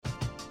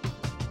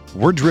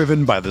We're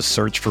driven by the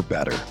search for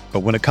better. But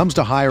when it comes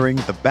to hiring,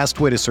 the best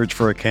way to search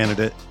for a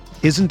candidate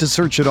isn't to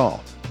search at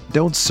all.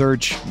 Don't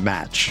search,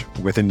 match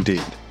with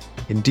Indeed.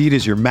 Indeed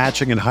is your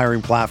matching and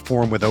hiring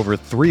platform with over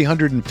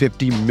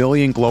 350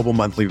 million global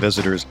monthly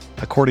visitors,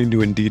 according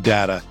to Indeed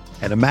data,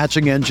 and a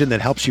matching engine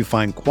that helps you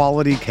find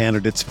quality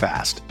candidates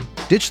fast.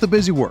 Ditch the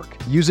busy work.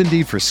 Use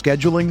Indeed for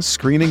scheduling,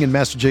 screening, and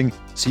messaging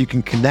so you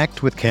can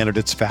connect with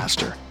candidates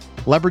faster.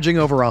 Leveraging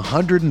over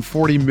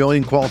 140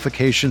 million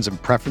qualifications and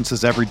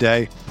preferences every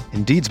day,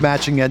 Indeed's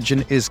matching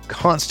engine is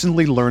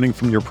constantly learning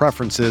from your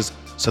preferences,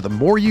 so the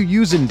more you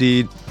use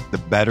Indeed, the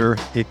better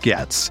it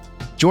gets.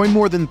 Join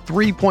more than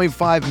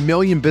 3.5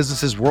 million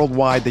businesses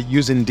worldwide that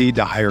use Indeed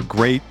to hire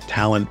great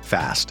talent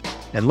fast.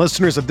 And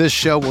listeners of this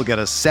show will get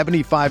a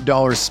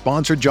 $75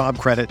 sponsored job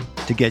credit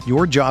to get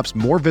your jobs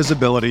more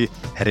visibility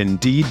at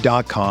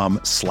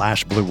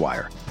Indeed.com/Blue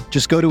Wire.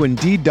 Just go to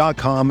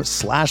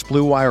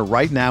Indeed.com/Blue Wire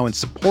right now and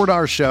support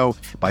our show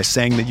by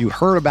saying that you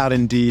heard about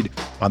Indeed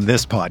on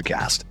this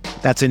podcast.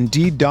 That's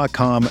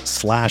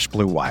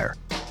Indeed.com/Blue Wire.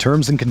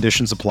 Terms and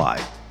conditions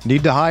apply.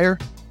 Need to hire?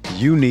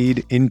 You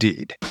need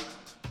Indeed.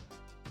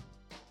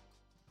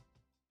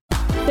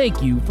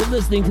 Thank you for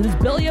listening to this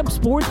Belly Up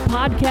Sports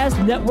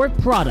Podcast Network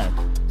product.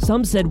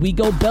 Some said we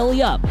go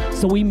belly up,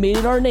 so we made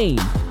it our name,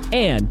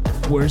 and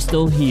we're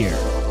still here.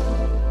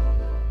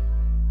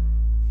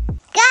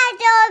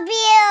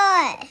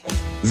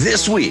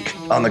 This week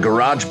on the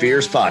Garage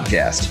Beers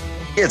Podcast,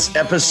 it's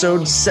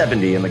episode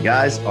 70, and the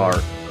guys are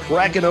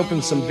cracking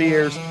open some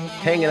beers,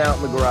 hanging out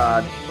in the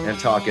garage, and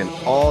talking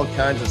all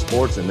kinds of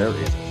sports, and there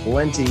is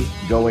plenty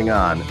going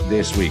on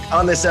this week.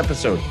 On this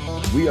episode,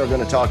 we are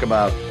going to talk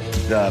about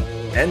the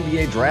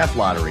NBA draft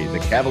lottery, the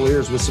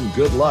Cavaliers with some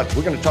good luck.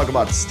 We're going to talk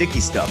about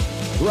sticky stuff,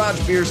 garage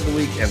beers of the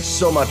week, and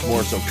so much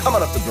more. So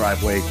coming up the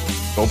driveway,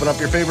 open up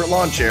your favorite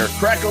lawn chair,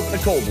 crack open a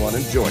cold one,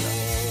 and join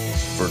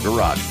us for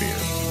Garage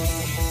Beers.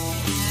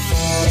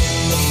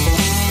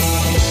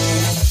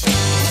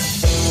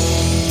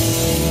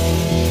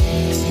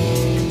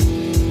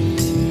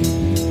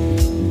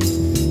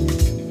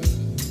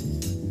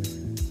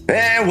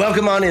 And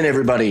welcome on in,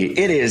 everybody.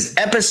 It is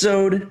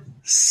episode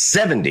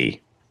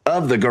 70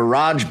 of the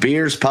Garage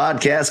Beers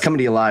Podcast, coming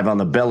to you live on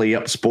the Belly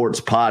Up Sports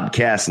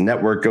Podcast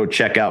Network. Go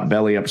check out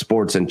Belly Up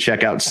Sports and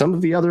check out some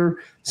of the other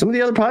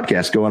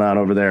podcasts going on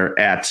over there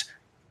at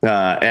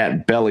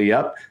Belly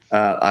Up.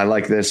 I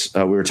like this.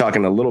 We were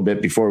talking a little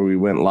bit before we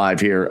went live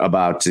here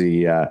about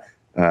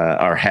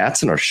our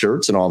hats and our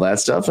shirts and all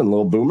that stuff. And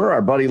Lil Boomer,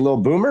 our buddy Lil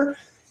Boomer,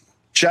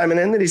 chiming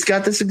in that he's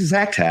got this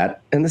exact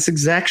hat and this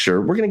exact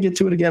shirt. We're going to get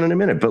to it again in a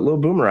minute. But Lil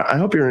Boomer, I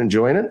hope you're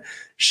enjoying it.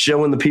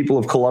 Showing the people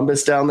of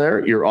Columbus down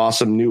there your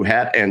awesome new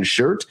hat and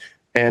shirt.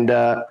 And,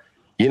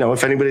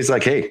 if anybody's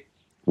like, hey,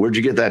 where'd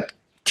you get that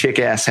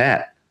kick-ass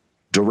hat?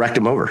 Direct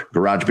them over,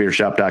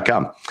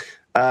 garagebeershop.com.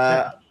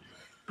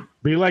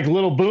 Be like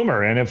Little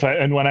Boomer,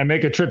 and when I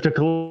make a trip to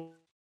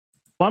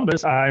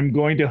Columbus, I'm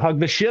going to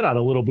hug the shit out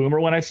of Little Boomer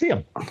when I see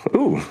him.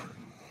 Ooh,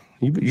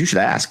 you should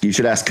ask. You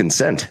should ask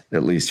consent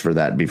at least for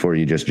that before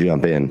you just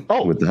jump in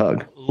with the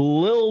hug.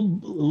 Lil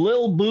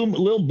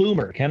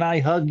Boomer, can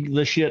I hug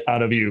the shit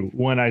out of you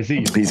when I see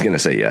you? He's gonna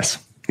say yes.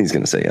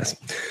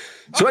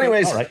 So,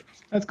 anyways, all right,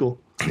 that's cool.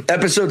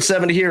 Episode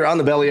 70 here on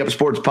the Belly Up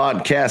Sports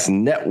Podcast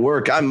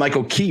Network. I'm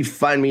Michael Keefe.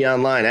 Find me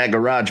online at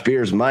Garage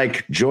Beers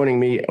Mike. Joining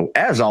me,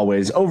 as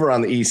always, over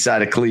on the east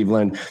side of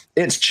Cleveland,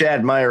 it's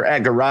Chad Meyer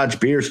at Garage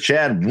Beers.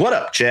 Chad, what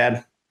up,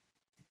 Chad?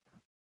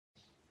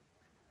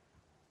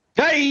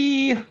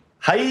 Hey!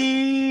 Do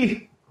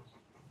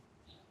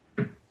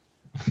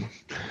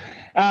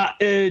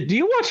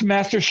you watch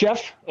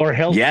MasterChef or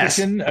Hell's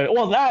Kitchen?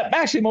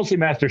 Mostly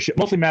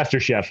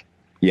MasterChef.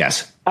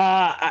 Yes.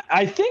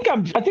 I think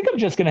I'm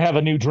just going to have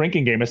a new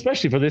drinking game,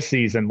 especially for this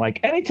season. Like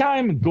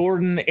anytime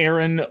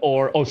Aaron,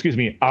 or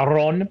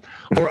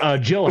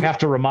Jill have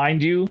to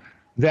remind you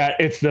that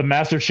it's the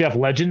MasterChef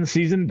Legends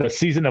season, the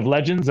season of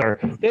legends, I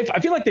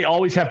feel like they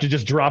always have to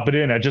just drop it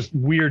in at just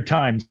weird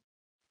times.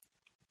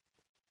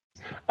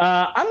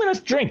 I'm going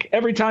to drink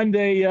every time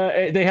they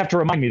have to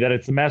remind me that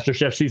it's the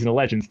MasterChef season of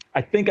legends.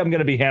 I think I'm going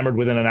to be hammered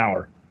within an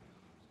hour.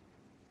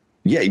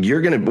 Yeah, you're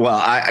going to.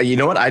 Well, you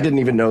know what? I didn't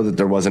even know that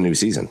there was a new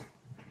season.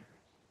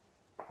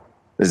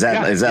 Is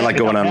that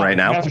going on right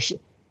now?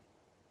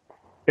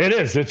 It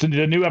is.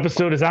 The new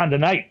episode is on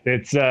tonight.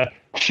 It's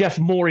Chef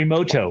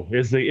Morimoto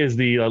is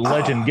the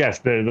legend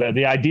guest.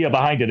 The idea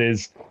behind it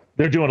is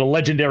they're doing a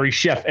legendary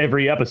chef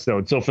every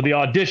episode. So for the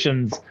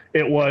auditions,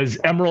 it was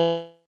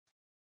Emerald,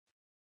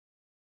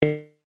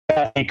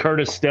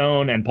 Curtis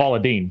Stone, and Paula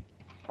Deen.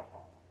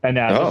 And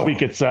this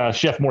week it's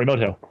Chef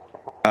Morimoto.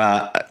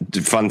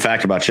 Fun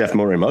fact about Chef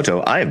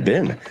Morimoto, I have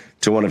been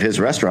to one of his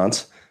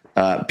restaurants.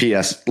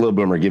 P.S. Lil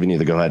Boomer giving you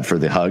the go-ahead for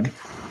the hug.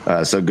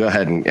 So go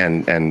ahead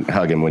and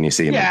hug him when you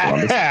see him in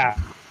Columbus.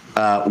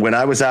 When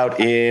I was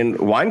out in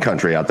wine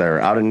country out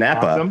in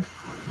Napa, awesome.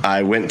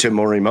 I went to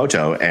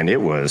Morimoto, and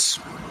it was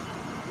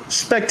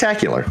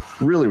spectacular.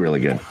 Really,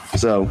 really good.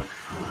 So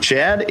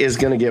Chad is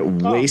going to get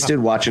wasted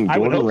watching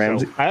Gordon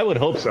Ramsay. I would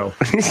hope so.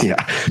 Yeah.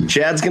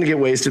 Chad's going to get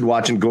wasted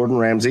watching Gordon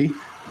Ramsay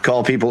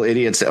call people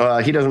idiots.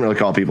 He doesn't really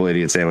call people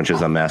idiot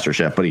sandwiches on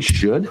MasterChef, but he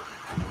should.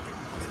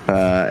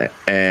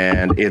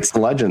 And it's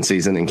legend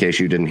season, in case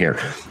you didn't hear.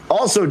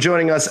 Also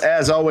joining us,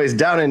 as always,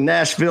 down in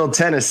Nashville,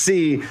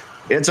 Tennessee,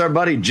 it's our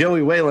buddy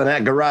Joey Whalen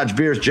at Garage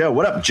Beers. Joe,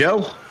 what up,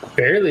 Joe?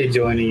 Barely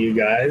joining you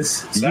guys.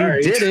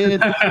 Sorry. You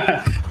did it.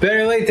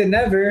 Better late than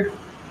never.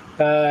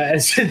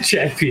 As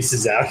Chad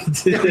pieces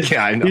out.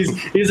 Yeah, I know.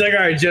 He's like, all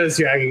right, Joe's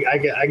here.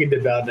 I can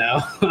dip out now.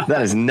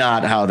 That is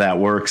not how that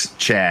works,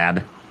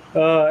 Chad.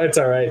 It's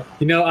all right.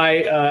 I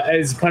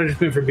as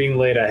punishment for being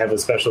late, I have a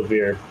special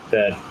beer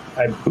that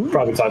I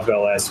probably talked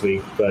about last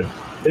week, but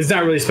it's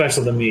not really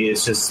special to me.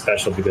 It's just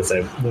special because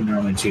I wouldn't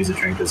normally choose to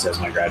drink this as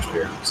my garage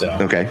beer. So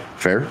okay,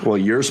 fair. Well,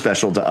 you're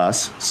special to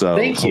us, so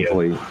thank you.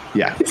 Hopefully,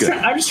 yeah. Good.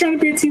 I'm just trying to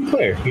be a team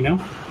player,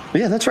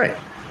 Yeah, that's right.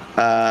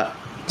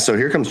 So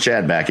here comes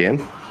Chad back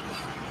in,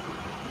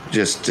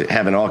 just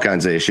having all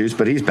kinds of issues,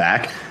 but he's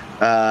back.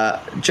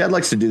 Chad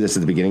likes to do this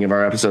at the beginning of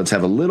our episodes,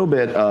 have a little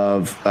bit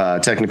of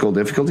technical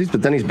difficulties,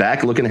 but then he's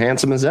back looking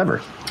handsome as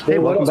ever. Hey,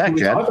 welcome back,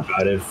 Chad.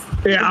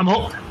 I'm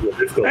hoping.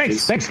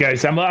 Thanks,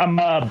 guys. I'm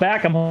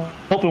back. I'm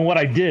hoping what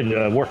I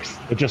did works.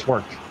 It just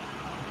worked.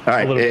 All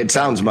right, it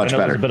sounds much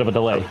better. There's a bit of a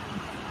delay.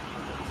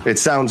 It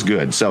sounds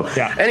good. So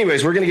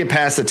anyways, we're going to get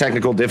past the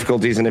technical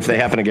difficulties, and if they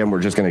happen again, we're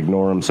just going to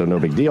ignore them, so no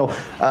big deal.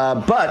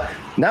 But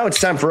now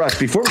it's time for us.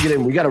 Before we get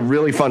in, we got a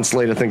really fun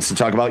slate of things to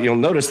talk about. You'll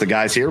notice the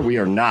guys here. We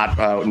are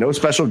not, no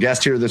special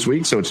guest here this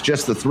week, so it's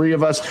just the three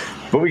of us.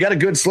 But we got a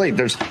good slate.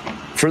 There's,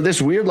 for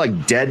this weird,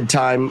 dead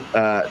time,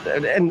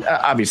 and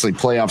obviously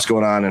playoffs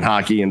going on in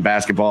hockey and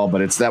basketball,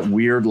 but it's that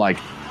weird,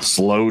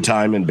 slow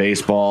time in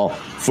baseball.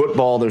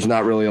 Football, there's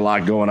not really a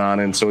lot going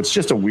on, and so it's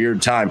just a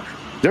weird time.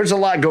 There's a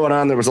lot going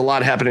on. There was a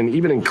lot happening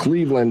even in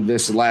Cleveland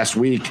this last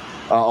week,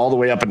 all the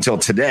way up until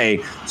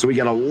today. So we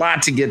got a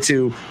lot to get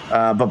to.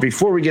 But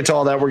before we get to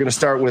all that, we're going to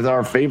start with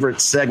our favorite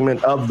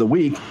segment of the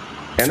week,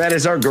 and that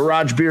is our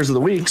Garage Beers of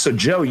the Week. So,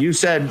 Joe, you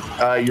said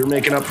you're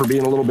making up for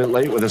being a little bit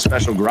late with a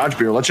special garage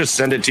beer. Let's just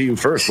send it to you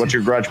first. What's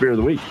your Garage Beer of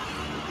the Week?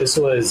 This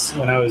was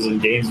when I was in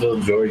Gainesville,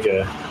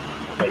 Georgia,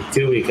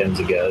 2 weekends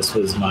ago. This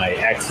was my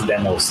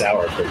accidental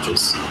sour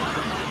purchase.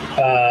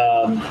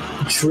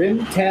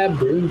 Trim Tab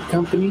Brewing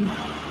Company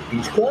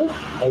Beach Club.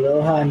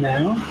 Aloha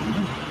now.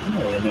 I don't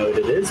really know what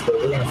it is, but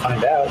we're going to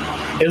find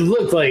out. It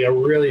looked like a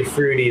really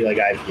fruity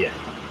IPA.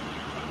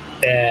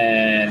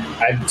 And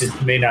I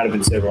just may not have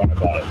been sober when I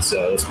bought it,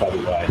 so that's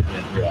probably why I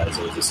didn't realize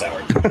it was a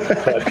sour.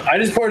 But I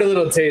just poured a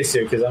little taste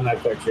here because I'm not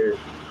quite sure.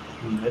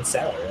 It's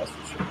sour, that's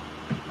for sure.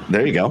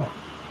 There you go.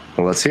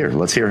 Well, let's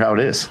hear how it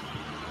is.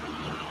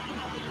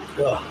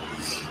 Ugh.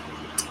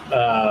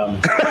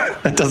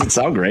 That doesn't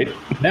sound great.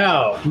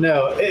 No,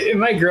 it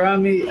might grow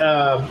on me.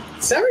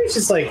 Sour is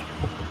just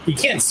you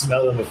can't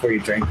smell them before you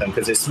drink them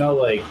because they smell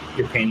like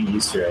you're painting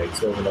Easter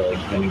eggs over the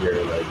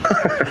vinegar.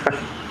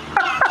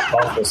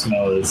 Awful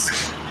smell is.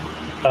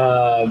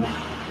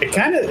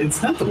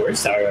 It's not the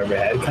worst sour I've ever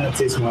had. It kind of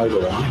tastes more like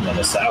a wine than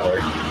a sour,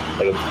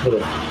 like a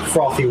little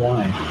frothy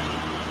wine.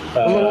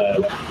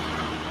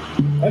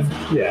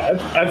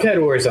 I've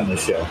had worse on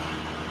this show.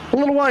 A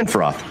little wine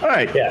froth. All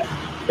right. Yeah.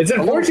 It's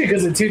unfortunate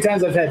because the 2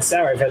 times I've had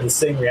sour, I've had the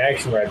same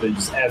reaction where I've been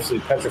just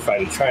absolutely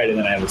petrified to try it, and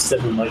then I have a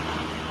sip and I've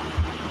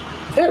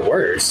had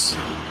worse.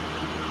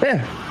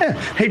 Yeah.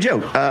 Hey, Joe,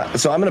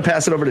 so I'm going to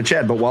pass it over to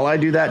Chad, but while I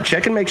do that,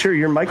 check and make sure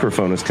your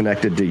microphone is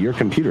connected to your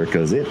computer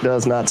because it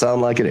does not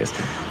sound like it is.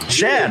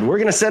 Chad, we're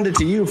going to send it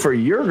to you for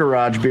your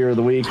Garage Beer of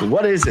the Week.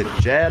 What is it,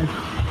 Chad?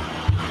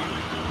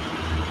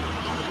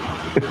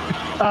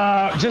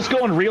 Just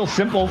going real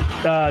simple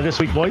this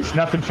week, boys.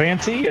 Nothing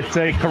fancy. It's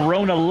a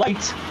Corona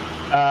Light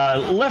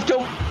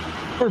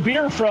leftover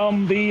beer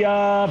from the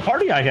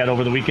party I had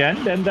over the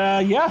weekend. And,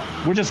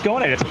 we're just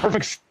going at it. It's a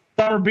perfect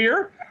summer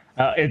beer.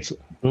 It's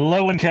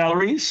low in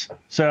calories,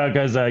 so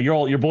because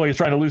your boy is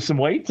trying to lose some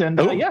weight. And,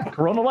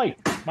 Corona Light,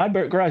 my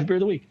Garage Beer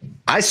of the Week.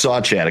 I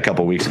saw Chad a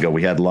couple weeks ago.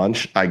 We had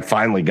lunch. I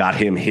finally got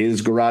him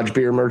his Garage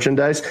Beer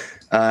merchandise.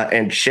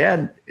 And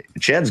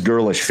Chad's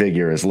girlish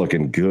figure is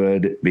looking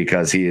good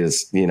because he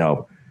is,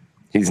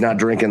 he's not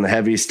drinking the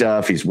heavy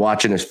stuff. He's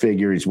watching his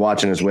figure. He's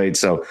watching his weight.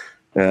 So,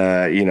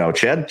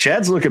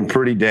 Chad's looking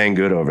pretty dang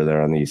good over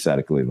there on the east side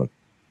of Cleveland.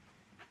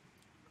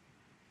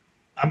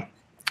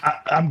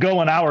 I'm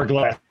going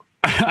hourglass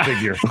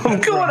figure. I'm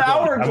going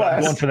hourglass.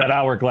 I'm going for that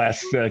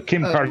hourglass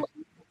Kim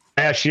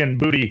Kardashian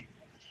booty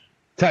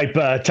type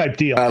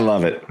deal. I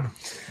love it.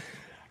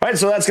 All right,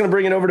 so that's going to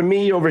bring it over to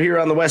me over here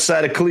on the west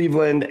side of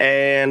Cleveland,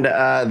 and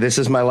this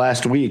is my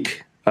last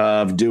week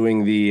of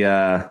doing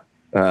the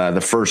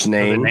first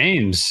name,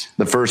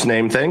 the first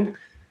name thing,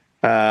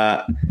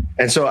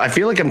 and so I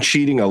feel like I'm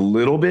cheating a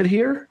little bit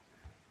here,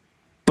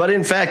 but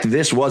in fact,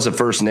 this was a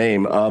first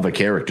name of a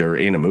character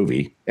in a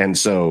movie, and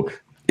so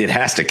it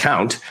has to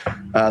count.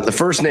 The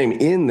first name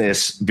in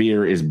this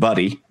beer is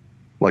Buddy,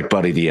 like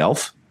Buddy the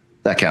Elf.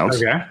 That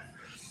counts. Okay.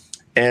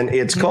 And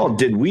it's called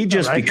 "Did We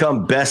Just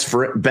Become Best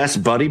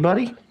Buddy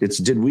Buddy?" It's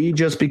 "Did We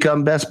Just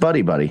Become Best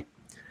Buddy Buddy?"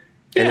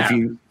 Yeah.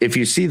 And if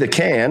you see the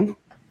can,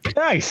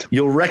 nice,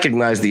 you'll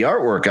recognize the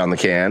artwork on the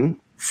can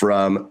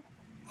from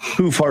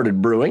Who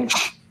Farted Brewing,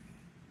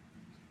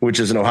 which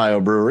is an Ohio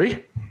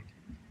brewery.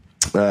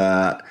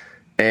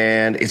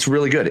 And it's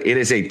really good. It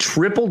is a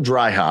triple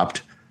dry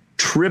hopped,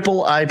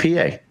 triple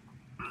IPA.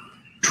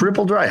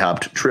 Triple dry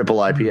hopped, triple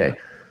IPA.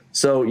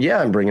 So, yeah,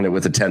 I'm bringing it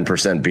with a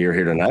 10% beer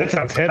here tonight.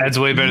 That's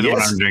way better than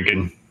what I'm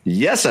drinking.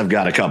 Yes, I've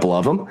got a couple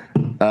of them.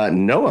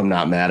 No, I'm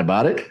not mad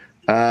about it.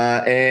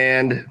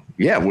 And,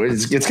 yeah,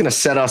 it's going to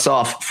set us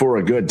off for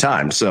a good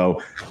time.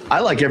 So I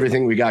like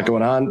everything we got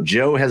going on.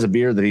 Joe has a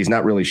beer that he's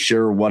not really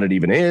sure what it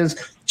even is.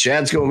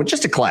 Chad's going with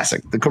just a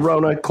classic, the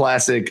Corona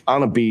Classic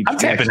on a beach. I'm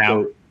tapping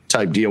out.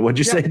 Type deal. What'd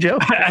you say, Joe?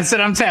 I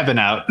said I'm tapping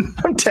out.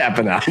 I'm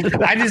tapping out.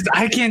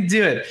 I can't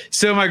do it.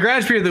 So my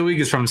garage beer of the week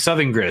is from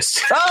Southern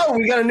Grist. Oh,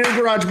 we got a new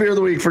garage beer of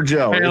the week for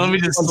Joe. Hey, let me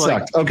just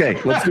Okay,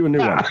 let's do a new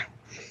one.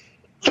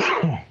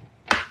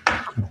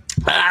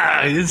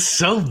 It's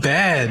so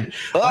bad.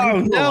 I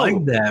don't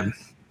like that.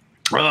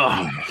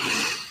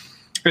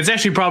 It's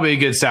actually probably a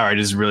good sour. I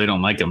just really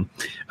don't like them.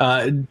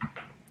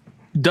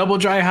 Double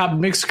dry hop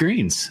mixed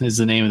greens is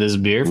the name of this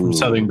beer from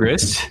Southern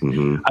Grist.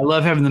 Mm-hmm. I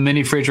love having the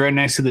mini fridge right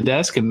next to the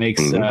desk. It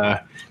makes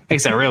that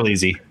real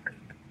easy.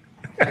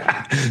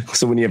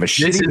 So when you have a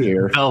shitty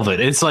beer, velvet,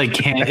 it's like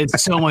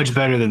it's so much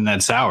better than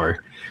that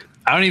sour.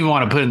 I don't even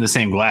want to put it in the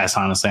same glass.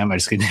 Honestly, I might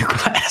just get a new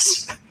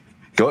glass.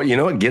 You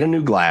know what? Get a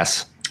new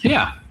glass.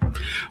 Yeah,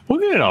 we'll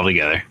get it all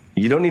together.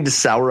 You don't need to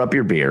sour up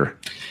your beer.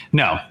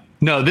 No.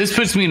 This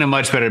puts me in a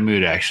much better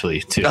mood actually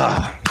too.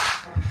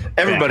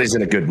 Everybody's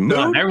in a good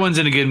mood. Everyone's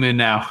in a good mood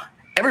now.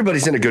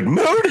 Everybody's in a good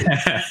mood.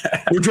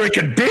 We're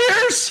drinking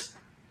beers.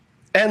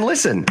 And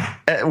listen,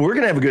 we're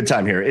going to have a good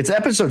time here. It's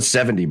episode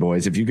 70,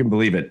 boys, if you can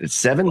believe it. It's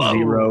 70.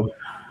 Whoa.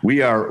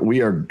 We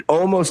are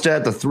almost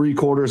at the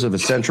 3/4 of a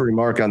century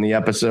mark on the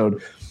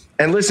episode.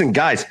 And listen,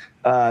 guys,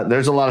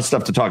 there's a lot of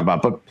stuff to talk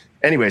about. But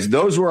anyways,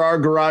 those were our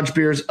garage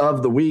beers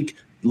of the week.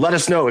 Let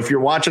us know if you're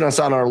watching us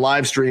on our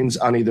live streams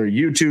on either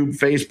YouTube,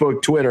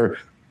 Facebook, Twitter.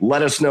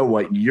 Let us know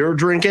what you're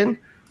drinking.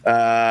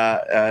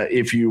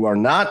 If you are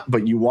not,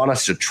 but you want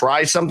us to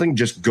try something,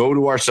 just go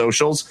to our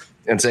socials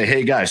and say,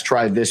 hey guys,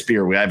 try this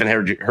beer. We haven't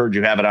heard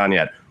you have it on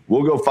yet.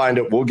 We'll go find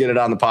it. We'll get it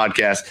on the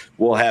podcast.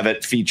 We'll have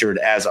it featured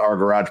as our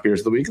garage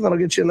beers of the week. And that'll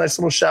get you a nice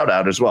little shout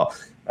out as well.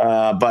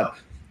 But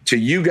to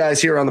you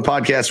guys here on the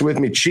podcast with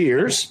me,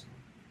 cheers.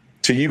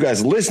 To you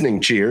guys listening,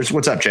 cheers.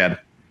 What's up, Chad?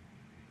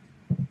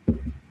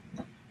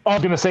 I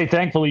was going to say,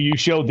 thankfully you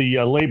showed the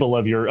label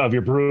of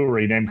your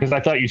brewery name, because I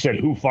thought you said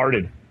Who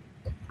Farted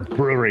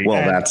Brewery.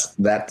 Well,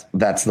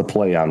 that's the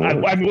play on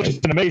words. I mean, which is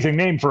an amazing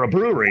name for a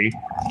brewery.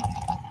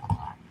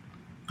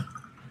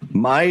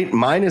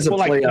 Mine is a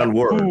play on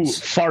words. Who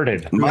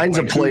farted? Mine's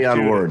a play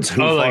on words.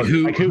 Who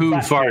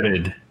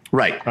farted?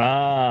 Right.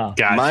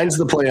 Gotcha. Mine's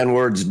the play on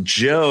words.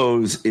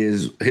 Joe's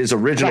is his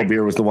original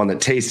beer was the one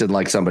that tasted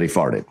like somebody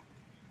farted.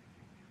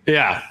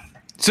 Yeah.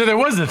 So there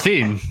was a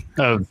theme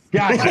of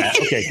gotcha.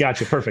 Okay,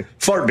 gotcha. Perfect.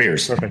 Fart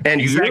beers. Perfect.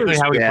 And exactly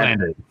how we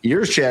planned it.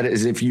 Yours, Chad,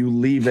 is if you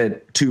leave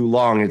it too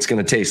long, it's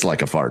going to taste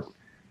like a fart.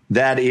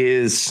 That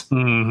is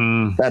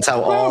that's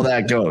how all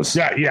that goes.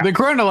 Yeah. The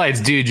Corona Lights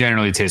do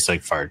generally taste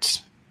like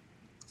farts.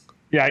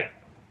 Yeah.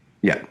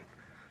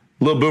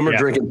 Little Boomer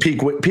drinking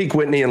Peak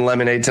Whitney and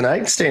lemonade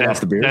tonight, staying off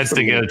the beer. That's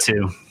the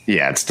go-to.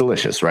 Yeah, it's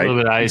delicious, right? A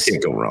little bit of ice. You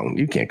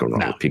can't go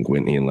wrong with Pink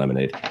Whitney and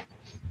lemonade.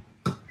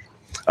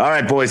 All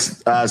right,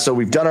 boys. So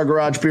we've done our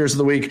garage beers of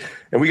the week,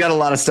 and we got a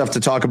lot of stuff to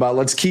talk about.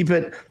 Let's keep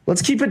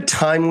it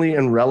timely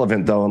and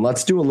relevant, though, and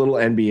let's do a little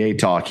NBA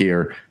talk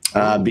here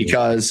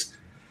because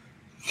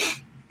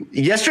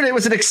yesterday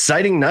was an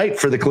exciting night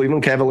for the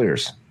Cleveland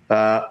Cavaliers.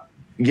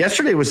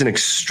 Yesterday was an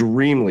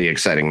extremely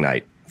exciting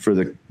night for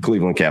the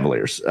Cleveland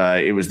Cavaliers.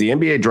 It was the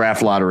NBA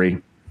draft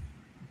lottery.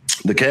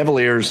 The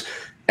Cavaliers,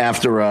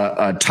 after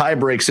a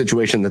tie-break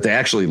situation that they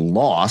actually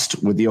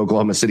lost with the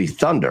Oklahoma City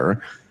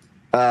Thunder,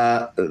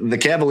 the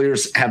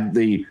Cavaliers have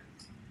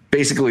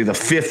basically the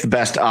fifth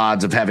best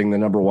odds of having the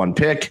number one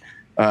pick.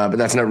 But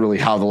that's not really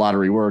how the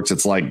lottery works.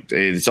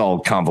 It's all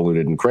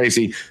convoluted and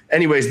crazy.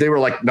 Anyways, they were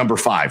like number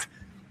 5.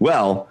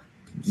 Well,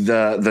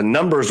 the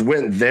numbers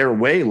went their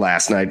way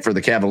last night for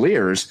the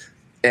Cavaliers,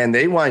 and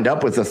they wind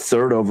up with the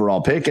 3rd overall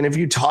pick. And if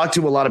you talk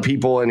to a lot of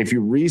people and if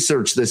you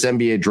research this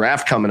NBA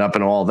draft coming up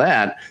and all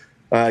that,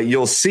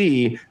 you'll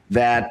see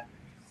that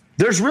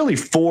there's really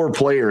 4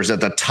 players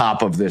at the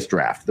top of this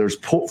draft. There's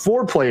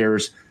 4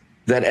 players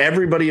that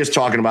everybody is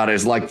talking about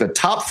as like the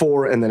top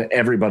 4 and then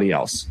everybody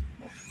else.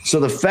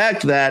 So the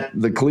fact that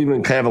the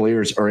Cleveland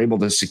Cavaliers are able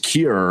to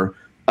secure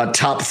a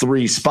top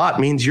 3 spot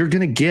means you're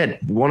going to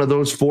get one of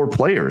those 4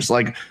 players.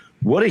 Like,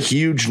 what a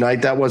huge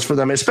night that was for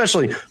them.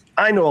 Especially,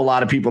 I know a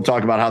lot of people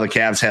talk about how the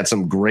Cavs had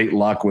some great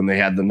luck when they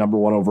had the number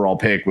 1 overall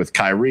pick with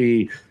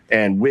Kyrie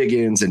and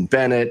Wiggins and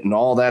Bennett and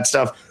all that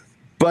stuff.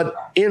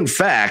 But in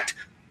fact,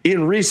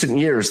 in recent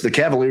years, the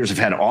Cavaliers have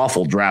had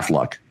awful draft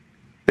luck.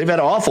 They've had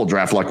awful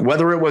draft luck,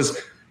 whether it was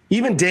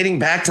even dating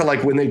back to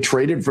like when they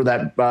traded for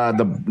that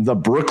the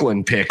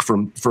Brooklyn pick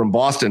from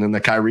Boston in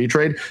the Kyrie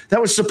trade. That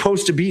was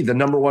supposed to be the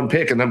number 1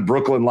 pick, and then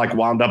Brooklyn like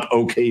wound up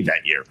okay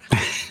that year.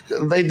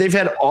 They've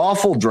had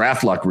awful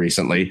draft luck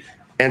recently,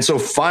 And so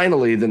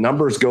finally the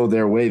numbers go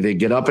their way. They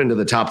get up into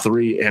the top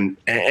 3 and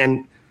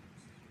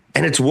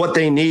it's what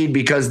they need,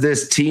 because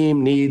this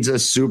team needs a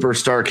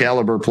superstar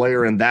caliber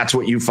player. And that's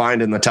what you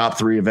find in the top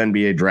 3 of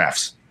NBA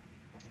drafts.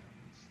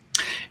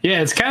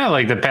 Yeah, it's kind of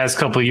like the past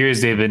couple of years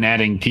they've been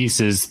adding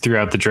pieces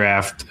throughout the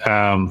draft,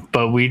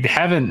 but we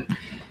haven't,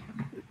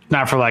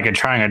 not for lack of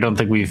trying, I don't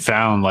think we've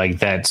found like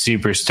that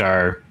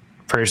superstar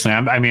personally.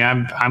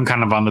 I'm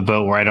kind of on the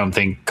boat where I don't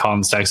think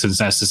Colin Sexton's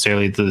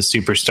necessarily the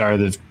superstar of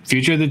the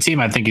future of the team.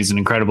 I think he's an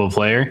incredible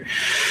player,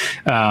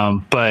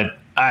 but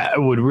I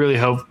would really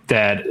hope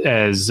that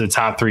as a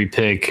top 3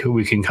 pick,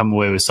 we can come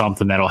away with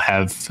something that'll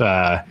have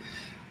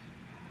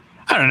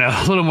I don't know,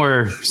 a little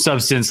more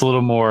substance, a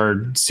little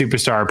more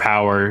superstar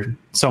power,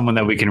 someone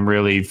that we can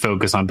really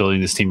focus on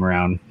building this team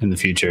around in the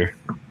future.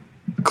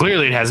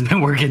 Clearly it hasn't been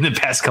working the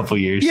past couple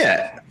of years.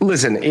 Yeah.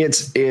 Listen,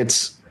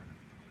 it's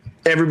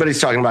everybody's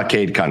talking about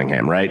Cade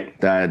Cunningham, right?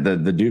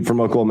 The dude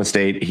from Oklahoma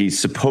State. He's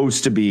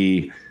supposed to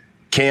be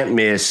can't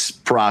miss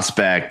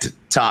prospect,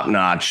 top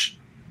notch,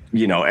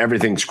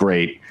 everything's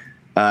great.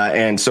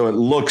 And so it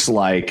looks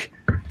like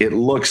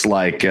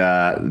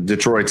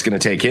Detroit's going to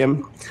take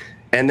him.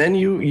 And then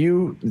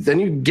you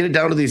get it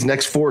down to these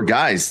next 4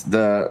 guys,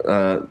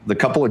 the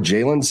couple of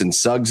Jalen's and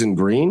Suggs and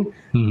Green,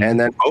 and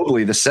then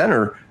Mobley, the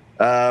center.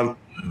 And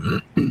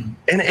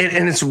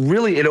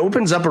it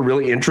opens up a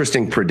really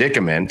interesting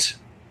predicament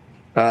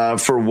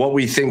for what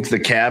we think the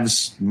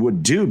Cavs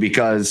would do,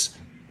 because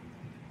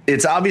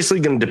it's obviously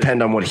going to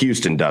depend on what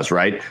Houston does,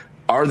 right?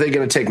 Are they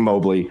going to take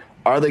Mobley?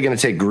 Are they going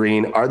to take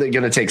Green? Are they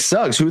going to take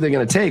Suggs? Who are they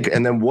going to take?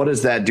 And then what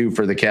does that do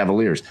for the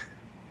Cavaliers?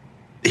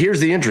 Here's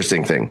the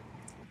interesting thing.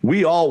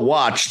 We all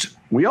watched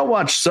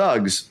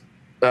Suggs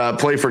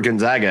play for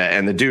Gonzaga,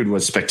 and the dude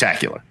was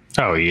spectacular.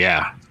 Oh,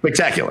 yeah.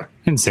 Spectacular.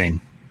 Insane.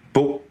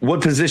 But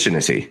what position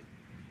is he?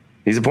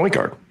 He's a point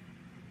guard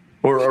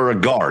or a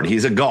guard.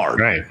 He's a guard.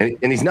 Right.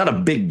 And he's not a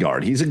big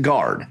guard. He's a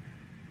guard.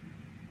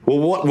 Well,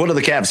 what do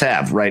the Cavs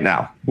have right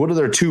now? What are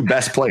their 2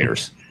 best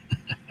players?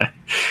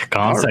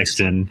 Colin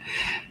Sexton.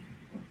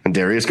 And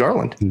Darius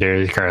Garland.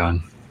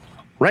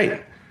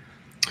 Right.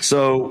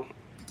 So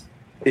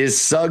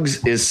is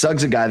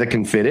Suggs a guy that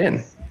can fit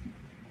in?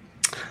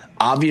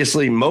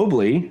 Obviously,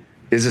 Mobley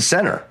is a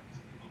center.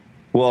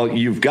 Well,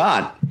 you've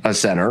got a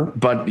center,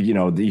 but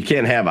you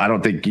can't have. I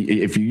don't think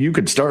if you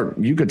could start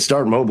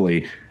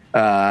Mobley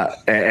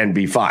and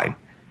be fine.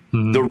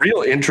 Mm-hmm. The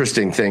real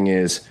interesting thing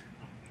is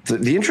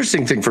the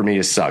interesting thing for me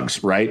is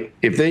Suggs, right?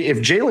 If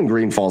Jalen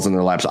Green falls in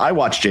their laps, I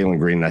watch Jalen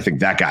Green and I think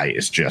that guy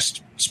is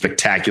just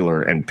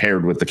spectacular and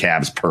paired with the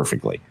Cavs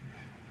perfectly.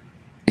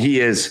 He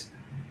is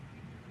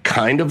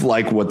kind of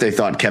like what they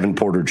thought Kevin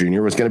Porter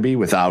Jr. was going to be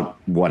without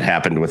what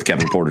happened with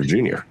Kevin Porter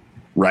Jr.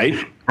 Right?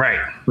 Right.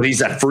 But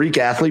he's a freak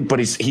athlete, but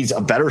he's a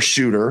better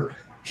shooter.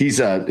 He's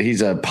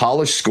a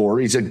polished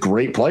scorer. He's a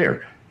great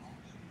player.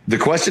 The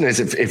question is,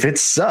 if it's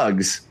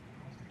Suggs,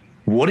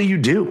 what do you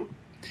do?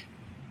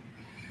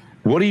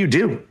 What do you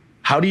do?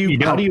 How do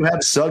you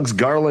have Suggs,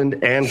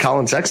 Garland, and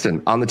Colin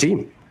Sexton on the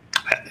team?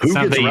 Who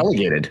gets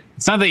relegated?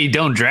 It's not that you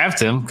don't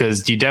draft him,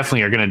 because you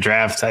definitely are going to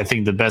draft, I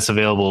think, the best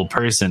available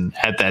person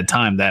at that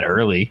time, that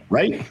early,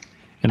 right,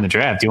 in the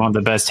draft. You want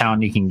the best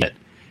talent you can get.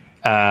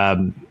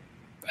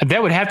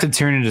 That would have to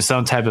turn into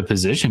some type of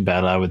position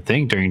battle, I would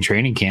think, during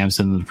training camps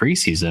in the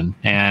preseason.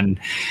 And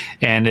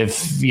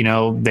if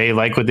they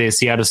like what they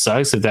see out of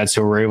Suggs, if that's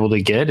what we're able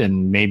to get,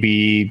 and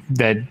maybe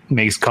that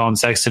makes Colin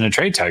Sexton a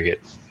trade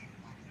target.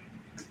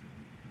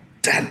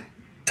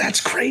 That's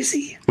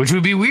crazy. Which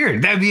would be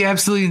weird. That'd be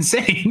absolutely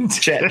insane.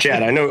 Chad,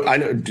 I know.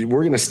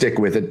 We're going to stick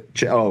with it.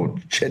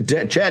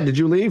 Chad, did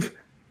you leave?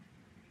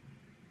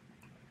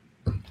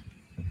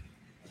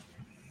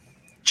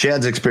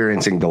 Chad's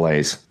experiencing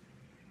delays.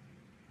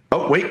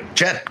 Oh, wait,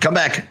 Chad, come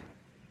back.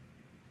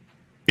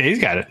 Yeah, he's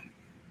got it.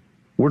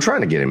 We're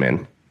trying to get him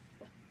in.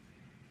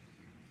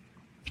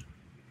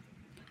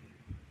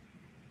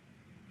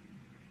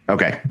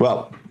 Okay,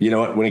 well, you know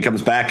what? When he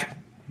comes back,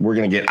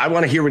 I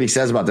want to hear what he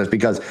says about this,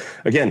 because,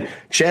 again,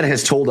 Chad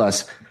has told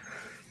us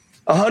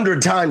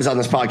 100 times on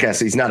this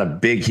podcast he's not a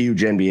big,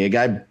 huge NBA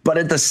guy, but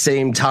at the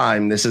same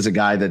time, this is a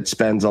guy that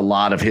spends a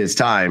lot of his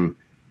time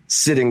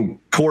sitting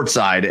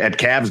courtside at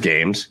Cavs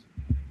games,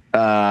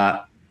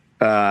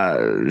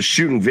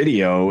 shooting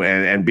video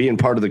and being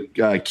part of the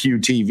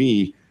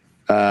QTV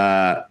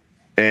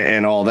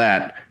and all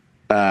that.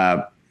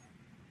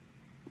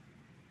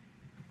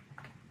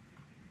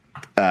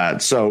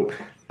 So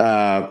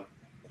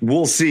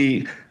we'll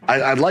see.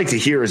 I'd like to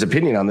hear his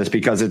opinion on this,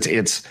 because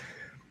it's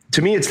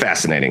to me, it's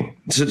fascinating.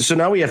 So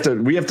now we have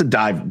to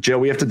dive, Joe.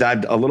 We have to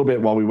dive a little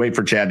bit while we wait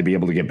for Chad to be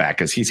able to get back,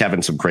 because he's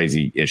having some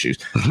crazy issues.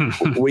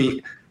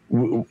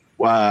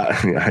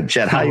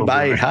 Chad, hi,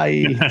 bye.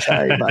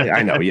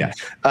 I know, yeah.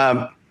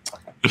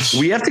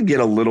 We have to get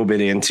a little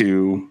bit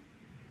into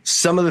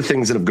some of the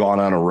things that have gone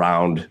on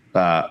around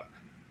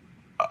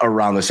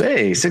this.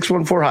 Hey,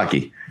 614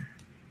 hockey.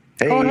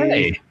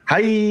 Hey,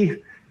 hi.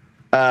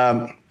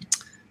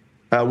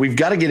 We've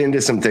got to get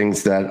into some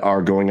things that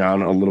are going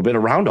on a little bit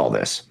around all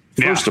this.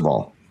 First of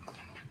all,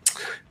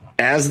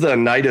 as the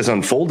night is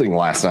unfolding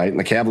last night and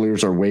the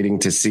Cavaliers are waiting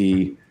to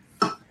see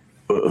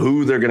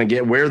who they're going to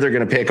get, where they're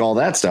going to pick, all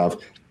that stuff,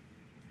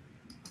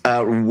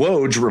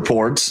 Woj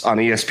reports on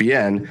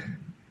ESPN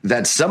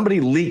that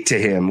somebody leaked to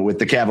him with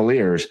the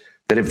Cavaliers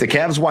that if the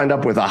Cavs wind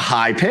up with a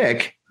high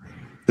pick,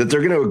 that they're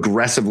going to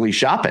aggressively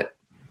shop it.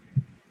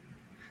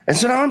 And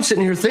so now I'm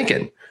sitting here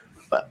thinking,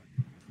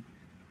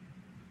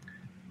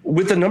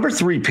 with the number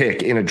 3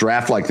 pick in a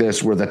draft like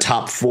this, where the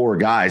top 4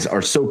 guys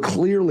are so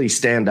clearly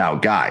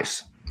standout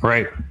guys.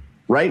 Right.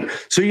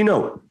 So, you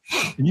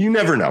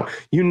never know.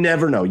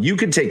 You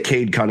could take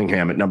Cade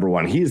Cunningham at number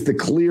 1. He is the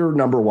clear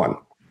number 1.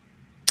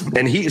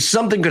 And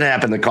something could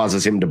happen that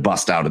causes him to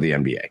bust out of the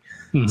NBA.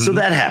 Mm-hmm. So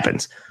that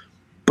happens.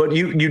 But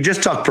you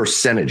just talk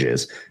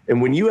percentages.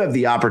 And when you have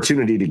the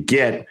opportunity to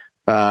get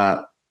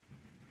the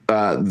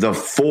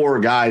 4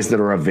 guys that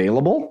are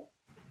available,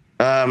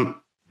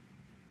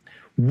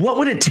 what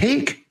would it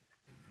take?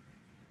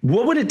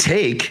 What would it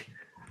take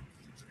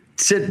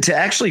to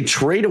actually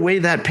trade away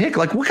that pick?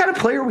 Like, what kind of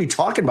player are we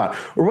talking about?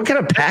 Or what kind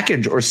of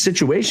package or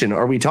situation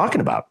are we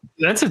talking about?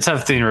 That's a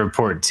tough thing to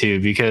report,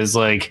 too, because,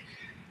 like,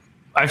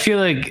 I feel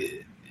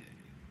like,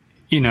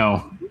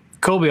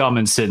 Kobe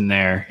Altman's sitting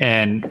there,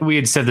 and we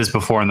had said this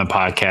before on the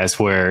podcast,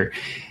 where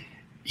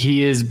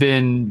he's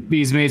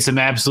made some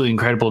absolutely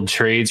incredible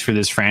trades for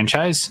this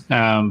franchise.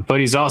 But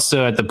he's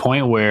also at the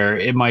point where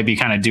it might be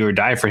kind of do or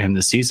die for him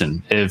this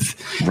season. If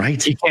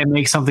he can't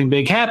make something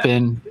big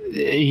happen,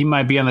 he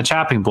might be on the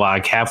chopping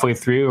block halfway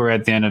through or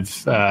at the end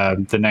of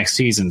the next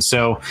season.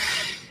 So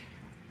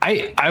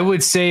I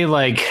would say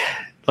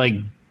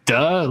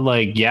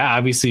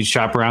obviously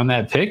shop around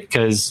that pick,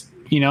 because,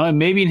 and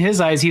maybe in his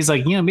eyes, he's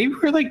like, maybe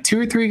we're like 2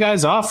 or 3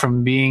 guys off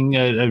from being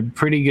a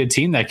pretty good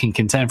team that can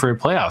contend for a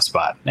playoff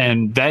spot.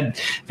 And that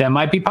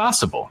might be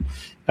possible.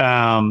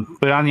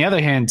 But on the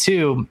other hand,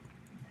 too,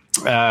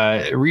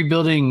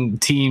 rebuilding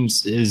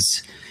teams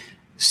is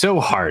so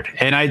hard.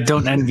 And I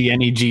don't envy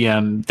any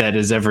GM that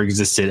has ever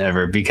existed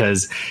ever,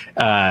 because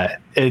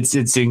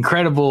it's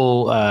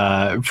incredible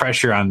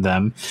pressure on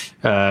them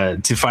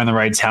to find the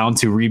right talent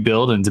to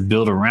rebuild and to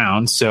build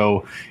around.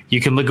 So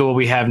you can look at what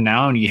we have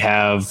now, and you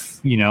have,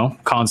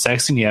 Colin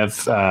Sexton, you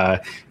have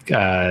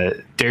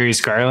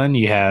Darius Garland,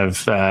 you have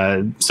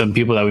some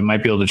people that we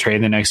might be able to trade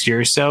in the next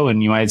year or so.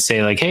 And you might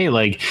say, like, hey,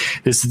 like,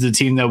 this is the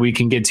team that we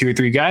can get 2 or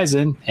 3 guys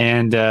in.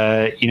 And,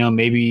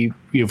 maybe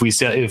if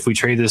we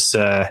trade this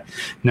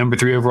number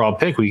 3 overall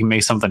pick, we can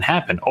make something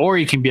happen. Or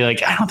you can be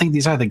like, I don't think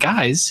these are the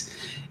guys.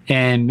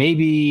 And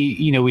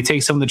maybe, we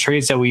take some of the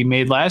trades that we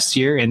made last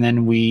year, and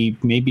then we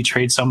maybe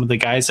trade some of the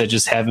guys that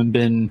just haven't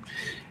been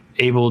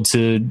able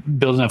to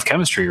build enough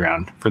chemistry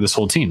around for this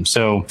whole team.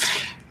 So,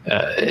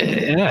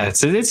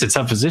 it's a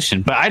tough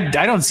position, but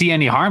I don't see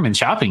any harm in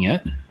shopping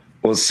it.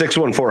 Well,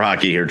 614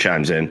 Hockey here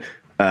chimes in.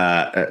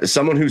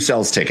 Someone who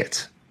sells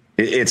tickets.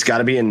 It's got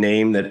to be a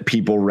name that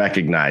people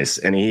recognize.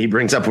 And he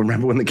brings up,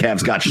 remember when the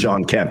Cavs got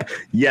Sean Kemp?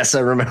 Yes, I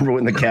remember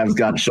when the Cavs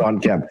got Sean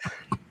Kemp.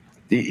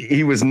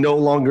 He was no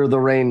longer the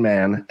Rain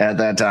Man at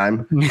that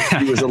time.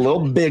 He was a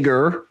little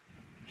bigger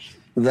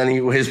than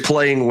his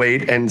playing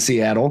weight in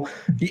Seattle.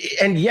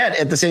 And yet,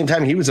 at the same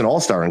time, he was an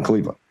all-star in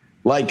Cleveland.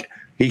 Like,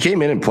 he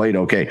came in and played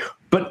okay.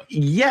 But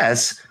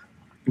yes,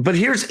 but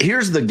here's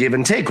the give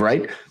and take,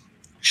 right?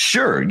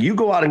 Sure, you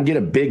go out and get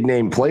a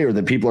big-name player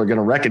that people are going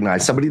to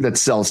recognize, somebody that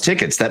sells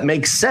tickets. That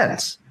makes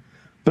sense.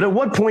 But at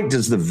what point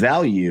does the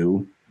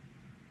value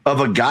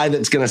of a guy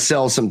that's going to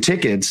sell some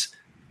tickets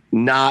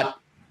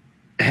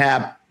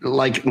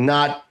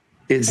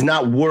it's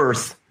not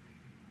worth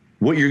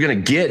what you're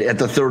going to get at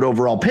the 3rd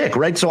overall pick,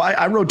 right? So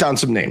I wrote down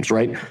some names,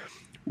 right?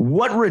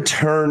 What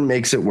return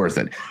makes it worth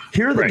it?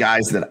 Here are the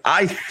guys that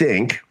I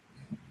think,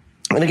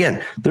 and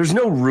again, there's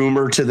no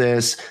rumor to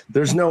this.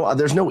 There's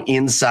no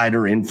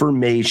insider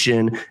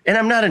information, and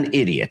I'm not an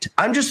idiot.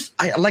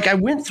 I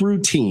went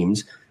through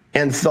teams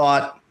and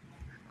thought,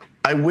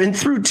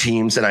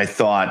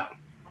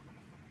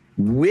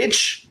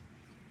 which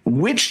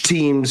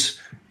teams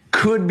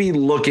could be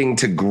looking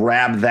to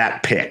grab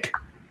that pick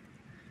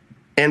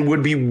and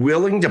would be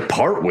willing to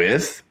part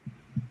with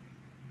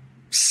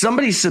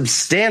somebody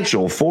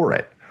substantial for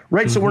it,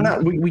 right? Mm-hmm. So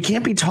we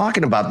can't be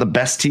talking about the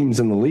best teams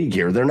in the league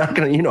here. They're not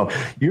going to,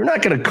 you're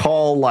not going to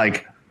call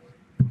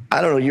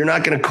you're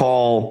not going to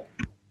call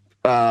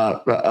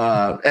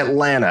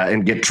Atlanta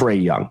and get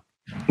Trae Young.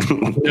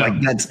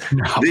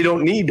 They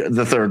don't need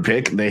the 3rd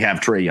pick. They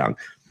have Trae Young.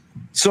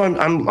 So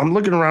I'm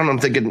looking around. I'm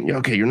thinking,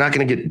 okay, you're not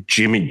going to get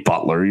Jimmy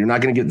Butler. You're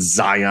not going to get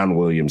Zion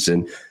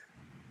Williamson.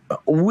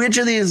 Which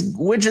of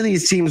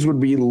these teams would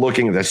be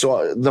looking at this?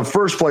 So the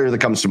first player that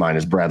comes to mind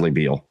is Bradley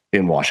Beal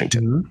in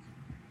Washington. Mm-hmm.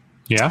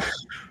 Yeah.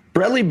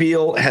 Bradley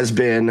Beal has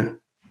been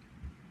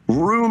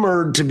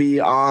rumored to be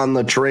on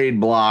the trade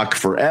block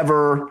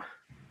forever.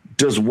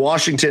 Does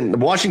Washington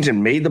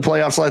made the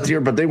playoffs last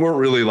year, but they weren't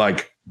really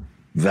like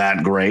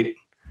that great.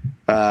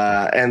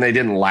 And they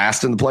didn't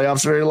last in the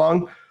playoffs very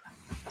long.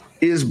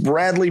 Is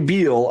Bradley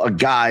Beal a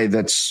guy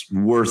that's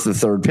worth the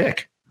 3rd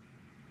pick?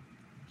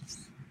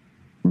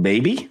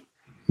 Maybe.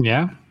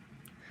 Yeah.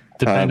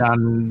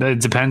 It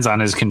depends on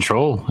his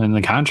control in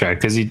the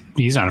contract because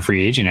he's not a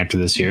free agent after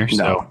this year. No.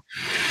 So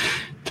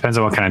depends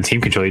on what kind of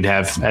team control you'd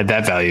have at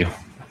that value.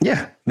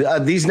 Yeah.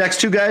 These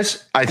next two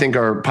guys, I think,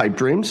 are pipe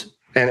dreams,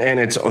 and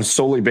it's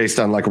solely based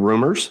on like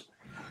rumors.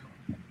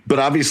 But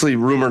obviously,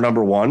 rumor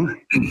number one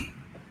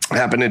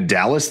happened in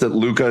Dallas that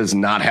Luka is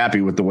not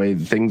happy with the way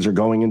things are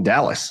going in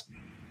Dallas.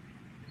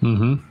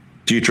 Mm-hmm.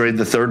 Do you trade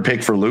the third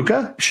pick for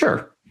Luka?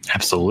 Sure.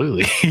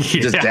 Absolutely.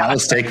 Does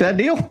Dallas take that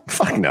deal?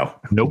 Fuck no.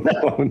 Nope.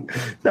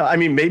 No. I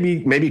mean,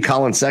 maybe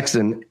Colin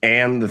Sexton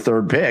and the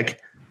third pick.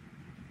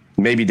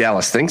 Maybe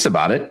Dallas thinks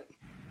about it,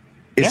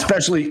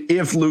 especially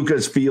if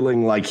Luka's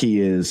feeling like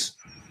he is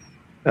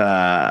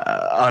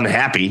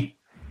unhappy.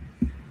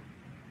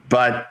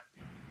 But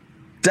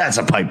that's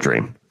a pipe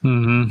dream.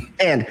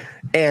 Mm-hmm.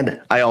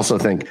 And I also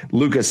think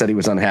Luka said he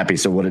was unhappy.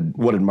 So what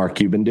did Mark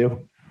Cuban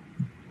do?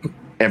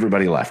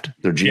 Everybody left.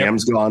 Their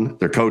GM's gone.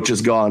 Their coach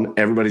is gone.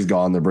 Everybody's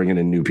gone. They're bringing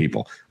in new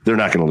people. They're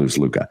not going to lose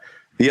Luka.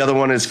 The other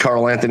one is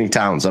Karl Anthony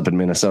Towns up in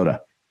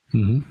Minnesota.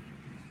 Mm-hmm.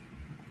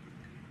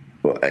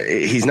 Well,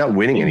 he's not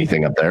winning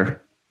anything up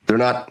there. They're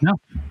not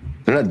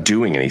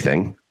doing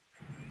anything.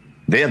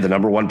 They had the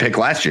number one pick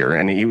last year,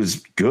 and he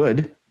was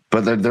good,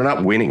 but they're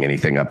not winning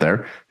anything up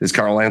there. Is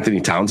Karl Anthony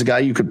Towns a guy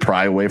you could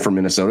pry away from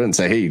Minnesota and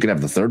say, hey, you could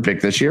have the third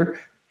pick this year?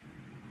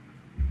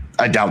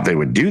 I doubt they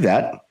would do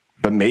that.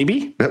 But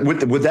maybe.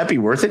 Would that be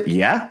worth it?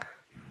 Yeah.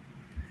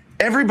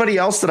 Everybody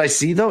else that I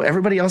see, though,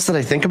 everybody else that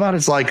I think about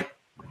is like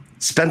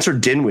Spencer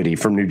Dinwiddie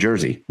from New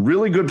Jersey.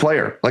 Really good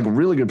player. Like a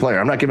really good player.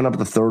 I'm not giving up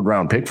the third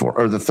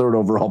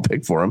overall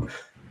pick for him.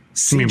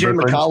 CJ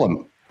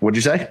McCollum. What'd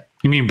you say?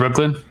 You mean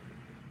Brooklyn?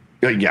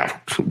 Yeah.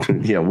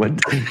 Yeah. What?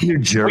 New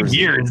Jersey. What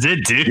year is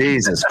it, dude?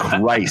 Jesus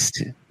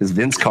Christ. Is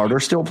Vince Carter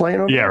still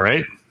playing over there? Yeah,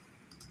 right.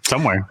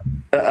 Somewhere.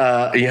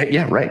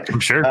 Yeah, right. I'm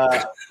sure.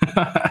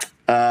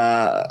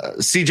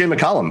 CJ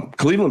McCollum,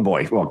 Cleveland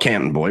boy, well,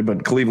 Canton boy,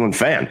 but Cleveland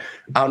fan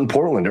out in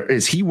Portland.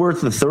 Is he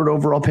worth the third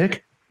overall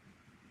pick?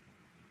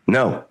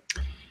 No,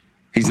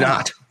 he's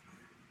not.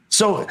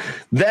 So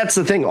that's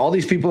the thing. All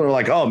these people are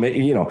like, oh,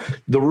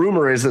 the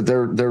rumor is that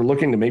they're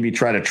looking to maybe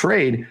try to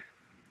trade.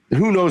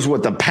 Who knows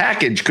what the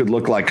package could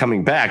look like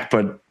coming back?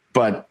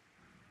 But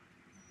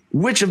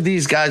which of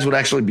these guys would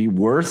actually be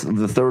worth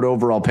the third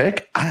overall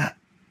pick?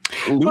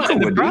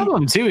 The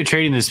problem too with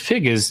trading this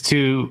pick is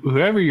to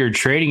whoever you're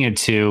trading it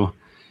to,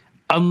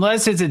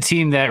 unless it's a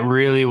team that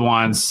really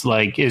wants,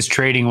 like, is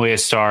trading away a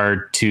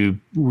star to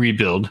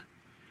rebuild.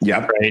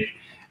 Yeah. Right.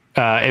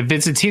 If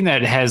it's a team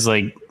that has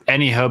like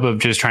any hope of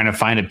just trying to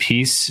find a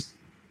piece,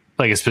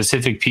 like a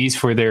specific piece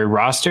for their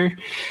roster,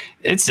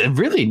 it's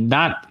really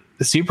not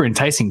a super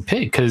enticing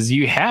pick because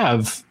you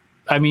have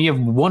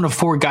one of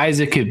four guys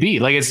it could be.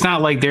 Like, it's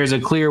not like there's a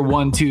clear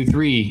 1, 2,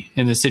 3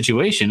 in the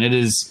situation.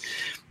 It's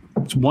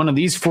one of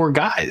these four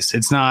guys.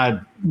 It's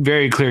not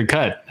very clear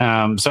cut.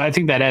 So I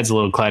think that adds a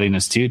little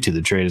cloudiness to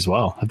the trade as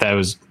well, if that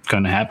was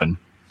going to happen.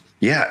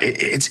 Yeah,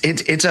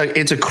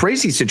 it's a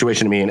crazy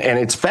situation to me, and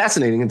it's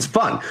fascinating. It's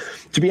fun.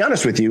 To be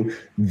honest with you,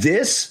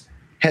 this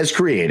has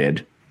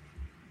created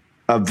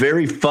a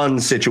very fun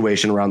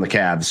situation around the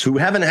Cavs, who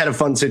haven't had a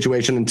fun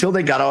situation until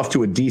they got off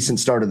to a decent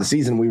start of the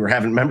season. We were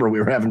having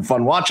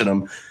fun watching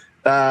them.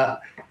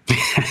 But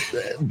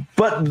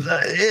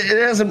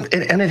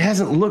it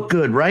hasn't looked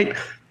good, right?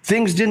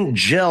 Things didn't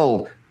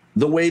gel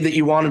the way that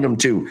you wanted them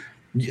to.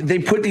 They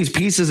put these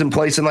pieces in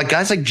place, and like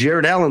guys like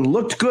Jared Allen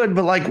looked good,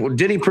 but like,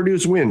 did he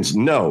produce wins?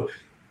 No.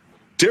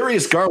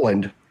 Darius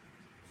Garland.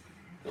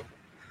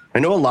 I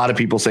know a lot of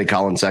people say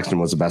Colin Sexton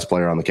was the best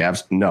player on the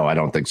Cavs. No, I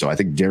don't think so. I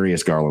think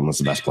Darius Garland was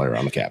the best player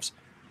on the Cavs.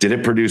 Did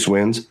it produce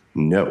wins?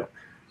 No.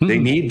 They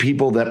need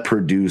people that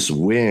produce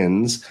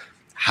wins.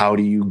 How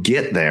do you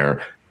get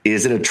there?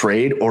 Is it a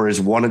trade, or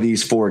is one of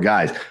these four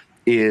guys?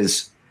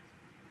 Is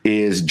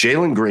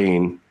Jalen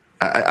Green?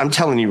 I'm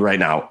telling you right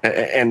now,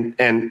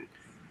 and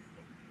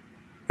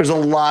there's a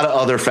lot of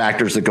other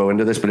factors that go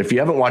into this, but if you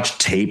haven't watched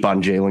tape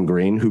on Jalen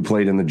Green, who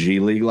played in the G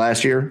League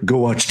last year, go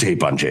watch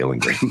tape on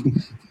Jalen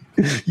Green.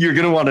 You're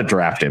going to want to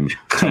draft him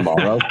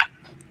tomorrow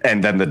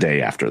and then the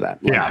day after that.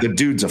 Yeah. The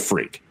dude's a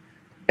freak.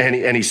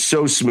 And he's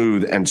so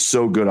smooth and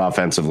so good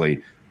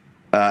offensively.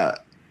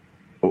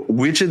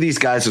 Which of these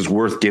guys is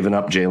worth giving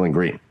up Jalen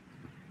Green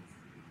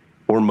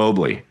or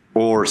Mobley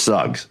or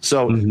Suggs?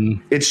 So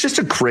it's just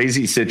a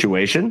crazy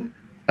situation.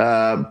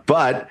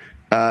 But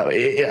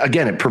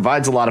again, it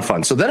provides a lot of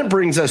fun. So then it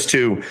brings us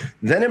to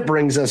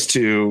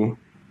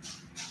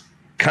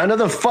kind of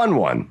the fun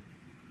one.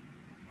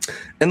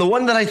 And the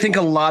one that I think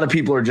a lot of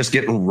people are just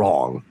getting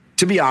wrong,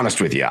 to be honest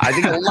with you. I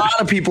think a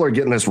lot of people are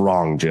getting this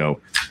wrong, Joe.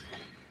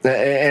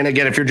 And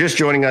again, if you're just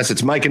joining us,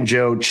 it's Mike and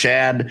Joe.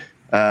 Chad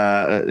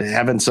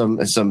having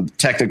some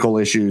technical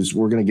issues.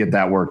 We're going to get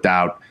that worked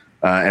out.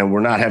 And we're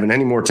not having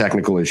any more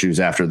technical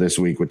issues after this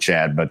week with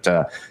Chad. But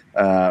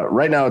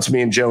right now it's me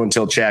and Joe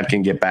until Chad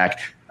can get back.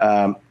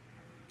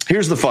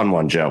 Here's the fun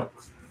one, Joe.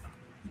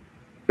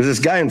 There's this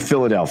guy in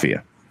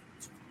Philadelphia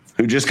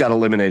who just got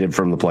eliminated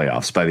from the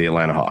playoffs by the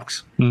Atlanta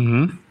Hawks.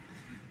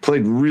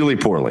 Played really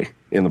poorly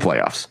in the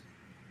playoffs.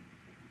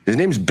 His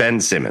name's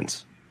Ben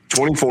Simmons.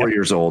 24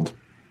 years old.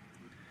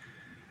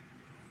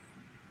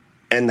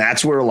 And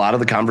that's where a lot of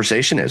the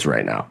conversation is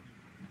right now.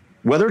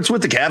 Whether it's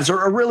with the Cavs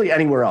or really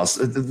anywhere else.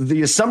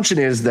 The assumption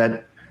is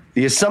that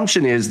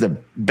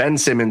Ben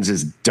Simmons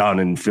is done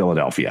in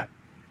Philadelphia.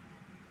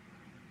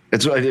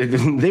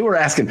 They were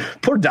asking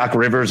poor Doc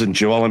Rivers and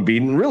Joel Embiid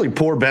and really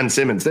poor Ben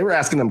Simmons. They were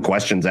asking them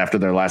questions after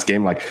their last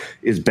game, like,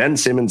 is Ben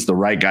Simmons the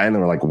right guy? And they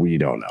were like, we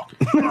don't know.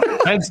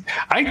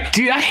 I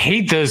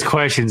hate those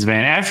questions,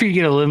 man. After you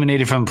get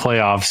eliminated from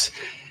playoffs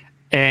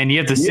and you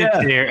have to sit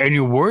there and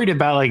you're worried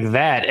about like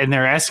that. And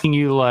they're asking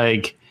you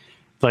like,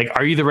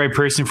 are you the right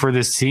person for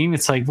this team?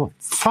 It's like, well,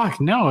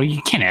 fuck, no,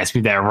 you can't ask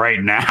me that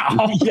right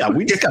now. Yeah,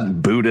 we just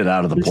got booted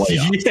out of the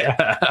playoffs.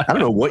 Yeah. I don't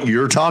know what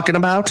you're talking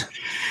about.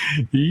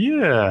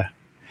 Yeah.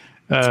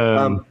 Sorry,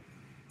 I'm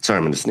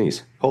going to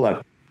sneeze. Hold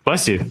on.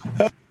 Bless you.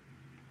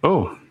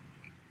 Oh.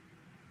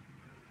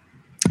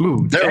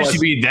 Ooh,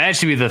 that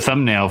should be the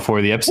thumbnail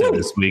for the episode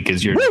this week.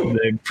 Is your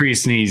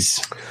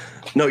pre-sneeze?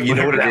 No, you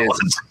know what it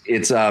is.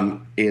 It's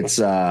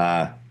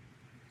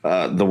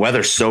the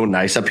weather's so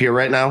nice up here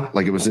right now.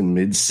 Like it was in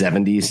mid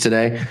 70s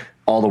today.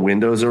 All the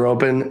windows are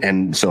open,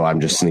 and so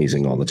I'm just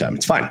sneezing all the time.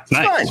 It's fine. It's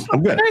fine.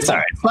 I'm good. It's all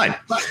right.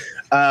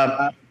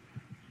 Fine.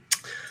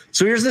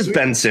 So here's this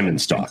Ben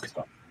Simmons talk,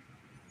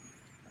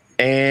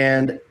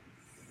 and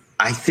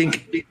I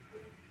think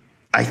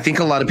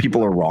a lot of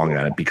people are wrong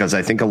on it because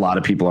I think a lot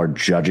of people are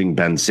judging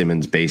Ben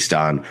Simmons based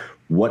on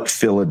what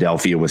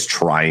Philadelphia was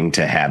trying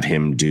to have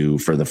him do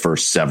for the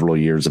first several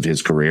years of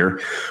his career,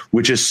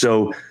 which is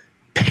so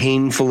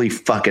painfully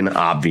fucking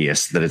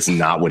obvious that it's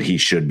not what he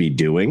should be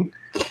doing.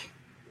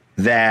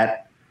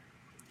 That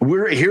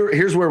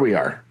here's where we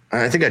are.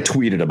 I think I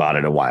tweeted about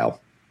it a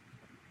while.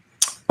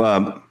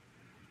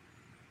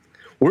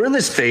 We're in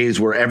this phase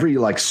where every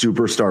like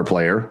superstar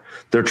player,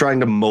 they're trying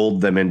to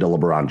mold them into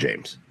LeBron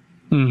James.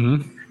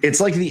 Mm-hmm. It's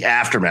like the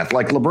aftermath.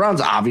 Like LeBron's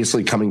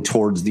obviously coming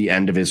towards the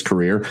end of his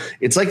career.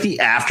 It's like the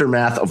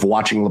aftermath of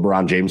watching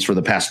LeBron James for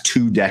the past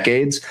 2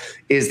 decades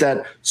is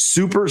that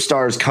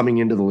superstars coming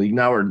into the league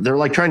now, they're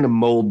like trying to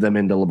mold them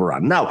into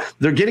LeBron. Now,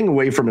 they're getting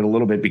away from it a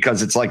little bit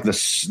because it's like the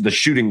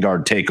shooting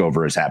guard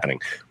takeover is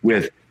happening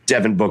with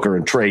Devin Booker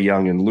and Trae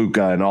Young and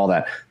Luka and all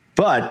that.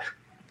 But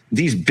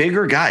these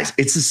bigger guys,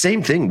 it's the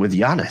same thing with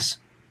Giannis.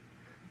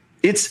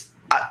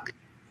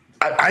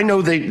 I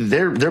know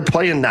they're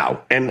playing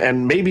now,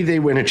 and maybe they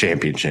win a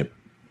championship.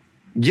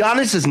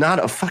 Giannis is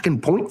not a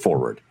fucking point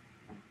forward.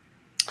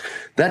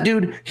 That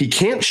dude, he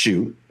can't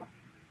shoot.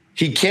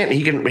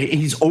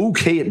 He's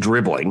okay at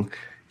dribbling.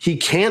 He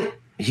can't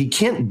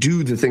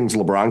do the things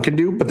LeBron can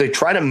do, but they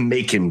try to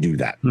make him do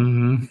that.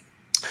 Mm-hmm.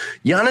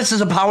 Giannis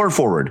is a power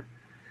forward.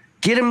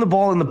 Get him the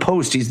ball in the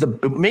post. He's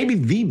maybe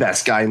the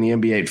best guy in the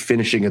NBA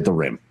finishing at the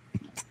rim.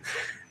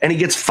 And he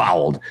gets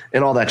fouled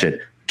and all that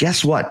shit.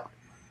 Guess what?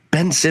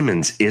 Ben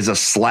Simmons is a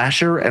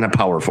slasher and a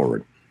power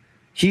forward.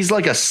 He's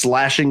like a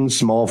slashing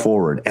small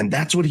forward, and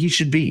that's what he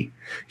should be.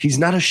 He's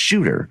not a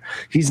shooter.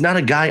 He's not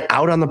a guy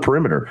out on the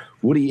perimeter.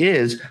 What he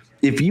is,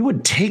 if you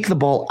would take the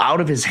ball out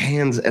of his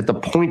hands at the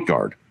point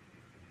guard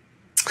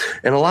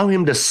and allow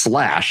him to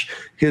slash,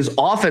 his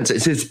offense,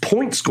 his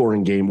point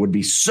scoring game would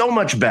be so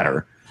much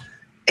better.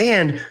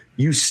 And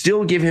you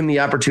still give him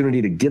the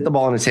opportunity to get the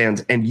ball in his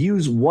hands and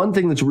use one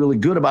thing that's really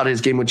good about his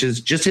game, which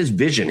is just his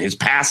vision, his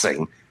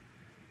passing,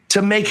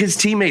 to make his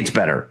teammates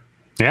better.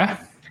 Yeah.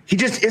 He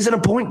just isn't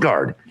a point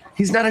guard.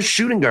 He's not a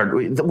shooting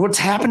guard. What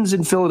happens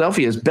in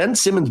Philadelphia is Ben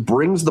Simmons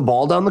brings the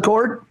ball down the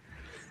court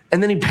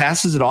and then he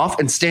passes it off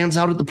and stands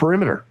out at the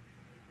perimeter.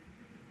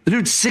 The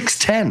dude's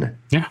 6'10".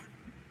 Yeah.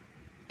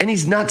 And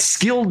he's not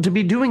skilled to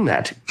be doing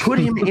that. Put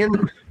him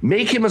in,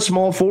 make him a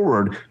small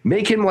forward,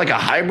 make him like a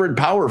hybrid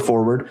power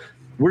forward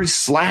where he's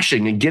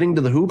slashing and getting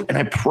to the hoop. And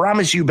I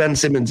promise you, Ben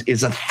Simmons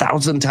is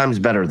 1,000 times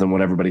better than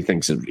what everybody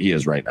thinks he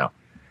is right now.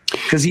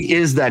 Because he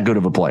is that good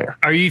of a player.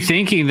 Are you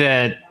thinking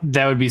that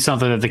would be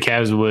something that the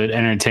Cavs would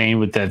entertain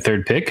with that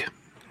third pick?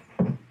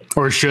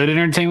 Or should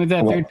entertain with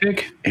that third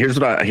pick? Here's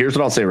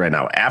what I'll say right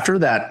now. After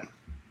that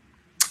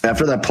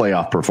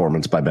playoff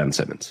performance by Ben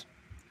Simmons,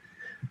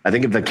 I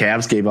think if the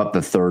Cavs gave up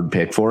the third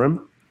pick for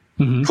him,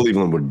 mm-hmm.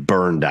 Cleveland would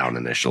burn down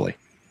initially.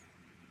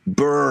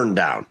 Burn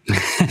down.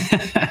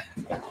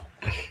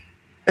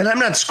 And I'm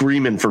not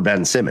screaming for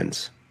Ben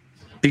Simmons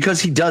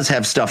because he does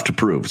have stuff to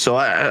prove. So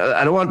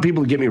I don't want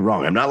people to get me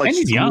wrong. I'm not like, and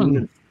he's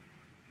young.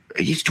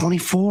 He's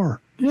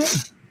 24. Yeah.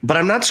 But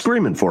I'm not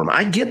screaming for him.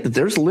 I get that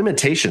there's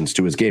limitations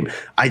to his game.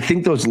 I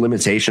think those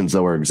limitations,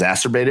 though, are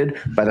exacerbated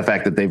by the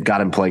fact that they've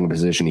got him playing a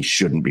position he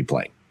shouldn't be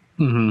playing.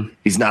 Mm-hmm.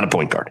 He's not a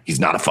point guard. He's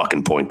not a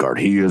fucking point guard.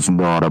 He is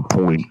not a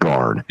point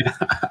guard.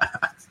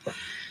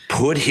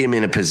 Put him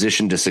in a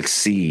position to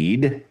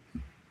succeed,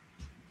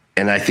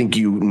 and I think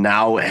you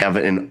now have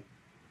an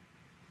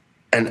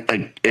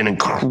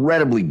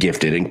incredibly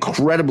gifted,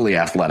 incredibly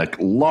athletic,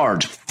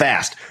 large,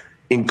 fast,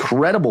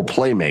 incredible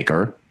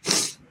playmaker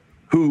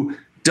who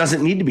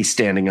doesn't need to be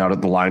standing out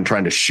at the line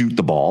trying to shoot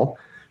the ball,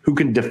 who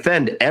can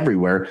defend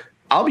everywhere.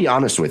 I'll be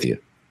honest with you.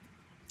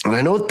 And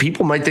I know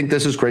people might think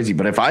this is crazy,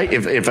 but if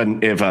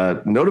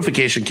a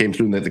notification came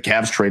through that the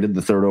Cavs traded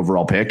the 3rd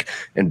overall pick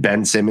and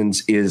Ben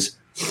Simmons is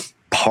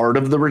part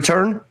of the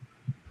return,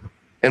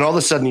 and all of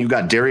a sudden you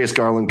got Darius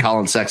Garland,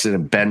 Colin Sexton,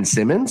 and Ben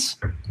Simmons,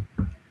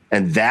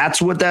 and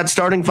that's what that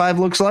starting 5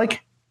 looks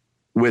like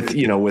with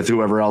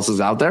whoever else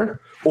is out there,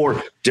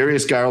 or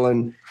Darius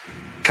Garland,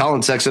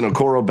 Colin Sexton,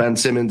 Okoro, Ben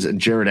Simmons,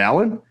 and Jared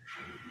Allen.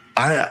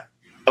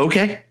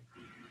 Okay.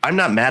 I'm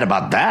not mad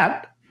about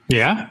that.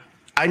 Yeah.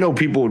 I know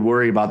people would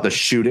worry about the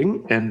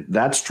shooting, and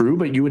that's true,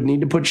 but you would need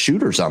to put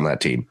shooters on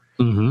that team.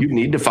 Mm-hmm. You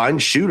need to find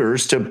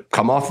shooters to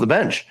come off the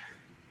bench.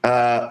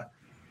 I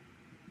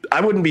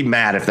wouldn't be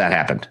mad if that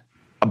happened,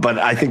 but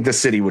I think the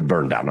city would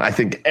burn down. I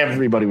think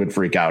everybody would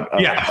freak out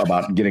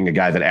about getting a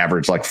guy that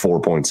averaged like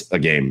 4 points a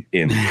game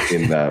in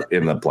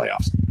the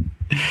playoffs.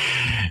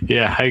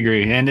 Yeah, I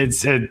agree. And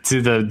it's to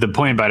the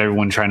point about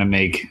everyone trying to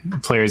make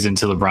players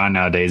into LeBron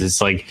nowadays. It's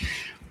like,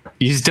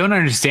 you just don't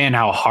understand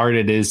how hard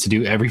it is to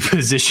do every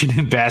position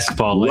in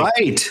basketball. Like,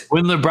 right.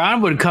 When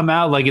LeBron would come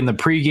out, like in the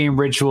pregame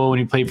ritual when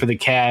he played for the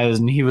Cavs,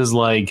 and he would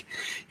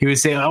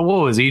say, oh, what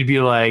was he? He'd be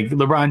like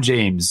LeBron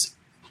James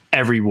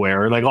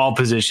everywhere, or like all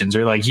positions,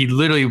 or like he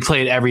literally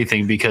played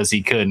everything because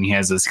he could, and he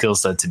has the skill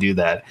set to do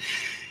that.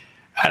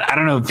 I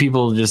don't know if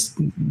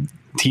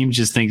teams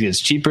just think it's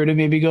cheaper to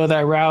maybe go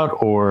that route,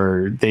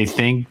 or they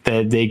think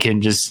that they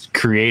can just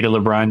create a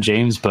LeBron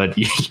James, but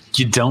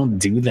you don't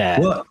do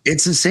that. Well,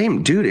 it's the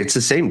same, dude. It's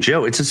the same,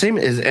 Joe. It's the same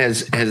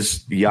as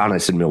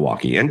Giannis in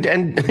Milwaukee. And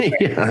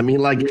yeah, I mean,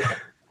 like,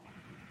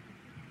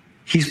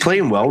 he's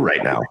playing well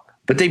right now,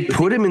 but they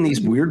put him in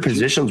these weird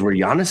positions where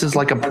Giannis is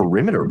like a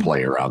perimeter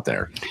player out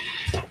there.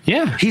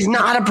 Yeah. He's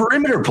not a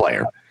perimeter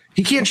player.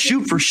 He can't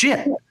shoot for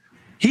shit.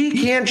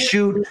 He can't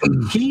shoot.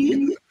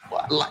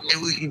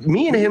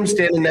 Me and him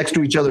standing next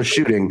to each other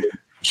shooting,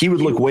 he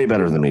would look way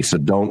better than me. So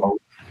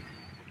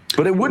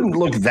but it wouldn't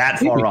look that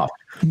far off.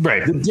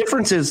 Right. The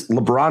difference is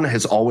LeBron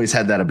has always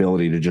had that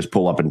ability to just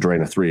pull up and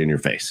drain a 3 in your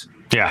face.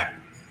 Yeah.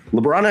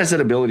 LeBron has that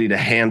ability to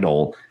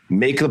handle,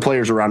 make the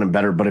players around him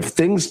better. But if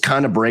things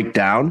kind of break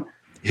down,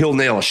 he'll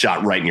nail a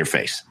shot right in your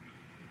face.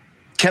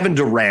 Kevin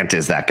Durant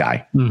is that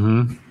guy.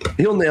 Mm-hmm.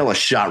 He'll nail a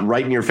shot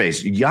right in your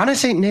face.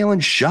 Giannis ain't nailing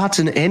shots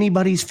in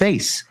anybody's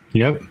face.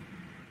 Yep.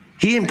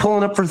 He ain't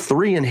pulling up for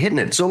 3 and hitting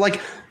it. So,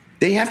 like,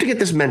 they have to get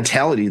this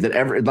mentality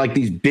that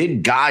these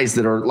big guys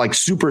that are like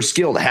super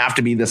skilled have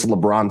to be this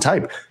LeBron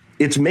type.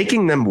 It's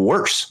making them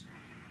worse.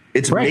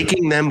 It's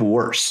making them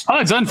worse. Oh,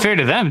 it's unfair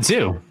to them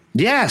too.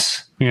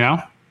 Yes. You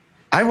know,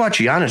 I watch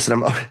Giannis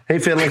and hey,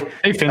 Finley.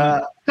 Hey,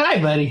 Finley.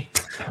 Hi, buddy.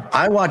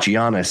 I watch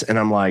Giannis and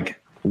I'm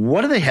like,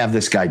 what do they have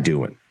this guy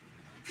doing?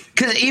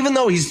 Because even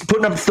though he's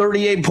putting up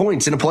 38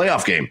 points in a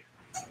playoff game,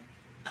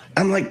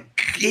 I'm like,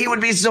 he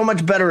would be so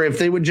much better if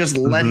they would just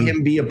let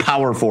him be a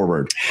power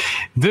forward.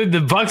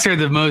 The Bucks are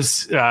the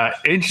most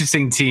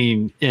interesting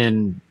team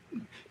in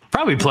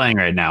probably playing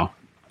right now.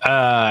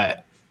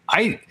 I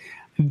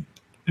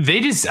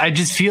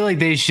just feel like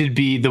they should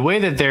be, the way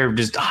that they're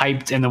just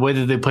hyped and the way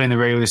that they play in the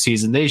regular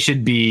season, they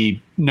should be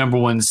number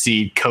 1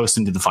 seed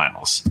coasting to the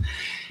finals.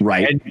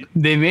 Right. And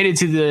they made it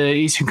to the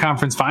Eastern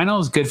Conference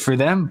Finals. Good for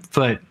them.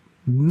 But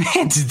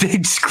man,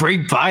 they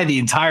scraped by the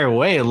entire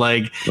way.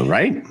 Like,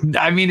 right.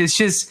 I mean,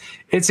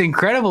 it's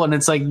incredible. And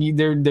it's like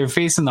they're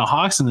facing the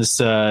Hawks in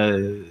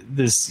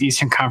this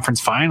Eastern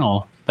Conference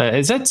final.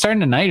 Is that starting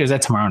tonight or is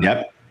that tomorrow night?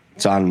 Yep.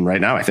 It's on right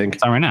now, I think.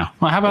 It's on right now.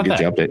 Well, how about that?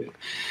 Update.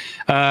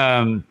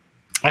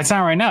 It's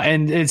not right now.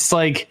 And it's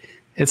like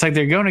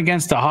they're going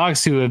against the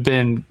Hawks, who have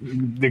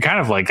they're kind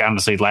of like,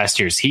 honestly, last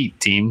year's Heat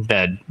team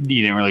that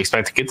you didn't really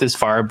expect to get this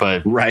far,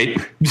 but right.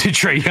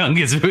 Trae Young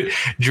is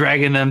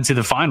dragging them to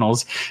the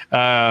finals.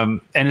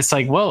 And it's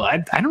like, well,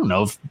 I don't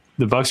know if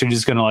the Bucks are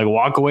just going to like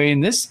walk away in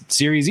this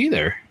series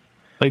either.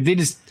 Like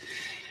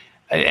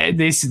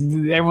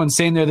everyone's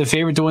saying they're the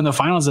favorite to win the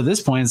finals at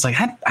this point. It's like,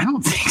 I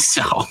don't think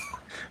so.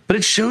 But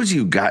it shows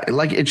you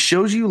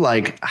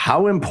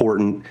how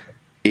important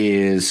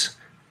is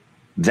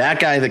that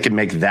guy that can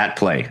make that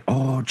play.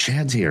 Oh,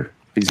 Chad's here.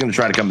 He's going to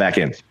try to come back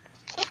in.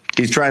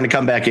 He's trying to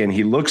come back in.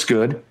 He looks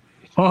good.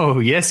 Oh,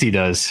 yes, he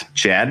does.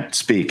 Chad,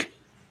 speak.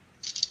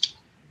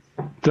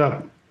 What's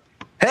up?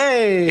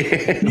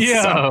 Hey.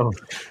 Yo. So,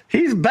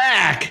 he's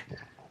back.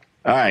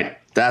 All right.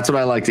 That's what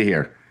I like to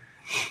hear.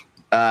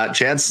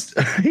 Chad's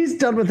he's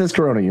done with his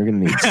Corona. You're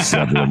going to need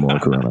several more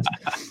Coronas.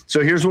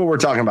 So here's what we're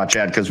talking about,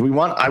 Chad, because I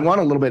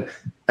want a little bit.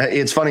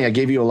 It's funny. I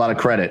gave you a lot of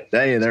credit.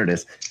 Hey, there it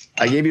is.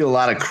 I gave you a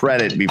lot of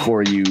credit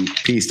before you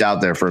pieced out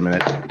there for a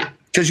minute,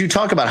 because you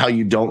talk about how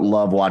you don't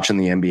love watching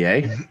the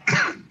NBA.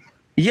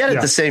 Yet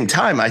at the same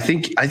time, I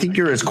think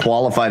you're as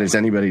qualified as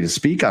anybody to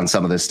speak on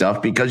some of this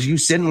stuff, because you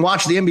sit and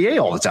watch the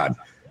NBA all the time.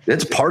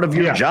 It's part of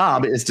your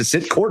job is to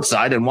sit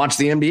courtside and watch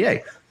the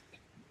NBA.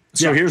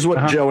 So here's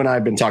what Joe and I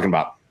have been talking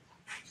about.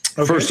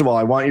 Okay. First of all,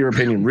 I want your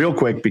opinion real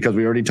quick, because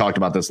we already talked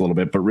about this a little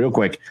bit, but real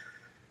quick.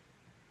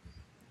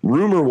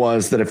 Rumor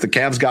was that if the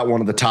Cavs got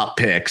one of the top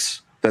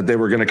picks, that they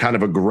were going to kind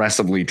of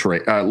aggressively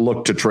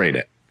look to trade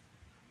it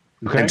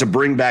and to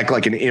bring back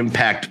like an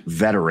impact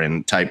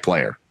veteran type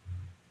player.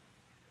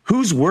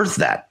 Who's worth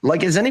that?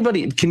 Like,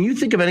 can you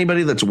think of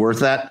anybody that's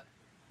worth that?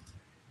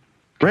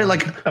 Right?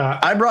 Like,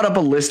 I brought up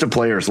a list of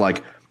players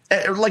like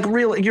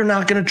really, you're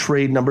not going to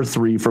trade number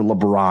 3 for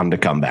LeBron to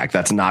come back.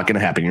 That's not going to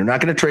happen. You're not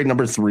going to trade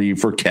number 3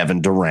 for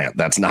Kevin Durant.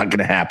 That's not going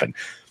to happen.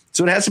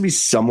 So it has to be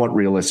somewhat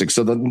realistic.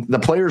 So the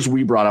players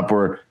we brought up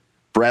were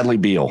Bradley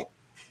Beal.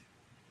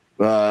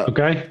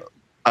 Okay.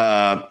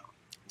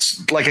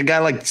 Like a guy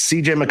like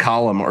CJ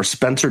McCollum or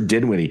Spencer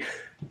Dinwiddie.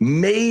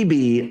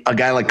 Maybe a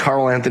guy like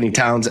Karl Anthony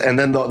Towns. And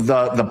then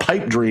the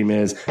pipe dream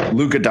is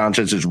Luka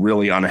Doncic is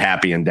really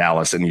unhappy in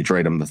Dallas and you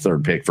trade him the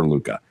 3rd pick for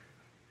Luka.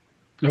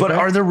 Okay. But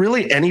are there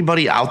really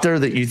anybody out there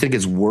that you think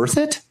is worth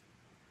it?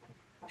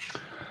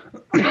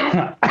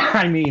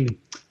 I mean,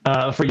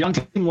 for a young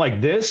team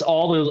like this,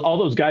 all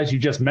those guys you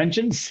just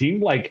mentioned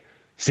seem like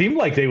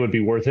they would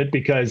be worth it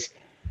because,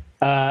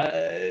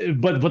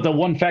 but the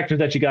one factor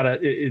that you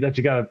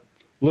gotta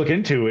look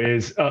into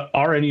is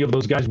are any of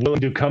those guys willing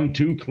to come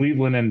to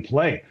Cleveland and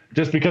play?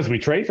 Just because we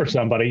trade for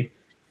somebody,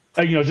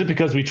 just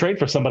because we trade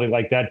for somebody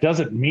like that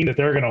doesn't mean that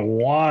they're gonna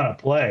want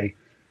to play.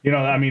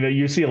 I mean,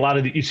 you see a lot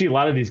of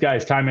these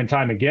guys time and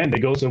time again. They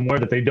go somewhere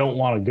that they don't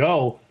want to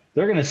go.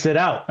 They're going to sit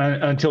out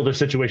until their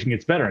situation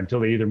gets better, until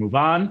they either move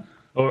on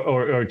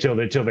or until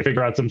they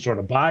figure out some sort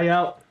of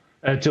buyout,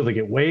 until they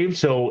get waived.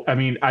 So, I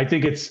mean, I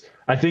think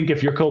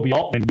if you're Kobe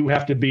Altman, you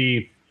have to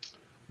be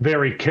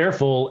very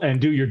careful and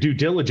do your due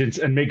diligence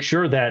and make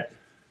sure that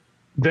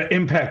the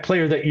impact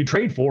player that you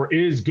trade for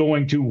is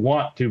going to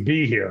want to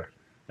be here.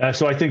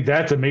 So I think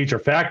that's a major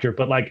factor.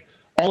 But like,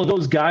 all of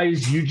those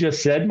guys you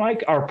just said,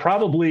 Mike, are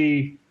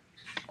probably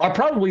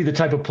the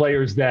type of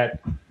players that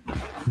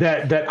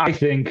I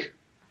think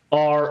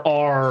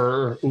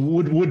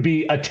would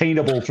be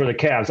attainable for the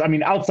Cavs. I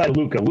mean, outside of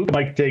Luka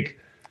might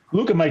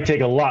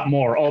take a lot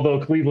more.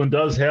 Although Cleveland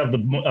does have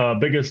the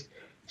biggest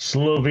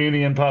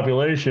Slovenian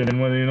population in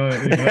the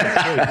United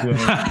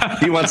States.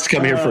 He wants to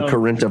come here for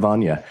Corinta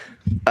Vanya.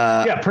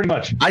 Yeah, pretty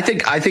much. I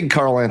think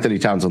Karl Anthony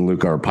Towns and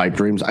Luka are pipe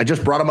dreams. I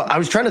just brought them up. I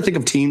was trying to think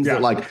of teams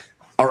that like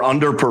are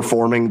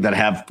underperforming that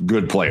have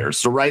good players.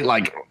 So right,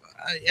 like,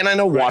 and I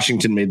know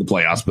Washington made the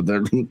playoffs, but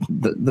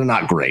they're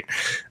not great.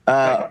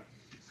 But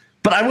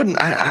I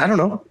wouldn't. I don't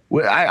know.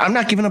 I'm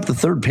not giving up the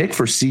 3rd pick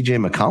for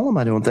CJ McCollum.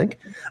 I don't think.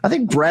 I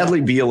think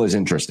Bradley Beal is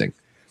interesting.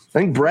 I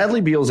think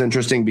Bradley Beal is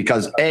interesting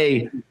because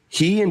A,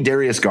 he and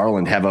Darius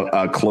Garland have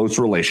a close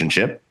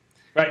relationship,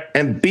 right?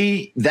 And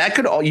B,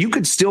 you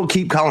could still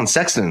keep Colin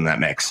Sexton in that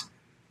mix.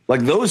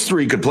 Like those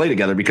 3 could play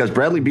together because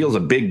Bradley Beal's a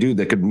big dude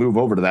that could move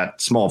over to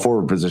that small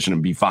forward position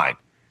and be fine.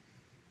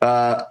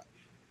 I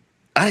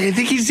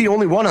think he's the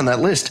only one on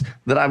that list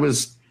that I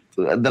was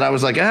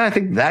like, I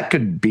think that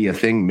could be a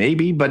thing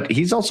maybe, but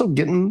he's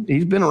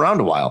been around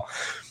a while.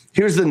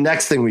 Here's the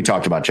next thing we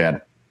talked about,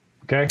 Chad.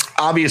 Okay.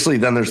 Obviously,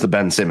 then there's the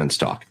Ben Simmons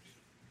talk.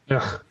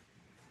 Ugh.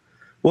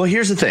 Well,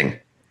 here's the thing.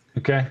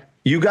 Okay.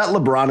 You got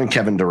LeBron and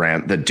Kevin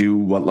Durant that do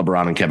what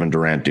LeBron and Kevin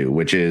Durant do,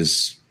 which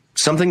is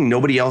something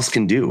nobody else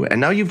can do.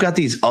 And now you've got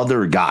these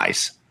other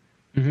guys,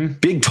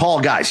 big, tall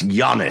guys,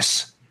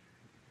 Giannis.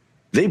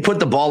 They put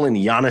the ball in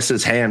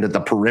Giannis's hand at the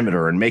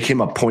perimeter and make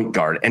him a point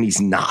guard, and he's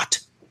not.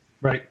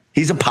 Right.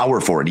 He's a power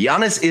forward.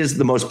 Giannis is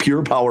the most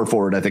pure power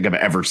forward I think I've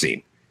ever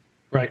seen.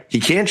 Right. He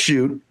can't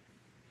shoot.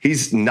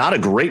 He's not a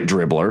great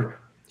dribbler.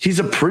 He's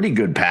a pretty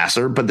good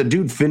passer, but the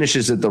dude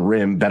finishes at the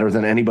rim better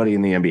than anybody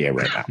in the NBA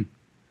right now.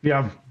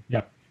 Yeah.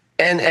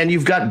 And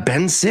you've got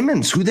Ben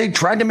Simmons, who they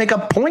tried to make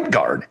a point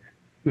guard.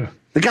 Yeah.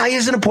 The guy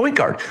isn't a point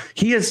guard.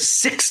 He is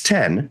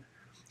 6'10".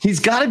 He's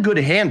got a good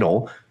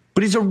handle,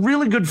 but he's a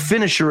really good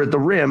finisher at the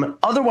rim.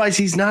 Otherwise,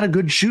 he's not a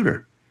good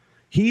shooter.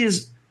 He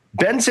is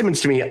Ben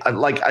Simmons to me.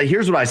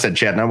 Here's what I said,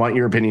 Chad, and I want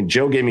your opinion.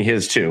 Joe gave me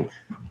his too.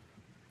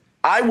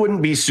 I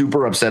wouldn't be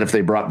super upset if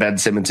they brought Ben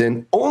Simmons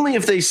in, only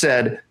if they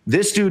said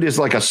this dude is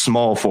like a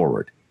small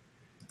forward.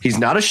 He's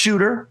not a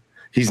shooter.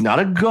 He's not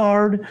a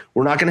guard.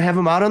 We're not going to have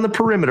him out on the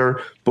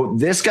perimeter, but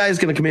this guy is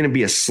going to come in and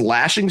be a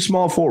slashing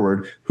small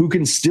forward who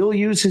can still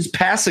use his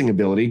passing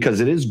ability because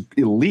it is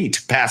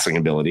elite passing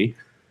ability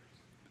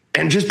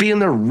and just be in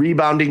there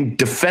rebounding,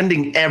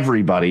 defending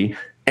everybody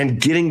and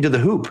getting to the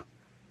hoop.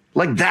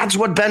 Like that's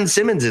what Ben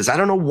Simmons is. I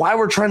don't know why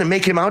we're trying to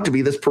make him out to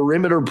be this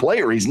perimeter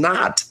player. He's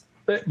not.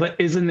 But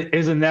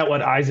isn't that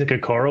what Isaac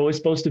Okoro is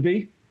supposed to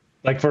be?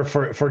 Like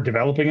for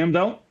developing him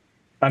though?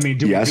 I mean,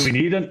 do we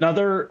need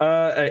another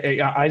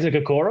Isaac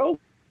Okoro?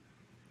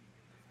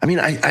 I mean,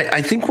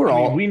 I think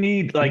we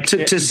need like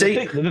to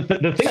say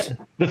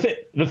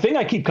the thing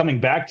I keep coming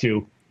back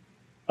to.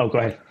 Oh, go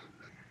ahead.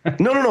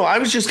 No. I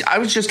was just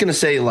going to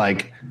say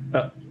like,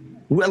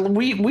 well,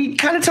 we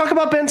kind of talk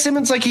about Ben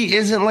Simmons like he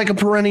isn't like a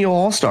perennial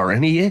all-star,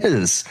 and he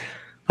is.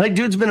 Like,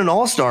 dude's been an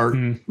all-star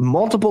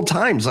multiple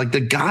times. Like the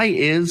guy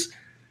is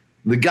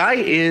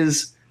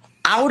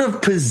out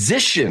of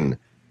position.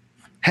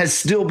 Has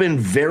still been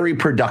very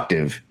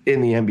productive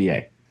in the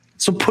NBA.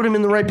 So put him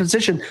in the right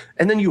position,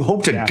 and then you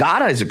hope to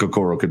God Isaac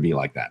Okoro could be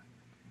like that.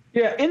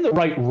 Yeah, in the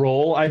right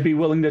role, I'd be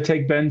willing to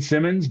take Ben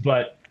Simmons,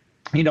 but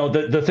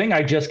the thing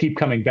I just keep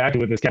coming back to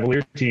with this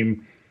Cavaliers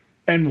team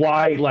and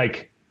why,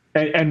 like,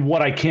 and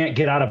what I can't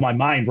get out of my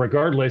mind,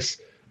 regardless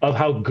of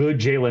how good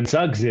Jalen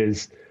Suggs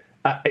is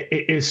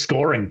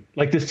scoring.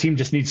 Like, this team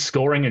just needs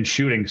scoring and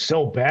shooting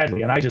so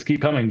badly. And I just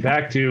keep coming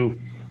back to,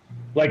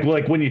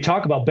 like when you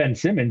talk about Ben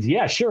Simmons,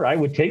 yeah, sure, I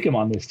would take him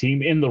on this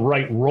team in the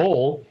right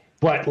role,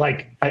 but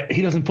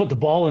he doesn't put the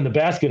ball in the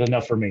basket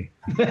enough for me.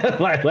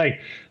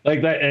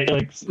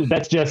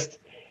 That's just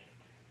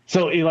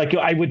so. Like,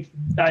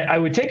 I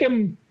would take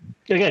him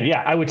again.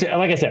 Yeah, I would.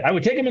 Like I said, I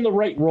would take him in the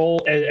right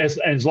role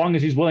as long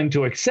as he's willing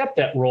to accept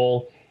that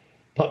role.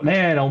 But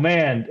man, oh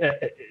man,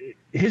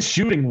 his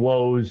shooting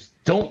woes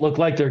don't look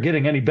like they're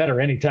getting any better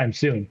anytime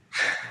soon.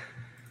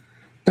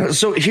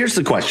 So here's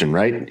the question,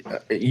 right?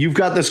 You've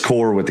got this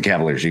core with the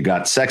Cavaliers. You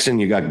got Sexton,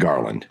 you got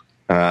Garland.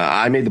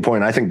 I made the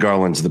point. I think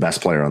Garland's the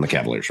best player on the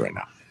Cavaliers right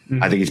now.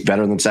 Mm-hmm. I think he's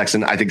better than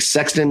Sexton. I think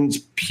Sexton's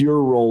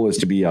pure role is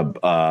to be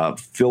a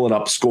fill it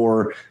up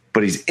scorer,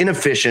 but he's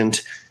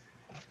inefficient.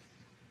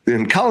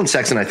 And Colin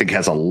Sexton, I think,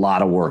 has a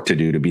lot of work to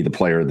do to be the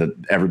player that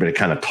everybody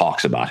kind of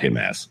talks about him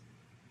as.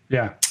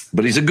 Yeah.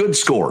 But he's a good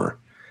scorer.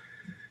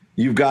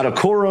 You've got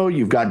Okoro,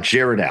 you've got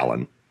Jared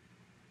Allen.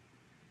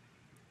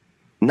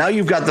 Now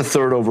you've got the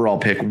 3rd overall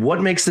pick.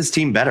 What makes this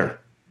team better?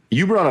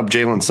 You brought up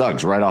Jalen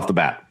Suggs right off the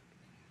bat.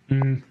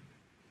 Mm-hmm.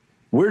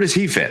 Where does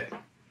he fit?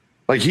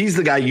 Like, he's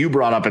the guy you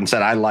brought up and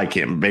said, I like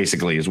him,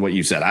 basically, is what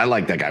you said. I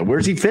like that guy.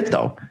 Where's he fit,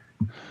 though?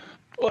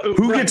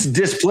 Who gets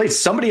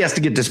displaced? Somebody has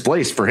to get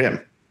displaced for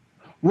him.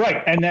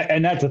 Right, and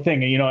that's the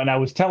thing, and I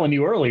was telling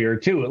you earlier,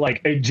 too,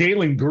 like,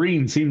 Jalen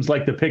Green seems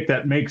like the pick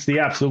that makes the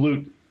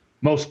absolute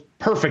most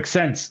perfect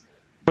sense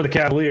for the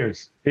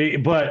Cavaliers.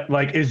 But,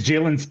 like, is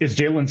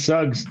Jalen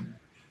Suggs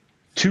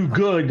too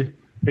good?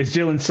 Is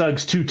Jalen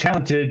Suggs too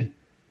talented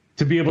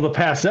to be able to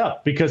pass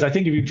up? Because I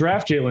think if you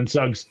draft Jalen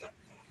Suggs,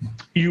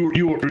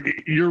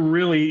 you're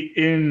really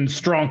in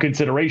strong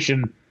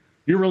consideration.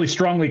 You're really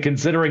strongly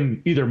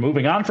considering either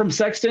moving on from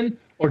Sexton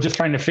or just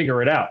trying to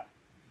figure it out.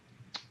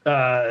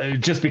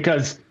 Just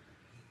because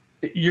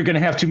you're going to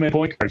have too many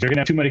point guards, you're going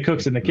to have too many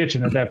cooks in the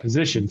kitchen at that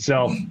position.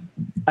 So,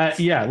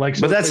 yeah, like.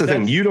 So but that's the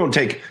thing. You don't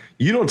take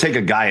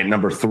a guy at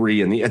number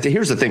 3. And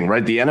here's the thing,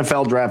 right? The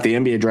NFL draft, the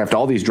NBA draft,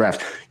 all these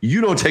drafts.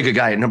 You don't take a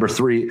guy at number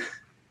 3.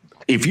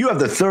 If you have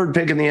the 3rd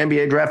pick in the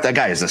NBA draft, that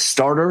guy is a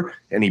starter,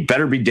 and he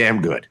better be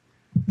damn good.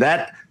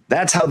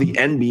 That's how the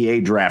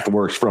NBA draft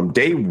works from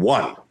day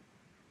one.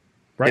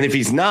 Right. And if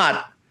he's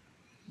not,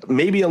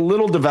 maybe a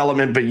little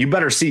development, but you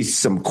better see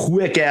some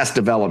quick ass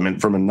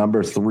development from a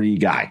number 3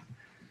 guy.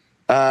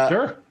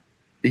 Sure.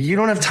 You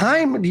don't have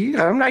time. I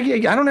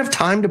don't have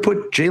time to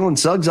put Jalen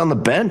Suggs on the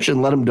bench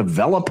and let him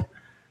develop.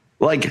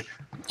 Like,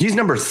 he's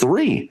number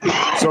 3.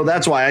 So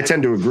that's why I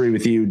tend to agree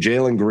with you.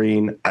 Jalen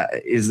Green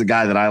is the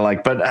guy that I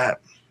like. But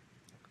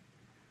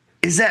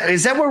is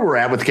that where we're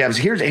at with the Cavs?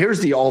 Here's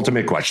the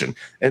ultimate question.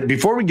 And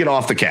before we get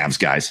off the Cavs,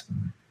 guys,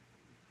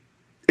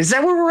 is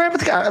that where we're at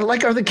with the Cavs?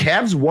 Like, are the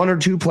Cavs 1 or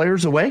 2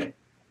 players away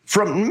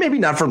from, maybe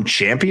not from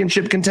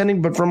championship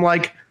contending, but from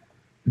like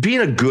being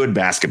a good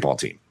basketball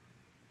team?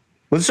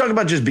 Let's talk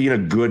about just being a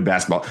good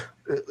basketball.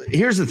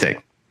 Here's the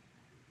thing.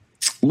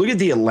 Look at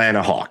the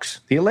Atlanta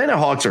Hawks. The Atlanta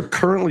Hawks are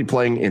currently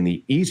playing in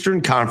the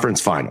Eastern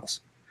Conference Finals.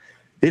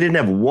 They didn't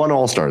have one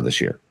All-Star this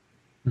year.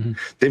 Mm-hmm.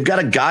 They've got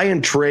a guy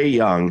in Trae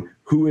Young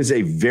who is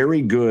a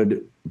very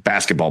good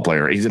basketball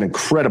player. He's an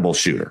incredible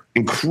shooter.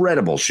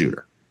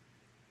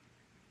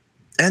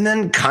 And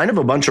then kind of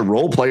a bunch of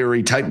role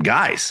player-y type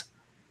guys.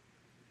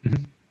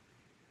 Mm-hmm.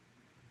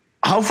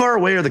 How far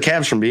away are the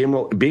Cavs from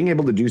being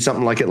able to do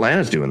something like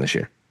Atlanta's doing this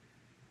year?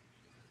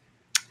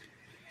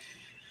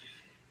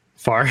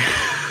 Far.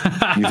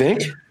 You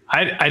think?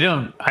 I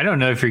don't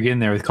know if you're getting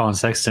there with Colin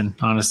Sexton,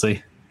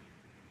 honestly.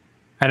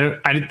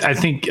 I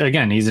think,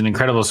 again, he's an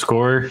incredible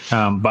scorer,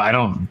 but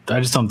I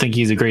just don't think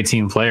he's a great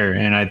team player,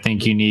 and I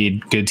think you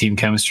need good team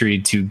chemistry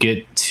to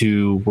get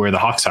to where the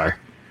Hawks are.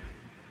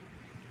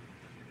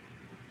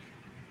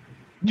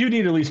 You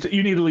need at least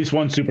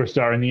one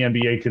superstar in the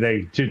NBA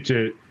today in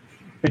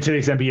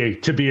today's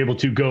NBA to be able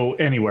to go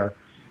anywhere.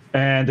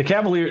 And the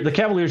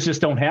Cavaliers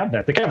just don't have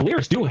that. The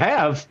Cavaliers do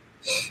have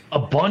a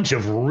bunch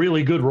of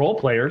really good role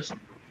players,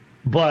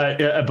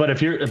 but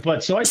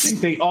so I think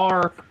they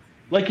are,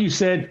 like you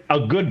said, a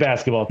good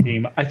basketball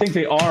team. I think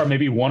they are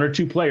maybe 1 or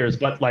 2 players,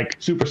 but like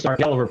superstar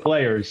caliber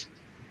players,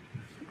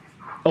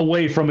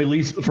 away from at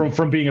least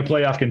from being a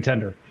playoff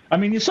contender. I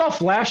mean, you saw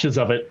flashes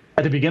of it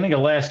at the beginning of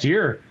last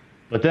year,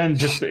 but then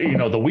just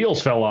the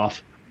wheels fell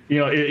off.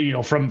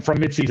 From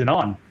midseason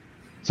on.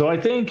 So I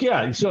think you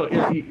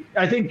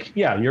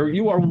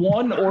are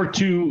 1 or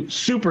 2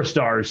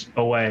 superstars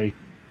away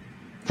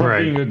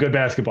from being a good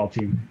basketball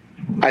team.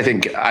 I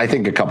think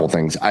a couple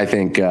things. I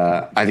think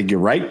you're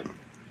right.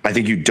 I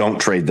think you don't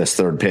trade this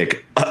 3rd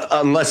pick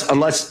unless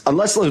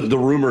the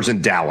rumors in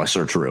Dallas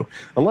are true.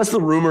 Unless the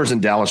rumors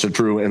in Dallas are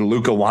true and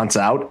Luka wants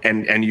out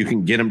and you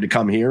can get him to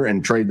come here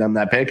and trade them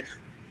that pick.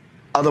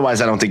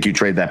 Otherwise, I don't think you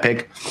trade that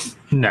pick.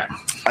 No.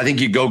 I think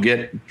you go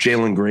get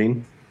Jalen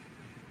Green,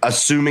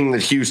 assuming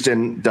that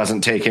Houston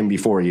doesn't take him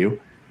before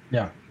you.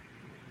 Yeah.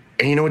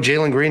 And you know what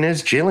Jalen Green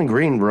is? Jalen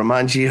Green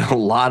reminds you a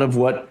lot of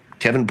what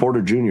Kevin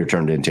Porter Jr.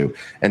 turned into.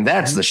 And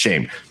that's the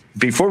shame.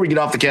 Before we get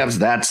off the Cavs,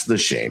 that's the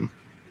shame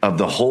of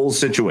the whole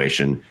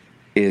situation,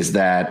 is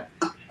that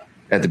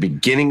at the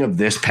beginning of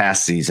this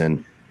past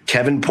season,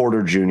 Kevin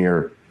Porter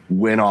Jr.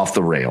 went off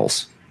the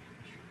rails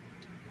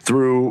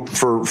for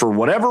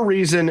whatever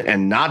reason,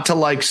 and not to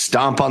like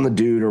stomp on the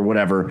dude or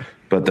whatever,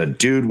 but the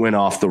dude went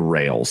off the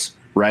rails,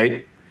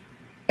 right?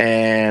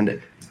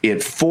 And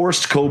it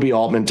forced Kobe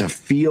Altman to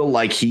feel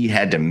like he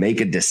had to make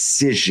a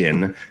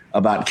decision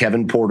about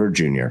Kevin Porter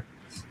Jr.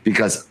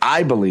 Because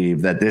I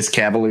believe that this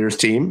Cavaliers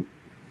team,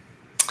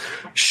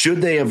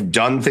 should they have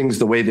done things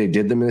the way they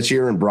did them this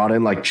year and brought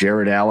in like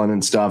Jared Allen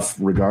and stuff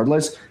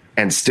regardless,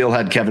 and still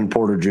had Kevin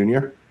Porter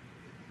Jr.,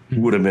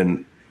 would have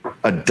been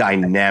a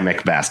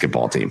dynamic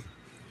basketball team.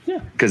 Yeah.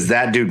 Because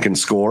that dude can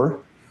score.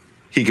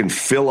 He can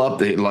fill up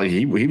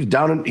he was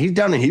down in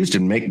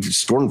Houston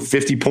scoring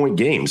 50-point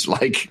games.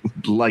 Like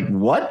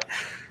what?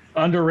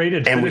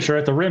 Underrated finisher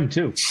at the rim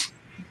too.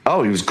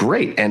 Oh, he was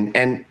great.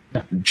 And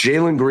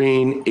Jalen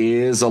Green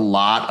is a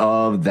lot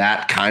of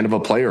that kind of a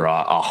player,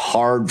 a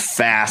hard,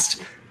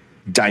 fast,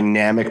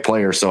 dynamic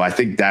player. So I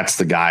think that's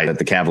the guy that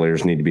the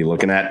Cavaliers need to be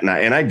looking at.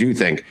 And I do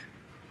think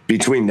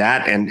between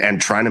that and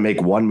trying to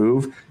make one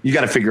move, you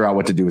got to figure out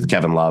what to do with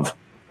Kevin Love.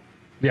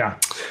 Yeah.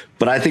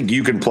 But I think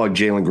you can plug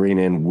Jalen Green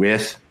in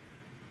with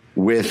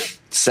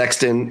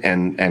Sexton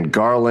and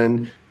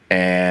Garland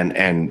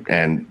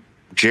and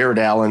Jared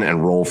Allen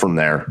and roll from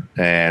there,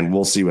 and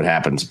we'll see what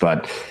happens.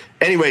 But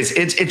anyways,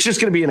 it's just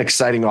going to be an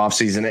exciting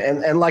offseason.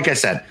 And like I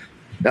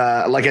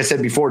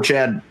said before,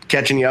 Chad,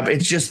 catching you up,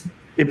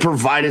 it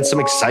provided some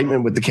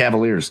excitement with the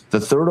Cavaliers. The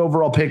 3rd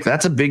overall pick,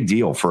 that's a big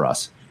deal for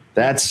us.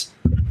 That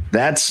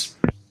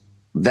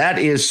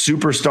is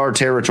superstar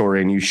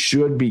territory, and you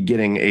should be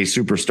getting a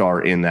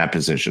superstar in that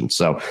position.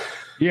 So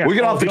we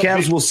get off the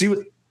Cavs. We'll see what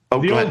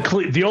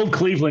the old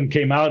Cleveland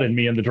came out in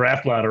me in the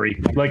draft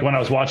lottery. Like when I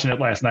was watching it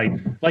last night,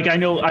 like I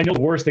know the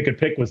worst they could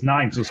pick was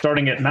 9. So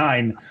starting at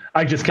 9,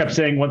 I just kept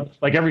saying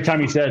every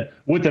time he said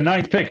with the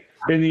 9th pick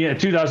in the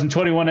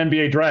 2021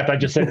 NBA draft, I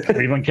just said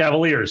Cleveland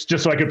Cavaliers,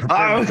 just so I could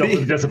prepare myself for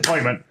the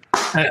disappointment.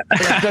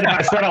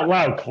 I said out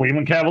loud,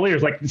 Cleveland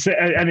Cavaliers,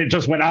 and it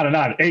just went on and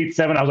on. 8,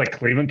 7. I was like,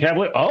 Cleveland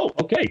Cavaliers. Oh,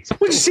 okay. Did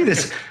you see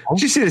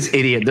this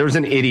idiot? There was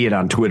an idiot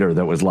on Twitter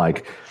that was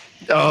like,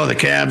 "Oh, the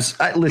Cavs."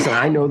 Listen,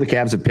 I know the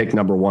Cavs have picked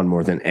number 1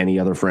 more than any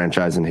other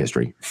franchise in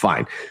history.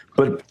 Fine,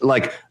 but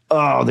the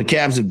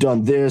Cavs have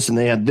done this, and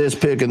they had this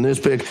pick and this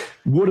pick.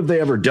 What have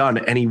they ever done?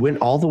 And he went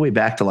all the way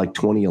back to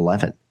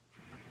 2011,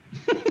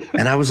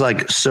 and I was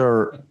like,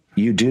 "Sir,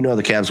 you do know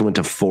the Cavs went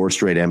to 4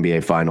 straight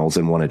NBA finals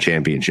and won a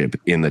championship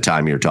in the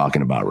time you're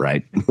talking about,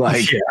 right?"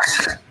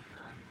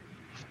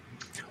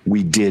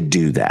 We did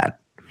do that.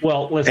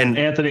 Well, listen,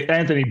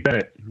 Anthony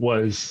Bennett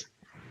was.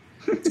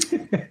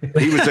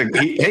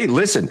 Hey,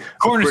 listen,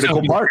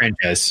 critical part.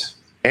 Franchise.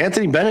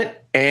 Anthony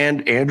Bennett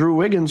and Andrew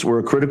Wiggins were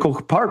a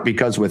critical part,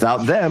 because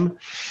without them,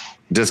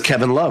 does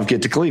Kevin Love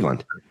get to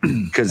Cleveland?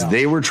 Because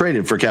they were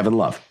traded for Kevin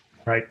Love.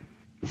 Right.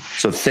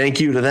 So thank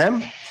you to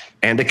them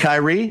and to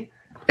Kyrie.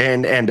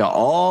 And to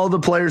all the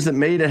players that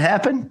made it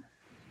happen,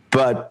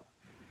 but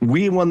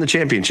we won the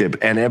championship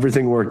and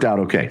everything worked out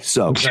okay.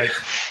 So,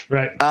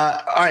 right.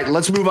 All right,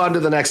 let's move on to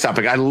the next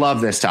topic. I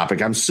love this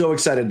topic. I'm so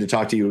excited to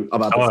talk to you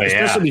about this,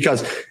 especially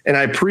because, and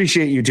I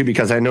appreciate you too,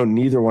 because I know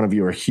neither one of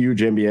you are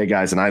huge NBA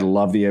guys, and I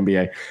love the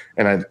NBA,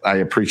 and I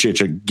appreciate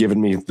you giving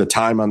me the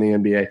time on the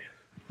NBA.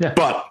 Yeah.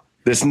 But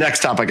this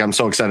next topic I'm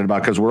so excited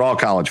about because we're all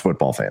college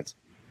football fans.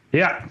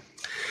 Yeah.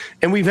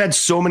 And we've had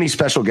so many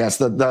special guests.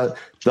 The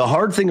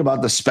hard thing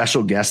about the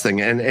special guest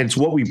thing, and it's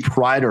what we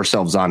pride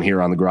ourselves on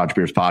here on the Garage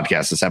Beers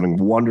podcast, is having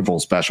wonderful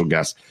special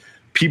guests,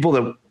 people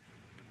that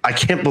I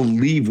can't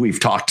believe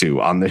we've talked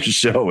to on this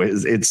show.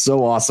 It's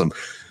so awesome.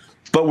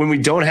 But when we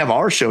don't have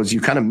our shows,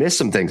 you kind of miss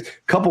some things. A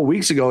couple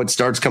weeks ago, it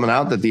starts coming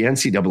out that the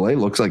NCAA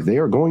looks like they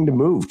are going to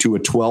move to a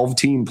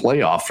 12-team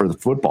playoff for the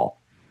football.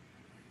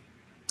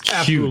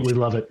 Absolutely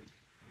love it.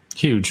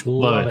 Huge.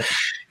 Love it.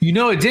 You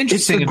know, it's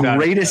interesting. It's the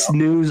greatest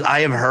news I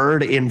have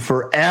heard in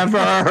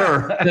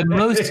forever. The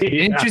most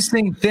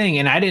interesting thing,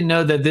 and I didn't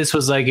know that this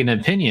was like an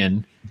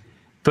opinion,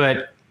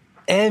 but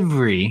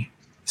every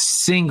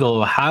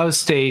single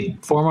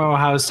former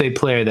Ohio State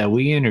player that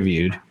we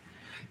interviewed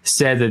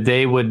said that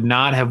they would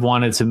not have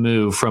wanted to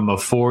move from a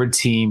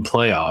 4-team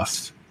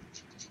playoff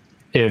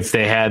if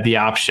they had the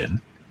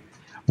option,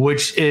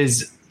 which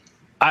is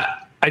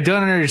I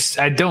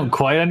don't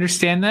quite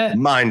understand that.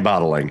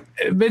 Mind-boggling.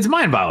 It's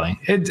mind-boggling.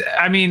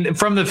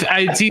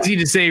 It's easy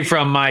to say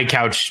from my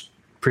couch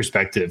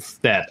perspective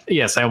that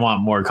yes, I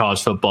want more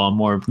college football and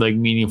more like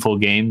meaningful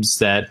games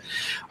that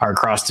are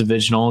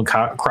cross-divisional and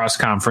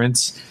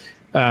cross-conference.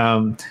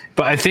 But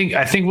I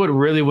think what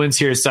really wins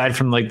here, aside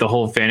from like the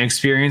whole fan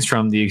experience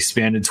from the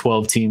expanded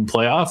 12-team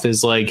playoff,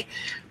 is like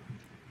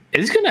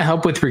it's going to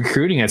help with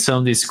recruiting at some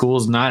of these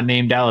schools not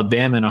named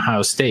Alabama and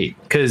Ohio State,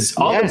 because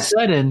all of a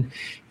sudden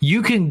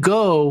you can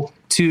go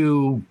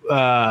to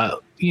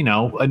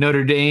a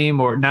Notre Dame,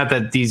 or not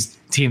that these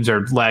teams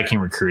are lacking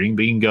recruiting,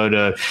 but you can go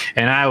to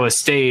an Iowa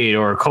State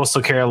or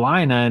Coastal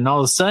Carolina, and all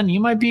of a sudden you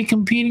might be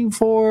competing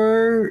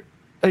for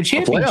a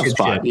championship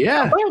spot.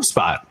 Yeah. A playoff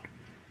spot.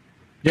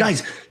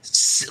 Guys,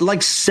 like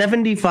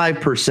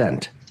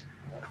 75%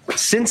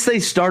 since they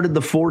started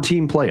the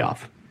 4-team playoff,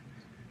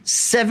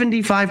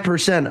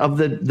 75% of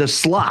the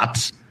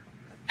slots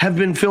have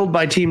been filled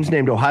by teams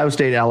named Ohio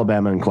State,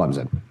 Alabama, and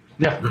Clemson.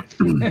 Yeah.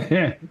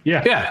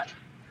 Yeah.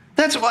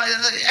 That's why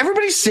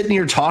everybody's sitting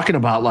here talking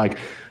about like,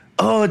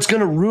 oh, it's going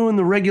to ruin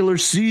the regular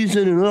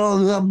season and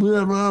blah,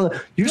 blah, blah.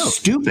 You're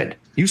stupid.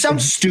 You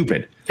sound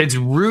stupid. It's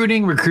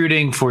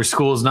recruiting for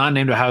schools not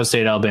named Ohio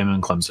State, Alabama,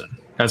 and Clemson.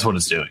 That's what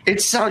it's doing.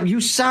 You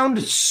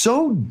sound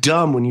so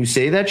dumb when you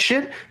say that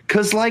shit,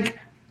 because like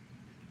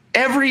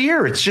every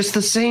year it's just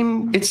the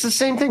same. It's the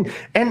same thing.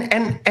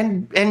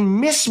 And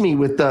miss me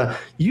with the.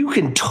 You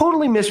can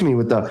totally miss me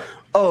with the.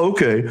 Oh,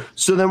 okay.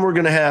 So then we're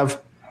gonna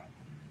have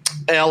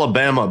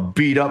Alabama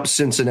beat up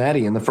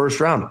Cincinnati in the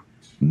first round.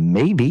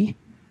 Maybe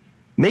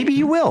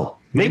you will.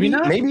 Maybe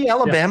not. Maybe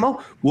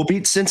Alabama will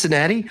beat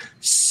Cincinnati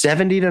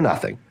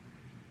 70-0.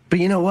 But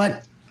you know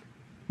what?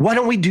 Why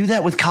don't we do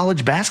that with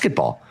college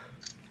basketball?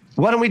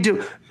 Why don't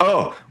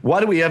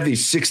we have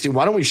these 60?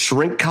 Why don't we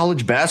shrink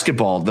college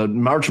basketball, the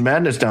March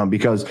Madness down,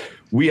 because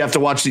we have to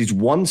watch these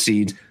 1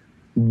 seeds.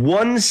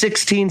 1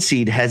 16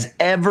 seed has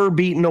ever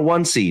beaten a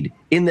 1 seed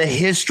in the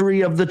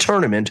history of the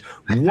tournament.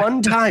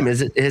 One time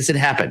has it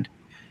happened.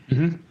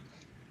 Mm-hmm.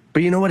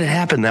 But you know what? It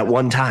happened that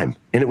one time,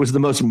 and it was the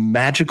most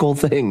magical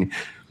thing.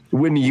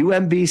 When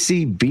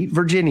UMBC beat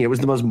Virginia, it was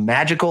the most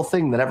magical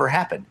thing that ever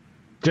happened.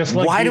 Just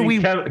like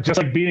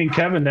beating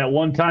Kevin that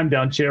one time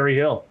down Cherry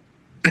Hill.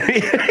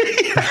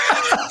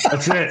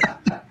 That's it.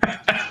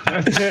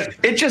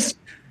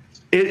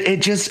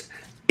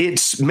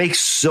 It makes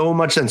so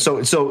much sense.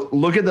 So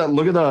look at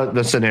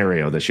the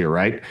scenario this year,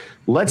 right?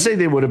 Let's say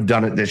they would have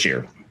done it this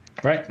year,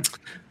 right?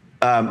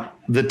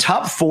 The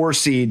top 4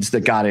 seeds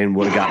that got in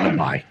would have gotten a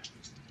bye,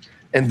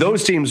 and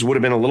those teams would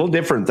have been a little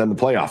different than the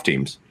playoff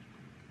teams.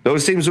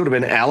 Those teams would have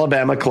been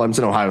Alabama,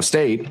 Clemson, Ohio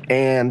State,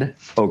 and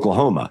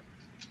Oklahoma,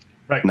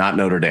 right? Not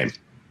Notre Dame,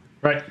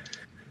 right?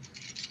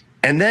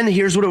 And then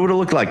here's what it would have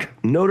looked like: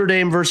 Notre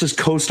Dame versus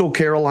Coastal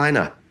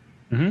Carolina,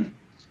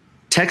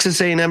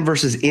 Texas A&M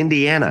versus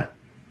Indiana,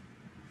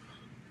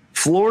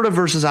 Florida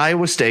versus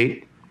Iowa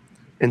State,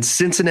 and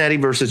Cincinnati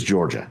versus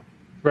Georgia.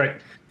 Right.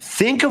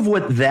 Think of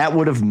what that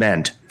would have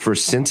meant for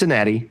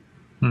Cincinnati,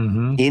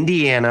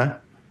 Indiana,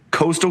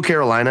 Coastal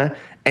Carolina,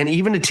 and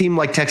even a team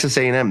like Texas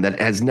A&M that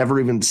has never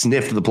even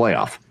sniffed the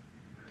playoff.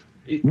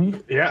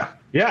 Yeah.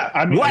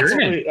 I mean,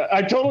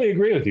 I totally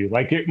agree with you.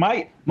 Like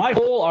my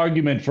whole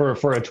argument for a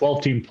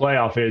 12-team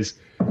playoff is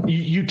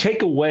you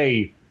take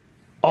away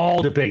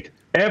all debate.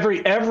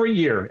 Every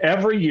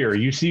year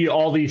you see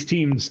all these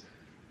teams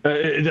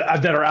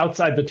that are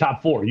outside the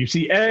top 4. You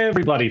see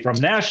everybody from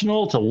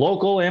national to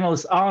local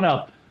analysts on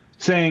up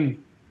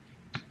saying,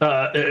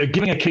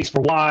 giving a case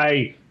for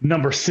why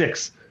number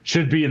 6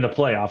 should be in the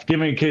playoff,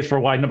 giving a case for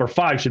why number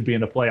 5 should be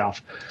in the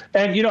playoff.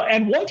 And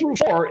 1 through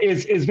 4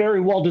 is very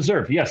well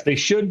deserved. Yes, they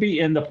should be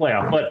in the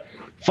playoff, but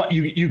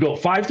you go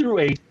 5 through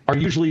 8 are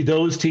usually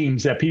those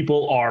teams that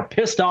people are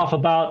pissed off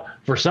about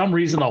for some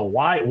reason. Oh,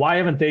 why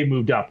haven't they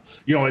moved up?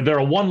 They're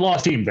a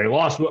 1-loss team. They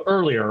lost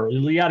earlier,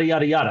 yada,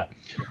 yada, yada.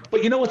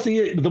 But you know what's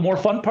the more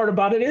fun part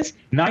about it is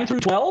 9 through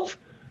 12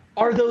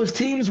 are those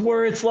teams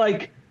where it's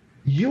like,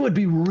 you would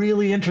be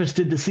really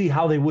interested to see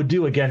how they would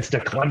do against a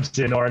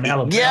Clemson or an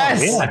Alabama.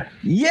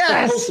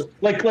 Yes.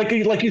 Like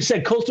you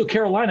said, Coastal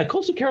Carolina.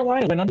 Coastal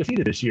Carolina went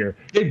undefeated this year.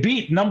 They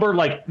beat number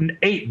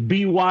 8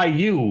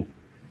 BYU.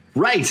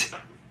 Right.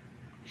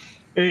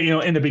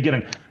 In the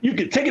beginning. You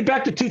could take it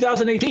back to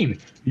 2018.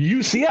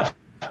 UCF,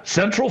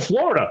 Central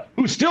Florida,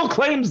 who still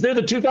claims they're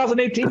the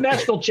 2018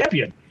 national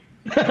champion,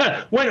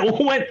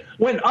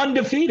 went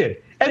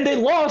undefeated, and they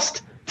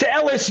lost to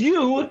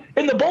LSU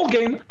in the bowl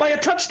game by a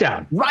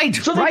touchdown. Right.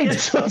 So they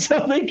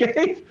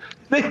gave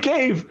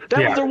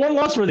that was their 1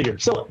 loss for the year.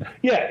 So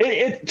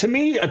to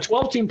me, a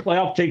 12-team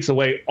playoff takes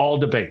away all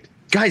debate.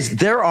 Guys,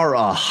 there are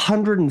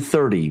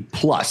 130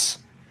 plus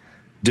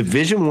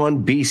Division I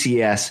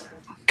BCS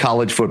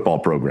college football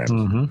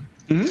programs.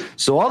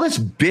 So all this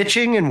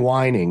bitching and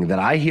whining that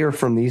I hear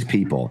from these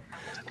people,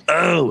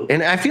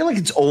 and I feel like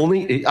it's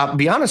only, I'll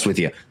be honest with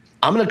you,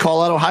 I'm going to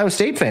call out Ohio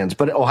State fans,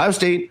 but Ohio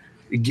State,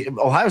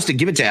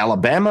 give it to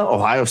Alabama,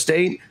 Ohio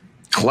State,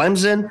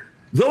 Clemson.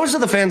 Those are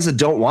the fans that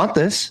don't want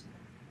this.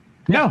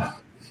 No.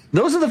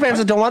 Those are the fans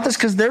that don't want this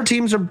because their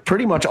teams are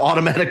pretty much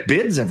automatic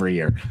bids every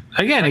year.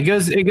 Again, it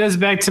goes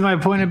back to my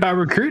point about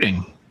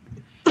recruiting.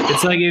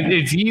 It's like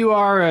if you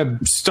are a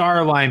star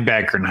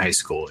linebacker in high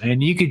school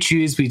and you could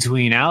choose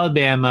between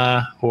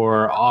Alabama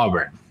or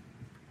Auburn.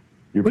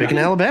 You're picking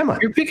Alabama.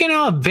 You're picking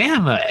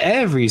Alabama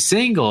every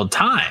single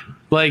time.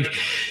 Like,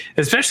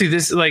 especially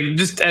this,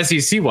 just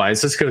SEC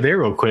wise, let's go there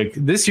real quick.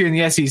 This year in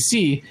the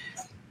SEC,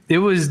 it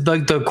was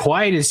like the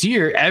quietest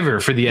year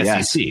ever for the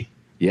SEC.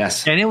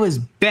 Yes. And it was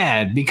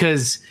bad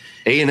because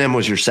A&M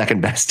was your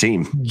second best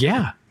team.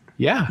 Yeah.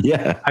 Yeah.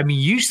 I mean,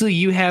 usually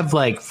you have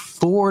like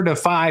 4 to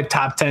 5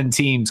 top 10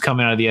 teams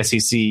coming out of the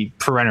SEC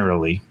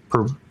perennially.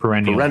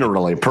 Perennially. That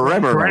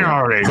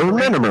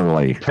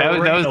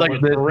was like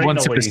the one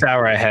super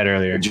sour I had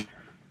earlier.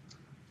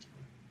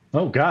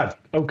 Oh God.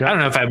 I don't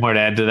know if I have more to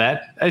add to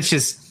that. It's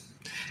just,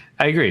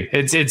 I agree.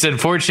 It's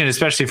unfortunate,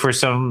 especially for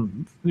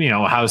some,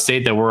 Ohio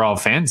State that we're all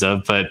fans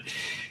of, but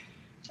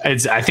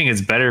I think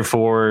it's better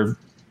for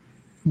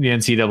the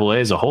NCAA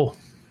as a whole.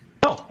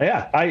 Oh,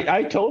 yeah,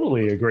 I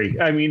totally agree.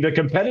 I mean, the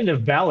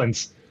competitive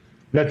balance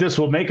that this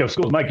will make of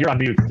schools. Mike, you're on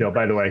mute still,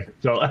 by the way.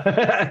 So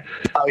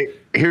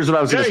here's what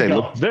I was going to say.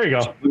 There you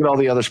go. Look at all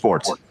the other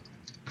sports.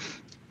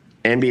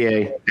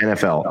 NBA,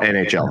 NFL,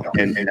 NHL,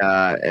 and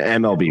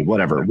MLB,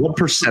 whatever. What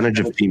percentage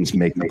of teams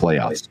make the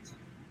playoffs?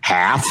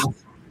 Half?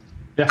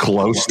 Yeah.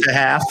 Close to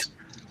half?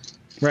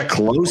 Right.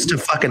 Close to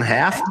fucking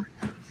half?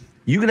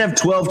 You can have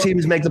 12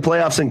 teams make the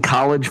playoffs in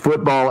college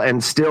football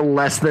and still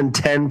less than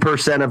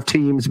 10% of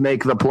teams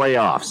make the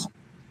playoffs.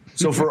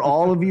 So for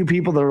all of you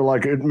people that are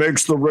like, it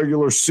makes the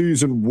regular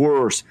season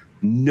worse.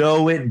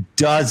 No, it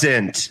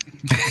doesn't.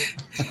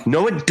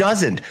 No, it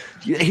doesn't.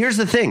 Here's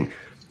the thing.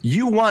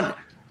 You want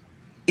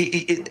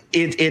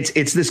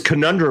it's this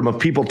conundrum of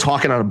people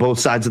talking out of both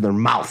sides of their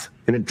mouth,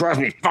 and it drives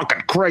me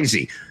fucking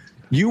crazy.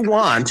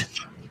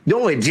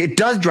 It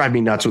does drive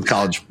me nuts with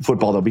college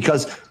football, though,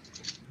 because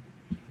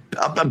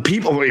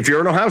people, if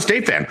you're an Ohio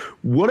State fan,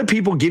 what do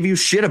people give you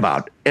shit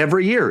about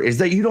every year is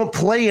that you don't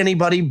play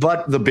anybody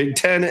but the Big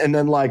Ten and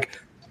then like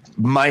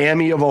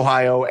Miami of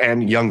Ohio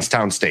and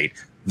Youngstown State.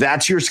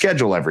 That's your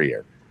schedule every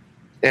year.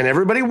 And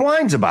everybody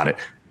whines about it.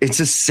 It's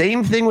the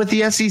same thing with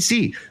the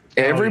SEC.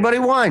 Everybody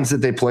whines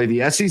that they play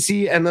the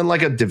SEC and then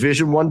like a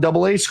Division I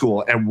AA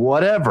school and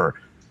whatever.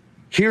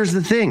 Here's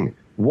the thing.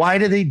 Why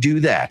do they do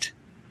that?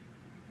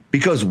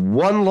 Because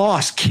one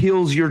loss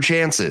kills your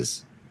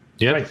chances.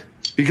 Yep. Right.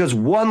 Because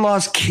one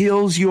loss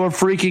kills your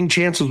freaking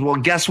chances. Well,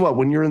 guess what?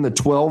 When you're in the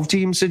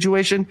 12-team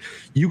situation,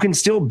 you can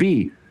still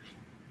be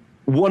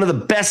one of the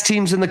best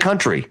teams in the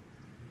country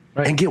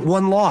and get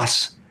one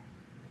loss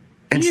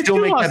and still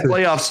make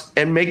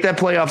that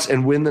playoffs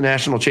and win the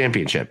national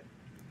championship.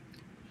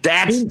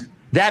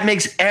 That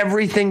makes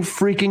everything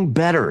freaking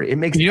better. It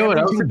makes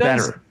everything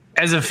better.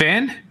 As a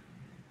fan,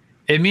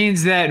 it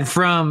means that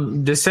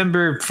from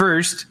December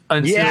 1st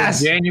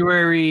until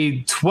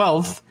January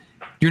 12th,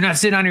 you're not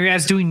sitting on your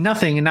ass doing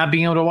nothing and not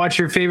being able to watch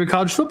your favorite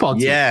college football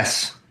team.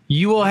 Yes.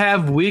 You will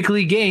have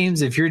weekly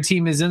games if your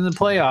team is in the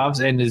playoffs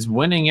and is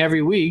winning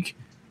every week,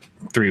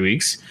 3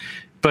 weeks.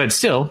 But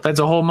still, that's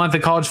a whole month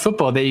of college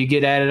football that you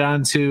get added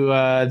onto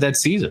that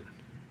season.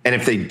 And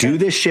if they do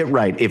this shit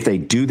right,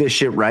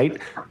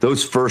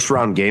 those first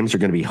round games are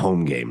going to be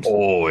home games.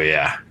 Oh,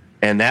 yeah.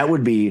 And that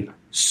would be,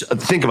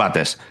 think about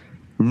this.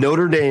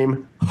 Notre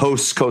Dame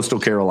hosts Coastal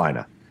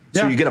Carolina.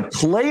 So you get a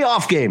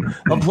playoff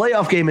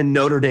game in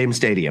Notre Dame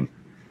Stadium.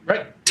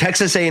 Right.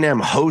 Texas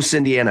A&M hosts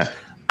Indiana.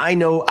 I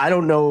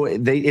don't know.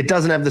 It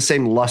doesn't have the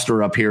same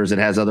luster up here as it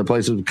has other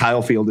places.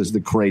 Kyle Field is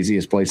the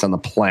craziest place on the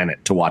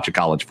planet to watch a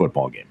college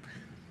football game.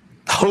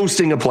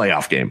 Hosting a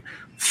playoff game.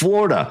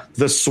 Florida,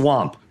 the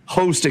Swamp,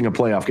 hosting a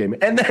playoff game.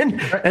 And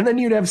then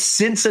you'd have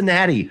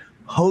Cincinnati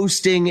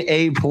hosting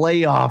a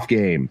playoff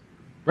game.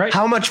 Right.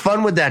 How much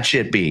fun would that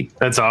shit be?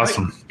 That's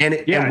awesome.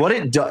 Right. And what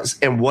it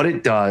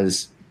does,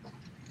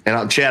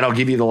 and Chad, I'll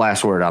give you the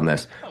last word on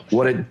this.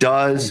 What it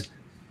does,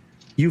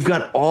 you've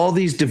got all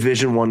these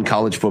Division I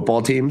college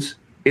football teams.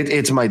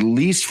 It's my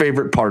least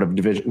favorite part of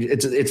division.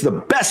 It's the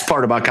best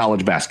part about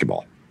college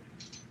basketball.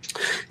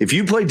 If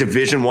you play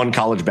Division I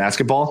college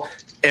basketball,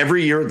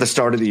 every year at the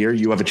start of the year,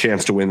 you have a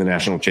chance to win the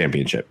national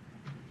championship.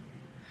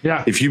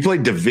 Yeah. If you play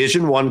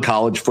Division I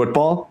college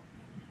football,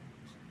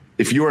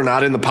 if you are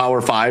not in the Power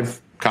 5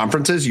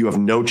 conferences, you have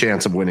no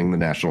chance of winning the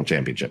national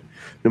championship.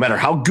 No matter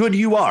how good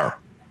you are,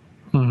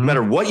 no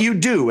matter what you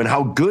do and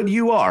how good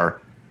you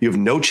are, you have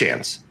no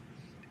chance.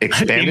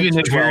 Even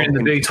if you're in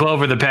the Big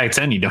 12 or the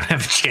Pac-10, you don't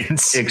have a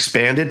chance.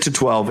 Expand it to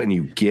 12 and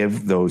you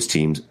give those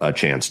teams a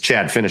chance.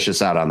 Chad, finish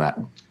us out on that.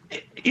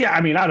 Yeah,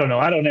 I mean, I don't know.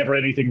 I don't have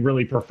anything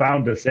really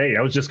profound to say.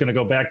 I was just going to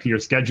go back to your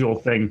schedule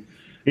thing.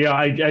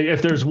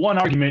 If there's one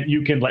argument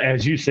you can,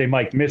 as you say,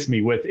 Mike, miss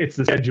me with, it's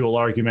the schedule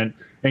argument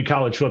in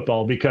college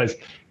football because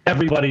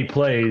everybody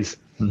plays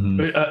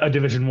a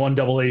Division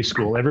I AA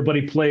school.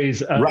 Everybody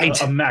plays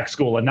a MAC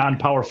school, a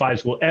non-Power 5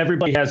 school.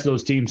 Everybody has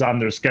those teams on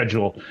their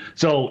schedule.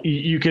 So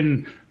you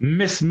can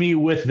miss me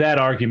with that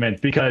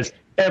argument because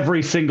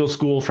every single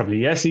school from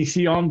the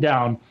SEC on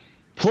down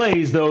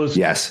plays those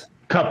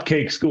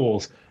cupcake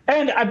schools.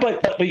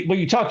 But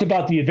you talked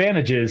about the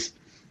advantages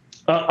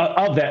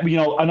of that,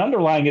 an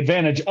underlying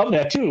advantage of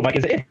that too, Mike,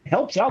 is it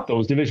helps out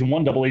those Division I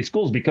AA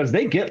schools because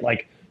they get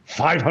like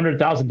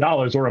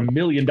 $500,000 or $1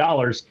 million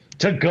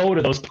to go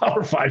to those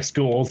Power 5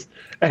 schools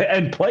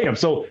and play them.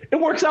 So it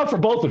works out for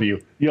both of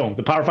you.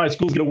 The Power 5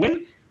 schools get a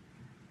win.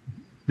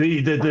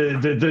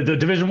 The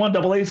Division I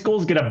AA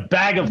schools get a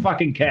bag of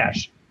fucking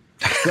cash.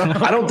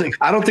 I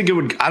don't think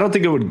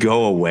it would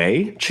go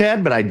away,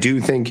 Chad, but I do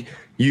think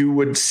you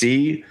would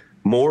see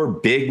more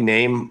big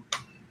name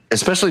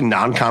especially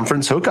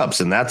non-conference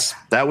hookups, and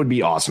that would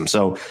be awesome.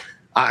 So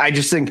I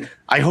just think,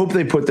 I hope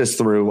they put this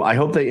through. I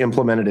hope they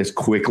implement it as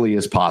quickly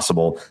as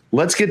possible.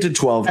 Let's get to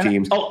 12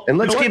 teams, and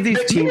let's give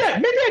these teams.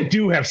 Maybe I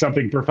do have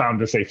something profound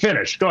to say.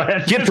 Finish. Go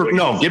ahead. Get profound.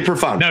 No, get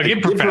profound.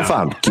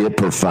 Get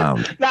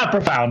profound. Not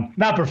profound.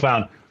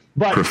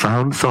 But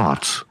profound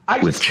thoughts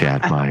with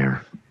Chad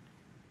Meyer.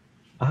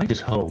 I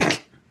just hope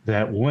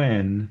that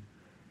when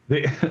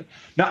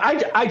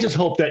I just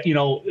hope that, the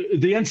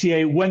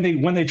NCAA,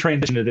 when they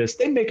transition to this,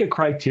 they make a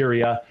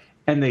criteria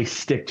and they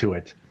stick to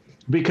it,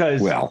 because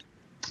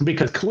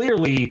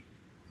clearly,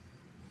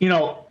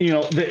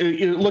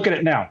 look at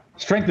it now.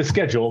 Strength of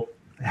schedule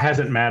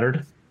hasn't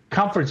mattered.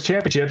 Conference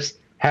championships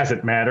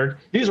hasn't mattered.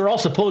 These are all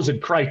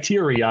supposed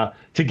criteria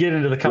to get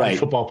into the college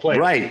football playoffs.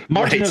 Right.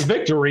 Margin of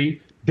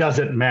victory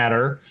doesn't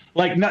matter.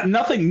 Like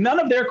nothing. None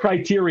of their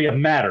criteria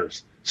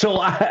matters.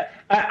 So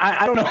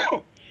I don't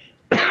know.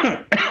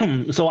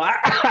 So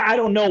I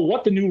don't know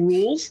what the new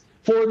rules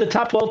for the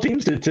top 12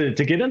 teams to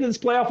get into this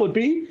playoff would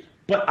be.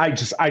 But I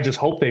just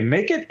hope they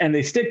make it and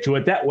they stick to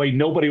it. That way,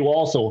 nobody will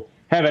also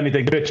have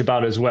anything to bitch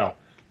about as well.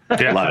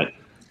 Yeah. Love it.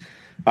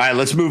 All right,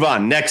 let's move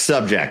on. Next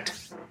subject.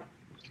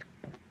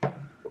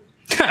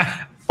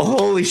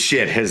 Holy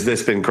shit, has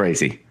this been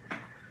crazy?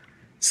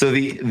 So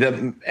the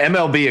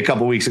MLB a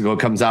couple weeks ago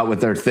comes out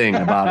with their thing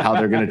about how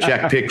they're going to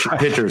check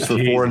pitchers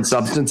for foreign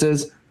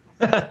substances.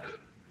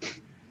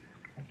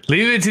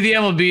 Leave it to the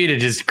MLB to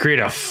just create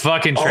a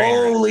fucking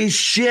train. Holy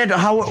shit,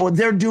 how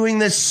they're doing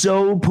this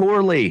so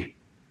poorly.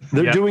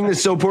 They're doing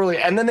this so poorly.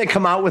 And then they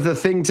come out with a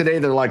thing today.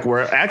 They're like,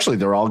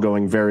 they're all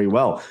going very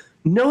well.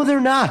 No, they're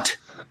not.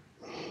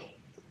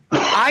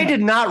 I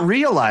did not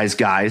realize,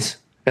 guys,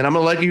 and I'm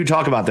going to let you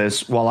talk about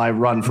this while I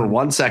run for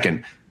 1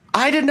 second.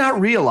 I did not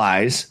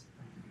realize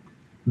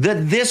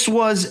that this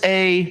was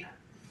a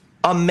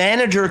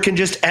manager can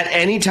just at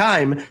any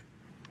time,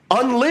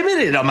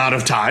 unlimited amount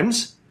of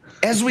times,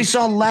 as we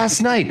saw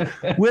last night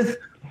with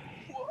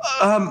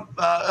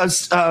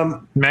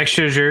Max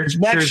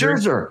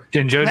Scherzer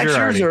and Joe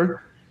Girardi.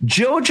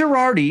 Joe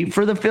Girardi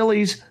for the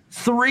Phillies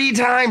 3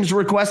 times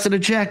requested a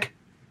check.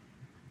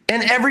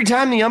 And every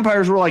time the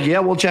umpires were like, yeah,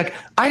 we'll check.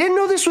 I didn't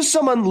know this was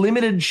some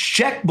unlimited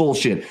check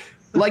bullshit.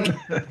 Like,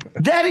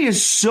 that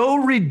is so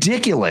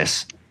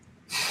ridiculous.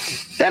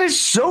 That is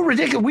so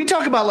ridiculous. We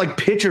talk about like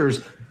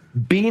pitchers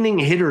beaning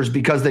hitters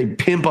because they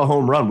pimp a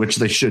home run, which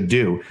they should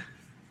do.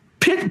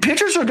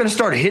 Pitchers are going to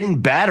start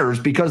hitting batters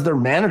because their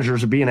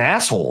managers are being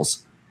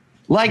assholes.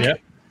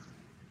 Like,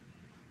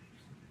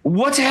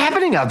 what's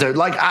happening out there?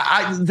 Like,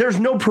 there's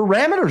no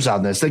parameters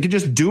on this. They could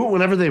just do it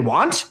whenever they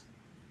want.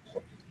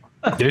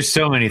 There's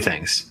so many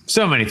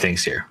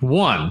things here.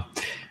 One,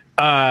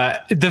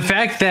 the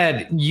fact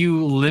that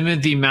you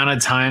limit the amount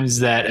of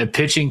times that a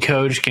pitching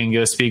coach can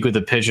go speak with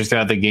the pitcher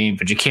throughout the game,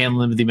 but you can't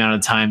limit the amount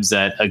of times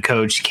that a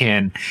coach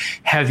can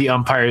have the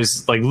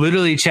umpires like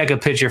literally check a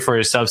pitcher for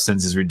a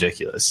substance is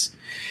ridiculous.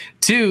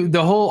 Two,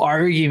 the whole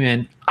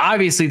argument,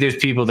 obviously there's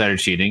people that are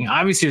cheating.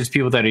 Obviously there's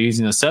people that are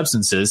using those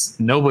substances.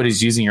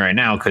 Nobody's using it right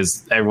now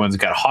because everyone's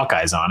got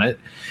Hawkeyes on it.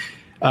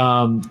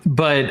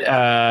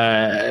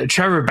 But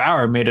Trevor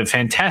Bauer made a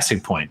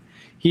fantastic point.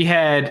 He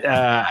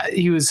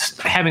was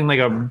having like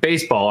a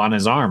baseball on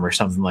his arm or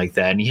something like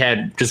that. And he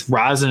had just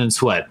rosin and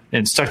sweat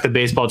and stuck the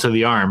baseball to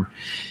the arm.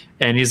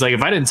 And he's like,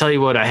 if I didn't tell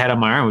you what I had on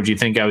my arm, would you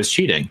think I was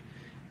cheating?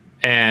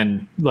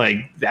 And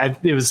like,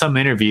 it was some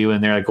interview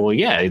and they're like, well,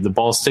 yeah, the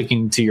ball's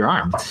sticking to your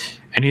arm.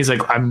 And he's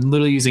like, I'm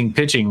literally using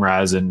pitching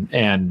rosin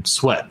and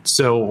sweat.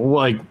 So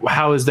like,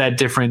 how is that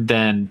different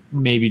than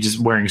maybe just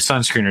wearing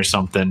sunscreen or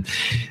something?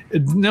 A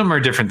number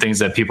of different things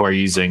that people are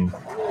using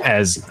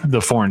as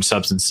the foreign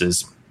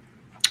substances.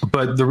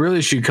 But the real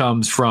issue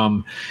comes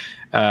from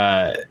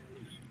the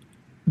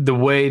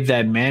way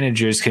that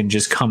managers can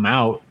just come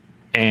out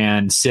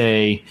and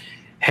say,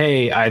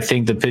 hey, I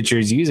think the pitcher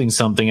is using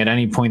something at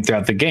any point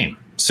throughout the game.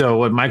 So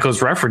what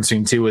Michael's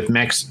referencing to with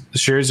Max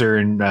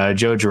Scherzer and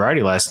Joe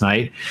Girardi last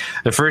night,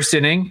 the first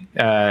inning,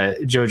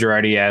 Joe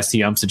Girardi asked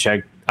the umps to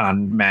check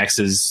on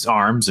Max's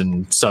arms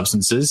and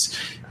substances.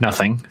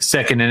 Nothing.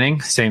 Second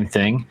inning, same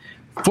thing.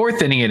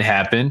 Fourth inning, it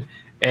happened.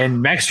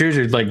 And Max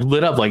Scherzer like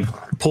lit up, like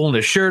pulling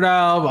his shirt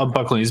out,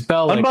 unbuckling his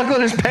belt,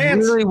 unbuckling his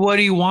pants. Really, what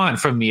do you want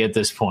from me at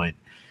this point?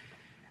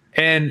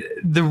 And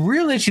the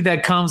real issue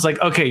that comes, like,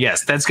 okay,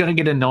 yes, that's going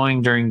to get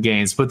annoying during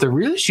games. But the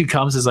real issue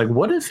comes is like,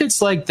 what if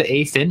it's like the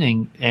 8th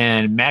inning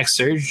and Max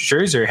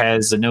Scherzer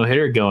has a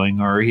no-hitter going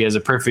or he has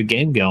a perfect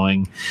game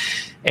going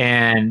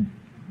and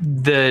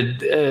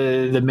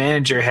the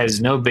manager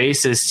has no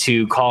basis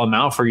to call him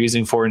out for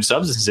using foreign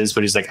substances,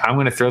 but he's like, I'm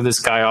going to throw this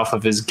guy off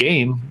of his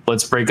game.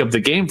 Let's break up the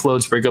game flow.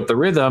 Let's break up the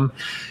rhythm.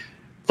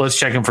 Let's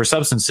check him for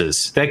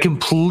substances. That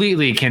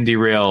completely can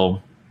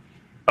derail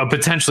a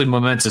potentially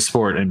momentous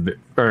sport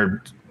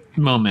or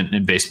moment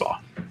in baseball.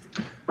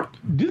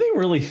 Do they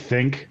really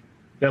think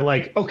that,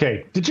 like,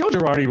 okay, did Joe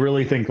Girardi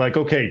really think, like,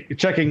 okay,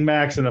 checking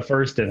Max in the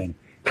first inning,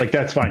 Like,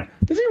 that's fine.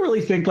 Does he really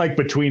think, like,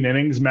 between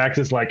innings, Max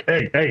is like,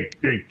 hey,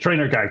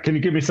 trainer guy, can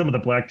you give me some of the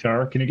black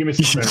tar? Can you give me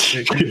some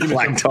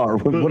black tar?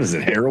 What is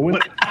it, heroin?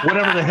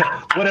 Whatever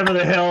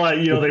the hell,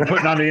 they're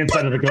putting on the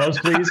inside of the gloves,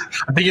 please.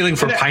 I think you're looking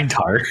for pine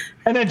tar.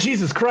 And then,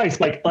 Jesus Christ,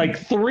 like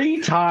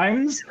 3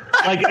 times,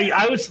 like,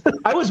 I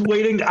was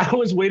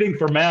waiting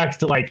for Max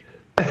to, like,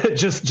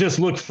 just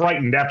look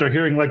frightened after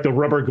hearing, like, the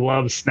rubber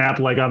glove snap,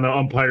 like, on the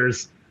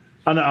umpire's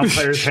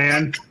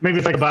hand. Maybe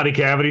it's like a body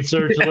cavity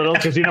search a little,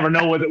 because you never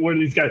know where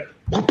these guys.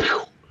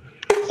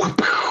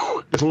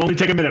 This will only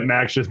take a minute,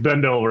 Max. Just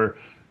bend over.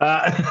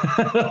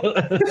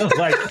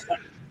 Like,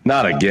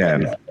 not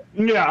again.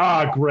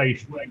 Yeah.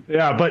 Great.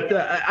 Yeah, but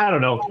I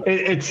don't know.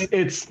 It's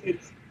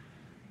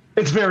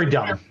very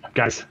dumb,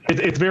 guys.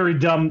 It's very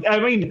dumb. I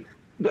mean,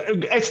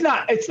 it's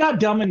not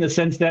dumb in the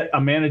sense that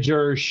a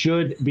manager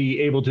should be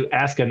able to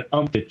ask an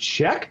ump to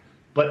check,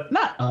 but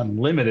not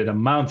unlimited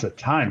amounts of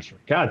times, for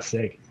God's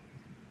sake.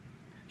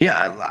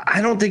 Yeah,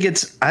 I don't think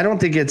it's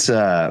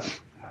a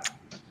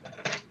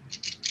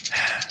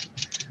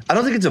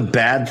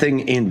bad thing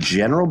in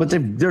general, but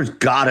there's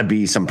got to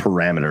be some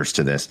parameters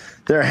to this.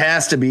 There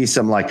has to be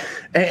some, like,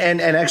 and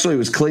actually it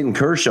was Clayton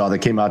Kershaw that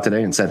came out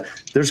today and said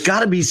there's got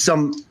to be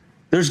some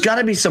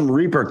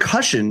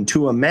repercussion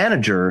to a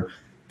manager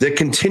that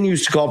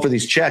continues to call for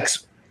these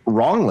checks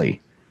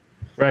wrongly.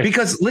 Right.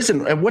 Because,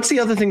 listen, what's the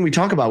other thing we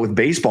talk about with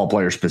baseball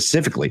players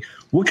specifically?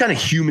 What kind of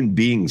human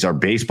beings are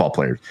baseball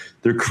players?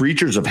 They're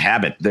creatures of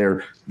habit.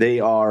 They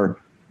have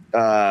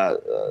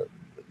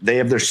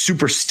their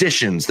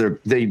superstitions.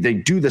 They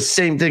do the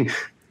same thing.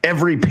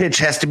 Every pitch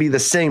has to be the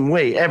same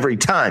way every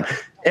time.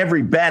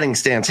 Every batting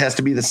stance has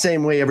to be the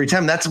same way every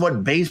time. That's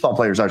what baseball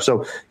players are.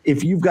 So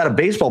if you've got a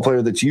baseball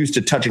player that's used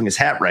to touching his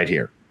hat right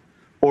here,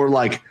 or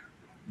like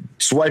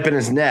swiping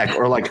his neck,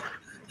 or like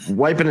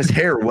wiping his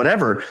hair,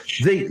 whatever,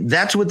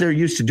 that's what they're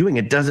used to doing.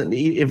 It doesn't,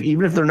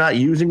 even if they're not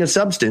using a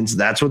substance,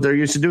 that's what they're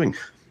used to doing.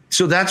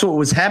 So that's what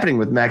was happening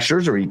with Max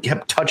Scherzer. He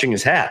kept touching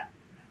his hat.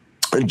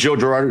 And Joe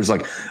Girardi was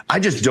like, I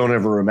just don't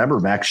ever remember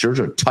Max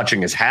Scherzer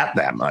touching his hat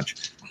that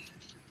much.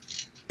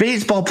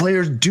 Baseball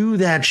players do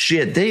that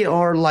shit. They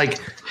are like,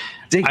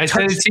 I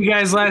said it to you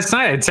guys last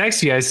night. I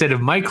texted you. I said, if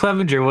Mike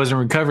Clevenger wasn't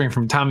recovering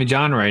from Tommy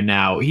John right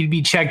now, he'd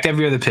be checked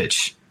every other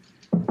pitch.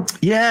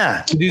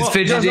 Yeah. Dude's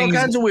fidgeting, all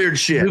kinds of weird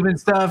shit. Moving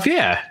stuff.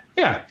 Yeah.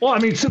 Yeah. Well, I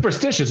mean,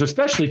 superstitious,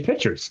 especially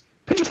pitchers.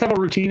 Pitchers have a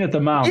routine at the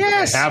mound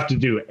that they have to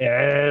do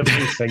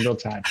every single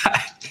time.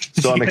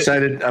 So I'm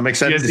excited. I'm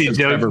excited to see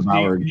Trevor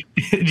Bauer.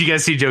 Did you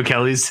guys see Joe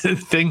Kelly's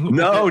thing?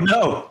 No.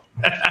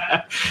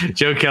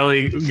 Joe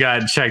Kelly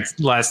got checked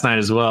last night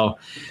as well.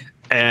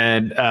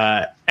 And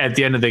at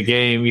the end of the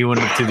game, he went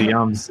up to the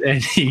umps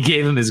and he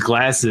gave him his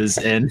glasses.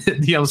 And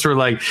the umps were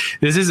like,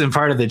 this isn't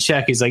part of the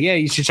check. He's like, yeah,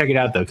 you should check it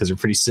out, though, because they're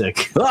pretty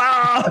sick.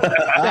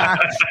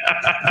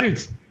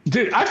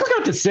 Dude, I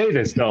forgot to say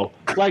this, though.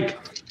 Like,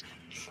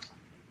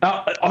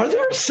 are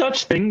there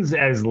such things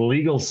as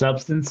legal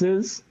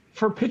substances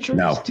for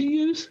pitchers to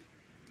use?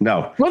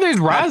 No. Well, there's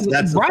rosin.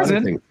 That's rosin.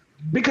 Rosin.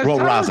 Because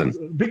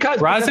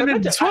rosin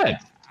and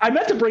sweat. I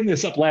meant to bring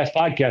this up last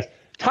podcast.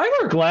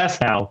 Tyler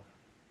Glasnow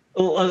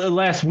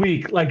last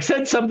week, like,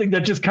 said something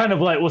that just kind of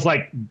like was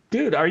like,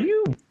 dude, are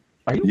you?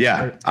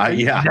 Yeah,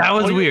 that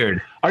was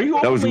weird. Are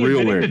you that was real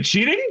admitting weird to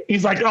cheating?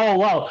 He's like, oh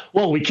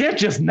well, you can't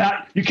just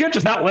not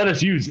let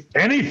us use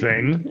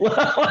anything.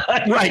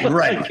 Right.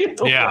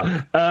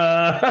 Yeah.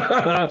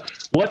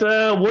 What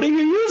are you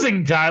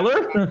using,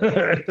 Tyler?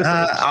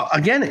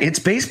 Again, it's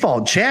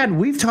baseball. Chad,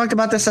 we've talked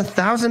about this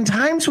 1,000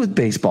 times with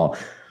baseball.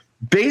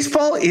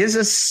 Baseball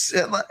is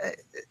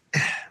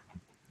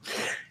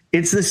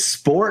it's the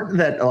sport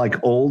that,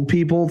 like, old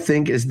people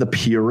think is the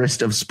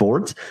purest of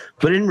sports,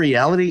 but in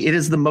reality, it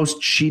is the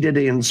most cheated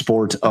in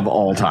sport of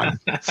all time.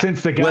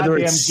 Since the goddamn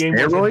game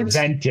was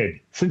invented.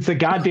 Since the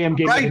goddamn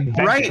game was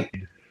invented. Right.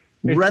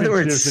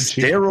 Whether it's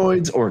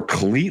steroids or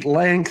cleat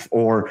length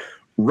or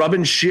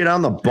rubbing shit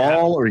on the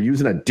ball or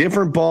using a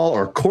different ball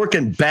or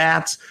corking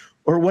bats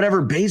or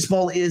whatever,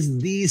 baseball is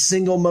the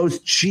single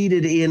most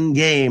cheated in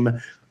game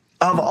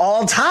of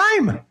all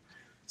time.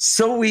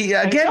 So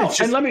it's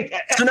just,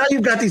 so now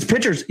you've got these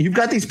pitchers. You've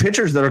got these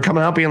pitchers that are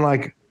coming out being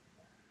like,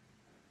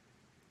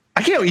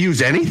 I can't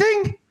use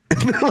anything.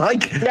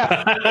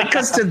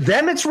 Because to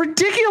them it's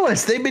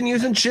ridiculous. They've been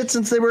using shit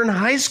since they were in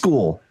high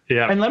school.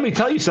 Yeah. And let me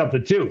tell you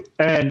something too.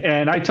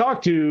 And I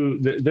talked to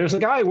there's a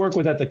guy I work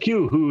with at the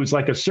Q who's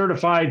like a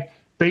certified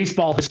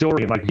baseball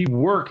historian. Like he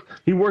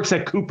works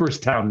at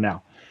Cooperstown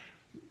now.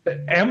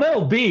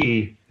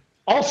 MLB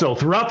also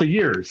throughout the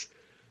years,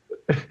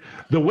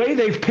 the way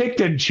they've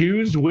picked and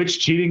choose which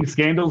cheating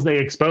scandals they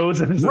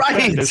expose, and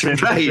that's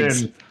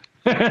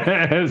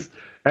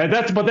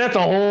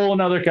a whole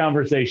nother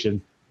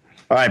conversation.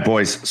 All right,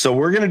 boys. So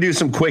we're going to do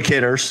some quick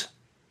hitters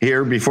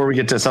here before we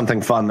get to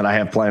something fun that I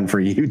have planned for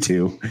you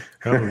two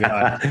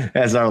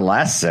as our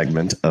last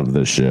segment of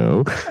the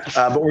show.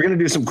 But we're going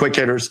to do some quick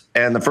hitters,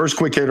 and the first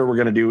quick hitter we're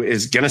going to do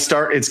is going to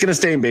start. It's going to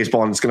stay in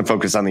baseball, and it's going to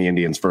focus on the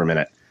Indians for a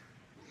minute.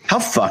 How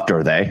fucked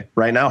are they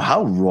right now?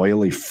 How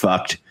royally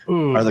fucked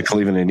are the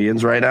Cleveland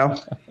Indians right now?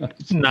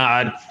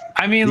 Not.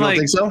 I mean, You don't like,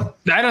 think so?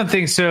 I don't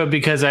think so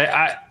because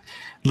I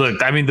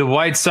look. I mean, the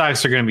White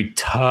Sox are going to be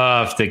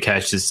tough to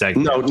catch this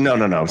second.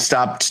 No.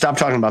 Stop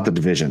talking about the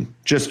division.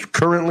 Just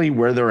currently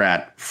where they're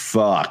at,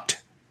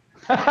 fucked.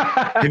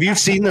 Have you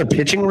seen their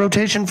pitching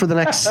rotation for the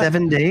next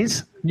 7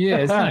 days? Yeah,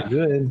 it's not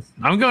good.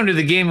 I'm going to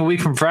the game a week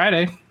from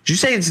Friday. Did you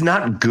say it's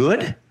not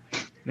good?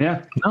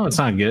 Yeah. No, it's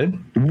not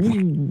good.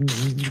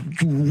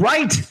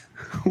 Right.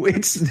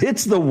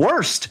 It's the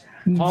worst.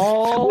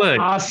 Paul Look.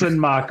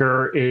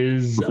 Ossenmacher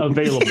is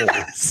available.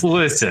 Yes.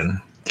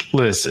 Listen.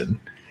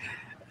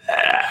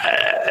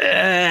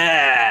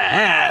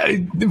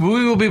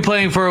 We will be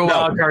playing for a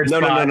wild card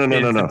spot in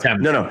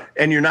September. No.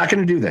 And you're not going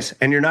to do this.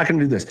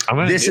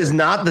 This is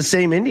not the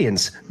same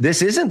Indians.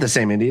 This isn't the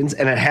same Indians,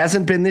 and it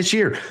hasn't been this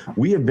year.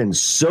 We have been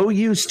so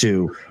used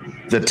to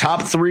the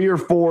top 3 or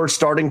 4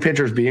 starting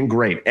pitchers being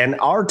great, and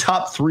our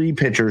top 3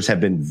 pitchers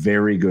have been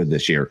very good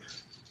this year.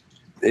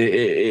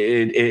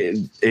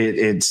 It's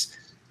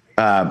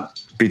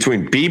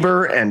between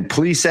Bieber and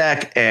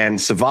Plesac and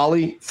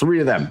Savali, 3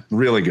 of them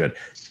really good.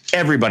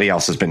 Everybody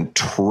else has been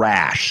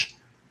trash,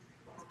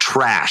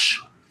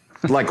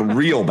 like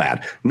real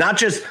bad. Not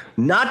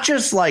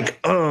just like,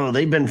 oh,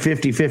 they've been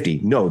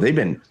 50-50. No, they've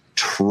been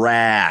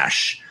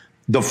trash.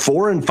 The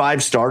 4 and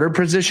 5 starter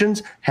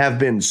positions have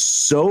been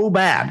so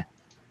bad.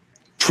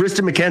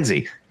 Tristan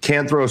McKenzie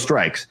can't throw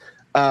strikes.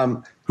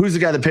 Who's the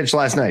guy that pitched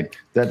last night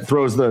that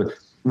throws the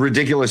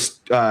ridiculous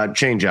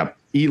changeup?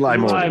 Eli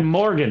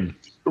Morgan.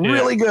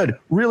 Really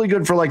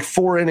good for like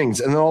 4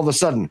 innings, and then all of a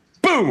sudden,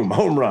 boom,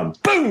 home run.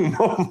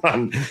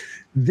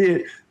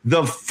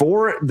 The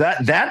 4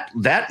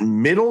 that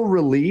middle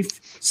relief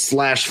 /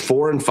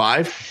 4 and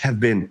 5 have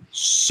been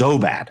so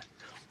bad.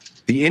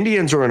 The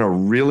Indians are in a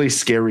really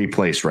scary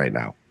place right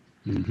now.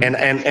 Mm-hmm.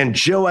 And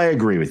Joe, I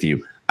agree with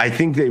you. I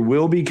think they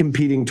will be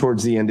competing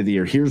towards the end of the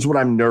year. Here's what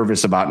I'm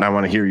nervous about, and I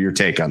want to hear your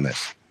take on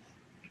this.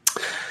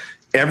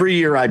 Every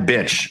year I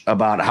bitch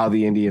about how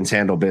the Indians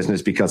handle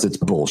business because it's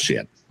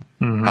bullshit,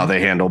 how they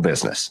handle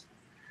business.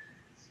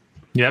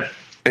 Yep.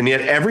 And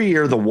yet every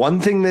year, the one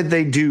thing that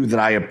they do that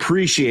I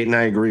appreciate and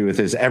I agree with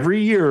is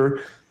every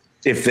year,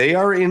 if they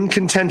are in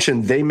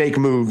contention, they make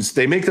moves.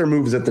 They make their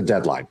moves at the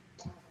deadline.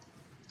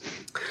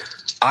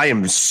 I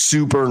am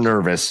super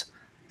nervous.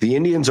 The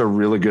Indians are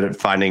really good at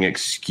finding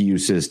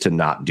excuses to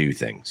not do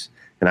things.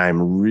 And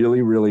I'm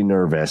really, really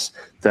nervous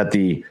that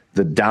the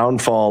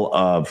downfall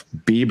of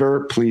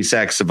Bieber,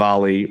 Plesac,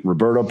 Savali,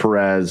 Roberto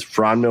Perez,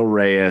 Franmil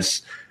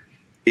Reyes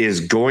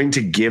is going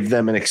to give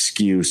them an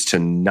excuse to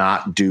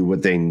not do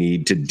what they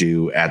need to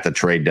do at the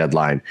trade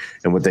deadline.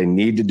 And what they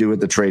need to do at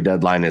the trade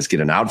deadline is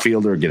get an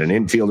outfielder, get an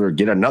infielder,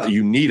 get another.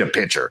 You need a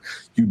pitcher.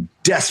 You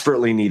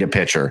desperately need a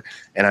pitcher.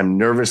 And I'm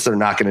nervous they're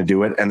not going to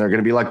do it. And they're going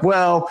to be like,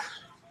 well,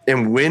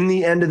 and when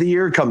the end of the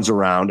year comes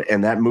around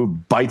and that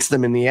move bites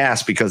them in the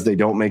ass because they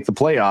don't make the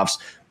playoffs,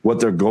 what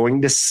they're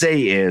going to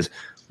say is,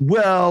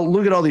 well,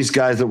 look at all these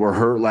guys that were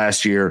hurt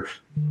last year.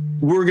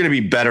 We're going to be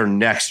better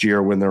next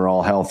year when they're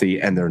all healthy,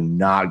 and they're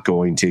not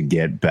going to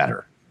get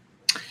better.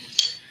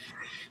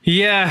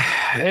 Yeah,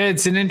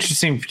 it's an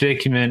interesting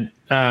predicament.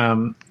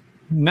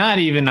 Not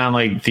even on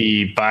like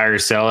the buy or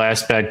sell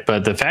aspect,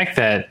 but the fact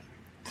that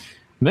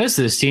most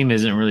of this team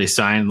isn't really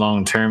signed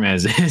long term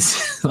as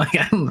is. Like,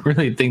 I don't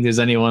really think there's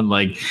anyone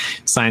like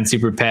signed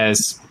super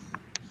pass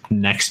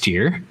next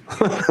year.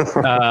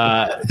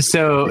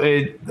 So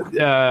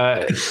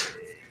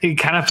it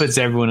kind of puts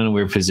everyone in a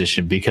weird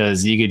position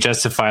because you could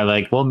justify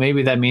like, well,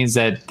 maybe that means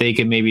that they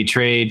could maybe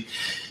trade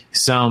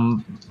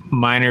some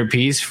minor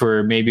piece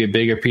for maybe a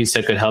bigger piece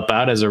that could help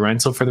out as a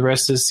rental for the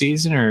rest of the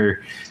season,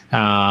 or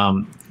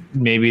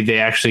maybe they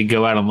actually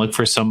go out and look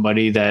for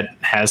somebody that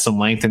has some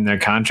length in their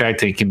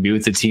contract and can be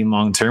with the team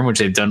long term, which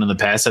they've done in the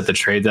past at the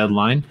trade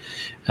deadline,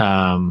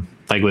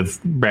 like with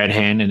Brad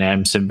Hand and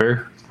Adam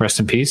Simber. Rest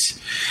in peace.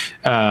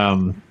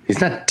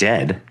 He's not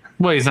dead.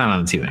 Well, he's not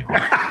on the team anymore.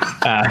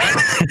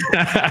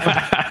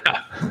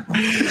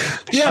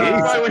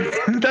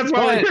 That's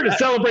why we're here to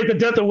celebrate the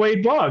death of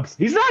Wade Boggs.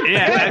 He's not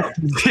dead.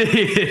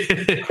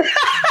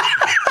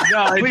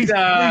 No, please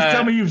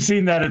tell me you've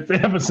seen that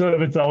episode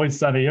of It's Always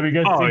Sunny. Have you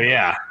guys seen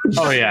yeah.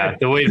 Oh, yeah.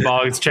 The Wade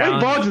Boggs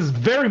challenge. Wade Boggs is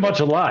very much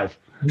alive.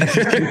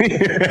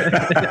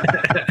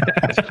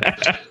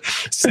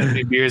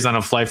 70 beers on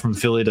a flight from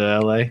Philly to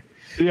LA.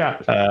 Yeah.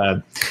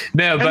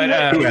 No,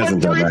 but he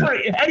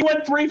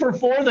went 3 for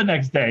 4 the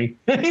next day.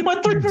 He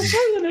went 3 for 4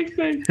 the next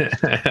day.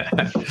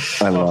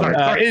 I love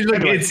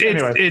it.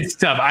 It's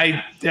tough.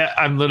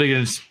 I'm literally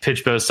going to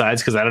pitch both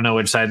sides because I don't know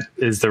which side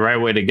is the right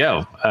way to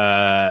go.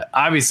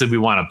 Obviously, we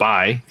want to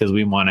buy because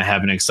we want to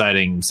have an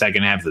exciting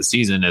second half of the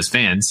season as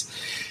fans.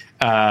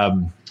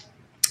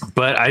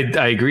 But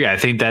I agree. I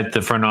think that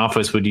the front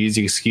office would use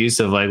the excuse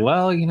of like,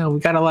 well, you know, we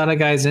got a lot of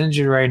guys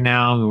injured right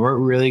now. We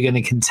weren't really going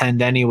to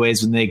contend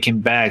anyways when they came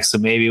back. So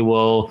maybe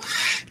we'll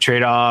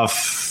trade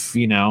off,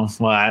 you know.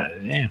 Well,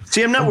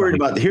 See, I'm not worried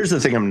about. Here's the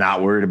thing I'm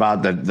not worried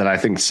about that I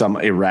think some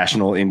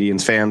irrational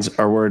Indians fans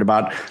are worried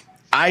about.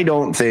 I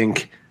don't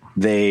think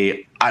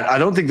I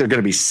don't think they're going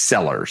to be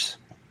sellers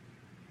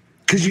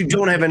because you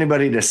don't have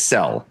anybody to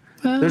sell.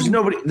 There's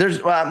nobody. There's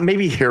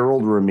maybe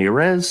Harold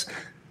Ramirez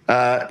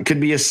could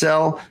be a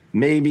sell.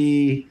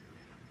 Maybe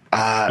you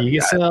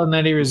can sell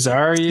Nettie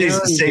Rosario.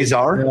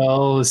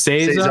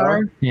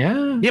 Cesar.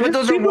 Yeah, but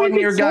those are 1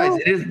 year guys.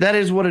 That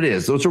is what it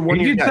is. Those are 1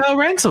 year guys. You can sell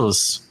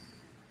rentals.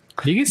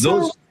 You can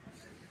sell.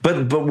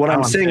 But what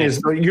I'm saying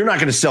is you're not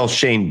going to sell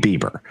Shane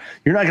Bieber.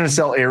 You're not going to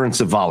sell Aaron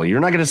Savali.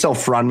 You're not going to sell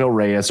Franmil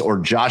Reyes or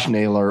Josh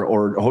Naylor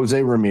or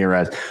Jose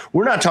Ramirez.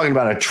 We're not talking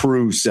about a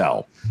true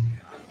sell.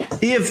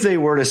 If they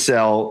were to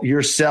sell,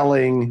 you're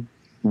selling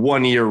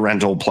 1 year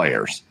rental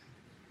players,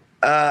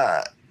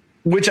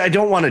 which I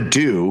don't want to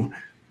do,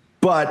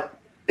 but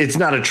it's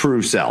not a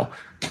true sell.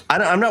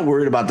 I'm not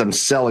worried about them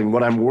selling.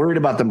 What I'm worried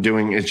about them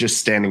doing is just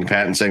standing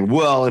pat and saying,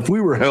 well, if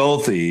we were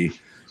healthy,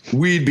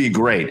 we'd be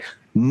great.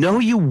 No,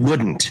 you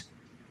wouldn't.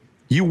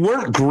 You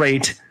weren't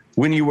great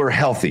when you were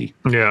healthy.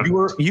 Yeah.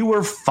 You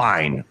were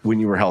fine when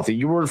you were healthy.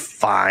 You were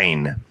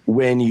fine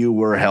when you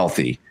were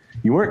healthy.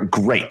 You weren't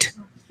great.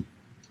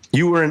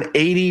 You were an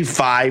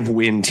 85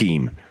 win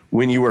team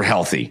when you were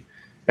healthy.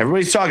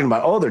 Everybody's talking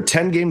about, they're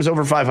 10 games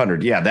over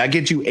 500. Yeah, that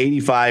gets you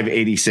 85,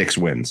 86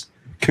 wins.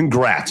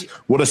 Congrats.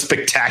 What a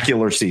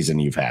spectacular season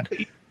you've had.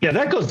 Yeah,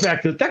 that goes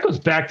back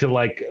to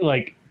like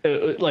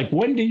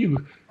when do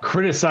you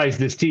criticize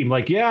this team?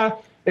 Like, yeah,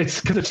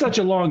 it's because it's such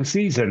a long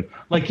season.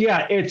 Like,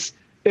 yeah, it's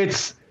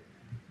like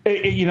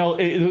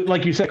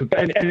you said,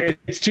 and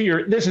it's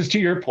this is to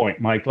your point,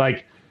 Mike.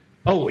 Like,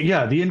 oh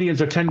yeah, the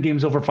Indians are 10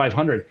 games over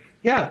 500.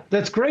 Yeah,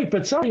 that's great,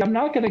 but sorry, I'm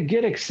not going to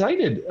get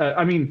excited.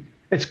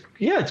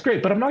 It's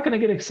great, but I'm not going to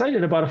get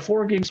excited about a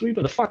 4-game sweep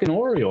of the fucking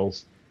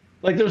Orioles.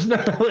 Like, there's no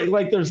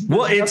there's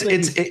well,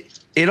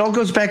 it all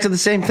goes back to the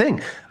same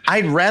thing.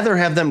 I'd rather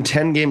have them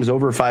 10 games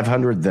over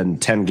 500 than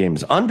 10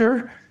 games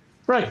under.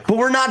 Right. But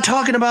we're not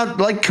talking about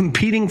like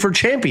competing for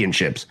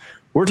championships.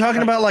 We're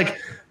talking about like,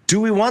 do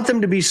we want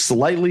them to be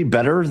slightly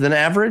better than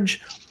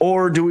average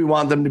or do we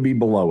want them to be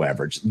below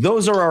average?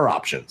 Those are our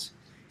options.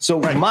 So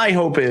my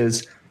hope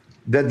is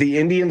that the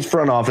Indians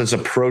front office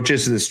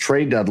approaches this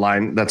trade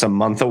deadline that's a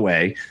month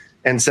away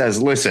and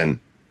says, listen,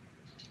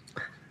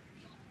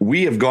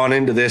 we have gone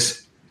into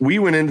this. We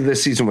went into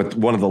this season with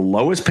one of the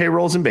lowest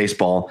payrolls in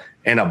baseball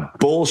and a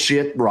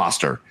bullshit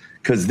roster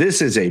because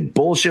this is a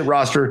bullshit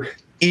roster.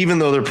 Even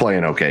though they're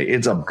playing okay,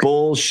 it's a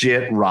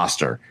bullshit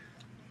roster.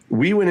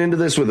 We went into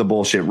this with a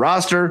bullshit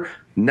roster.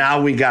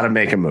 Now we got to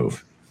make a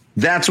move.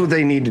 That's what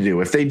they need to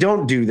do. If they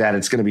don't do that,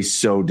 it's going to be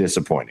so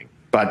disappointing.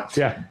 But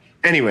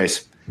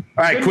anyways,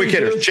 all right, quick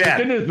hitters.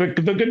 Chad. The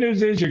good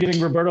news is you're getting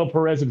Roberto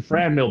Perez and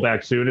Franmil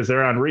back soon as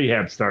they're on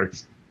rehab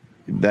starts.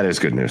 That is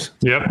good news.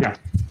 Yep.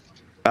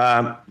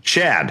 Yeah.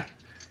 Chad.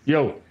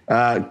 Yo.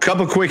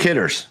 Couple quick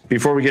hitters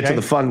before we get to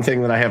the fun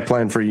thing that I have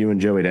planned for you and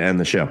Joey to end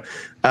the show.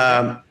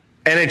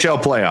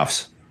 NHL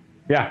playoffs.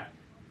 Yeah.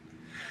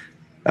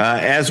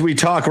 As we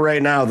talk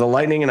right now, the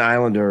Lightning and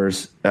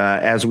Islanders,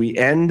 as we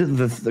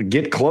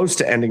get close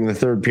to ending the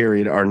third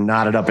period, are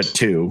knotted up at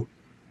 2.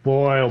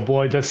 Boy, oh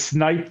boy, the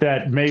snipe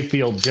that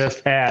Mayfield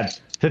just had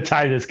to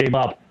tie this game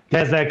up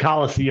has that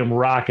Coliseum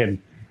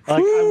rocking.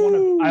 Like,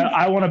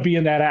 I want to be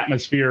in that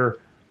atmosphere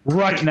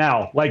right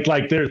now. Like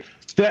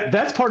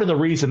that's part of the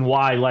reason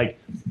why. Like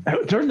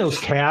during those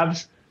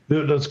Cavs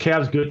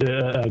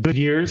good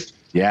years.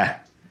 Yeah.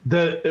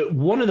 Mike,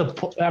 one of the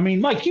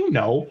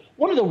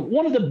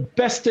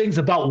best things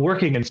about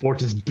working in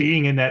sports is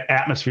being in that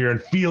atmosphere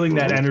and feeling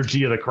that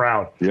energy of the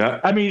crowd.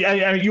 Yeah. I mean,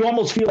 you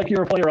almost feel like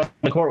you're a player on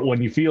the court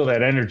when you feel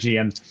that energy.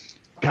 And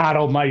God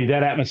almighty,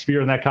 that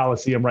atmosphere in that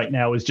Coliseum right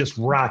now is just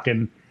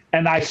rocking.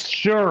 And I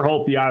sure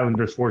hope the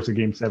Islanders force a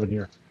Game 7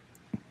 here.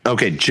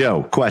 Okay,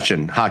 Joe,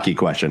 hockey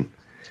question.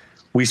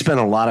 We spent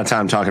a lot of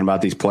time talking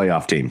about these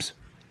playoff teams.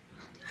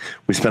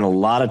 We spent a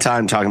lot of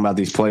time talking about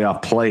these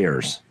playoff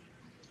players.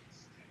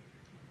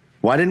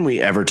 Why didn't we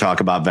ever talk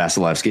about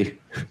Vasilevsky?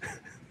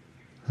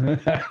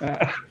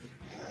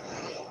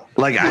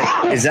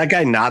 Is that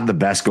guy not the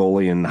best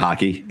goalie in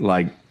hockey?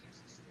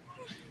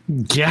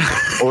 Yeah.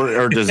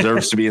 or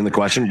deserves to be in the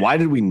question? Why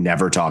did we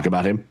never talk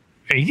about him?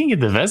 He didn't get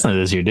the Vezina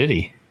this year, did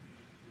he?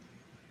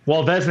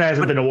 Well, Vezina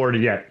hasn't been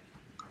awarded yet.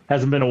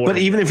 But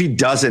even if he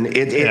doesn't,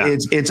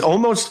 it's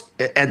almost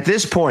at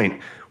this point.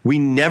 We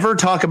never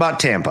talk about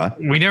Tampa.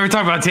 I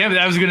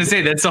was going to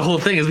say that's the whole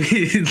thing.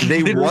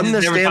 They won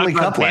the Stanley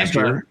Cup last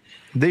year.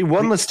 They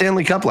won the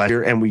Stanley Cup last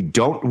year, and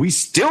we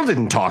still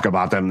didn't talk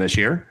about them this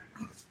year.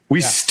 We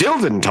still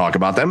didn't talk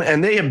about them,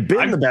 and they have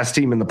been the best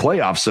team in the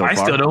playoffs so far. I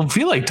still don't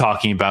feel like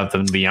talking about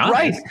them, to be honest.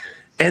 Right.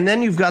 And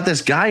then you've got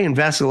this guy in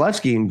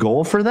Vasilevsky in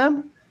goal for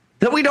them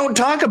that we don't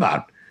talk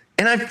about.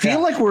 And I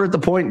feel like we're at the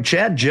point,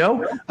 Chad,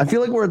 Joe, I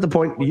feel like we're at the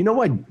point, you know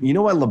why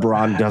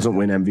LeBron doesn't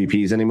win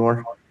MVPs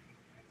anymore?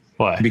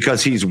 Why?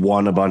 Because he's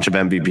won a bunch of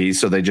MVPs,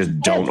 so they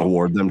just don't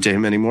award them to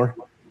him anymore.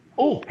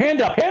 Oh,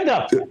 hand up.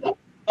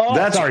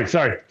 Oh, sorry.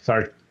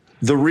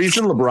 The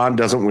reason LeBron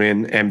doesn't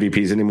win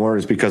MVPs anymore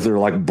is because they're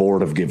like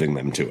bored of giving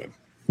them to him.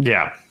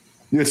 Yeah.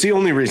 It's the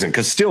only reason,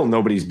 because still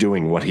nobody's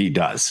doing what he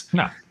does.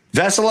 No.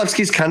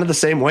 Vasilevsky's kind of the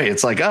same way.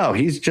 It's like, oh,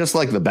 he's just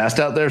like the best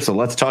out there, so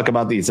let's talk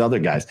about these other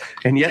guys.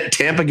 And yet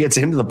Tampa gets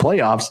him to the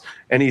playoffs,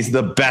 and he's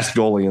the best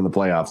goalie in the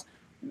playoffs.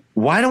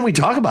 Why don't we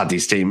talk about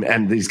these team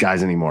and these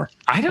guys anymore?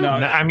 I don't know.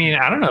 I mean,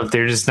 I don't know if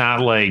they're just not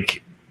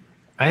like.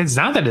 It's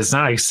not that it's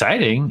not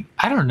exciting.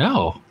 I don't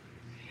know.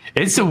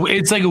 It's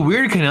like a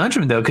weird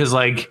conundrum though, because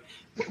like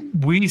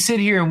we sit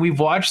here and we've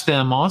watched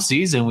them all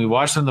season. We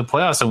watched them in the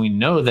playoffs, and we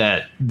know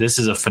that this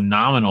is a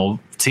phenomenal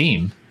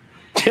team.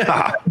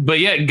 Yeah, but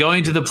yet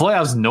going to the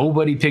playoffs,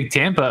 nobody picked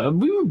Tampa.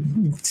 We were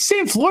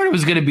saying Florida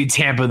was going to beat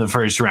Tampa in the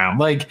first round,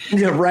 like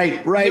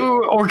right,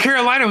 or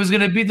Carolina was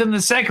going to beat them in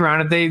the second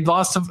round if they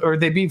lost or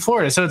they beat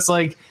Florida. So it's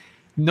like,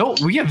 no,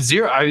 we have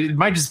zero. It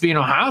might just be an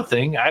Ohio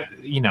thing.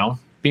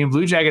 Being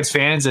Blue Jackets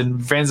fans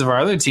and fans of our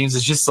other teams,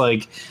 it's just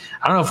like,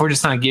 I don't know if we're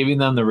just not giving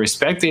them the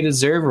respect they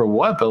deserve or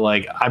what. But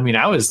like, I mean,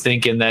 I was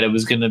thinking that it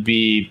was going to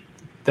be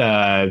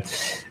the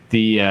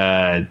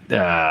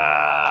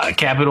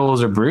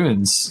Capitals or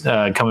Bruins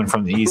coming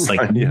from the East,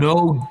 like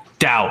no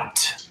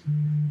doubt.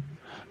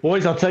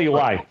 Boys, I'll tell you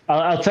why.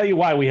 I'll tell you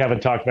why we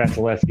haven't talked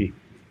Vasilevsky.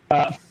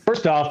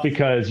 First off,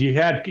 because you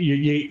had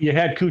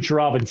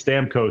Kucherov and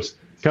Stamkos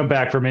come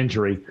back from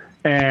injury,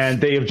 and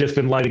they have just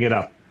been lighting it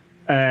up.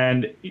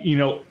 And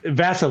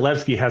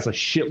Vasilevsky has a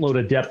shitload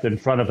of depth in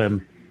front of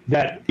him.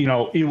 That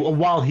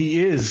while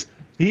he is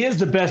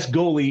the best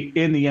goalie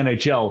in the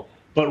NHL.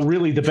 But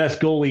really, the best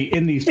goalie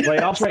in these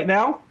playoffs right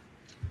now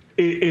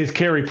is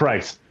Carey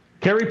Price.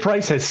 Carey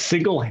Price has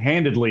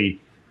single-handedly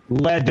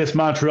led this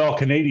Montreal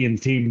Canadiens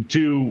team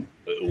to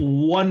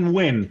one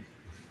win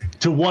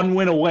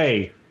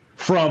away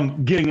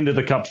from getting into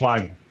the Cup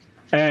final.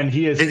 And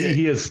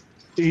to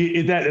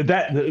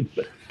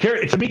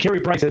me, Carey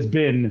Price has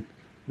been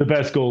the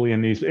best goalie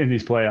in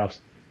these playoffs.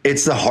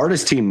 It's the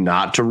hardest team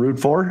not to root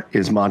for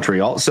is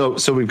Montreal. So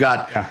we've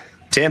got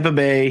Tampa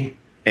Bay.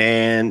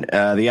 And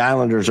the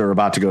Islanders are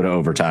about to go to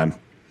overtime.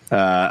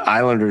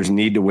 Islanders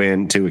need to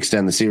win to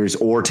extend the series,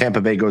 or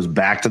Tampa Bay goes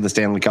back to the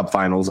Stanley Cup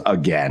Finals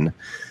again.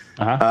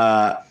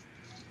 And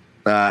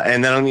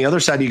then on the other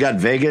side, you got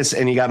Vegas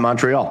and you got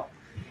Montreal.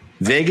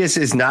 Vegas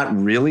is not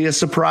really a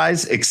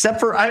surprise, except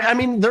for, I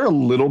mean, they're a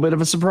little bit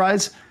of a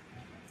surprise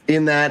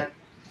in that,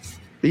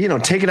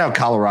 take it out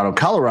Colorado.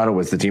 Colorado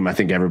was the team I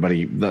think they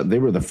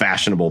were the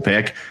fashionable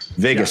pick.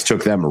 Vegas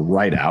took them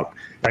right out.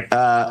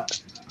 Right.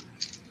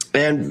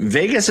 And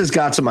Vegas has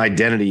got some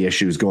identity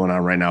issues going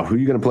on right now. Who are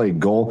you going to play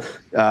goal?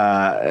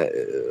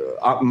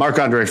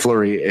 Marc-Andre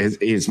Fleury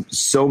is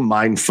so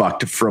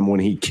mind-fucked from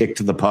when he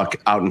kicked the puck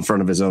out in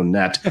front of his own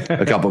net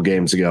a couple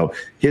games ago.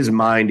 His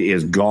mind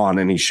is gone,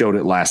 and he showed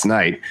it last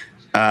night.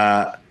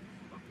 But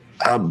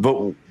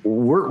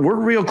we're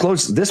real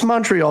close. This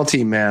Montreal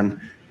team, man,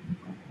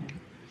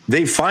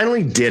 they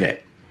finally did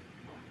it.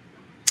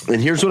 And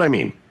here's what I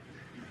mean.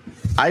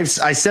 I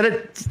said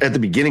it at the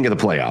beginning of the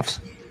playoffs.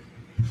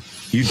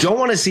 You don't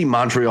want to see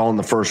Montreal in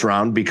the first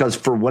round because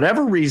for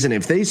whatever reason,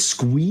 if they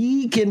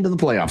squeak into the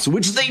playoffs,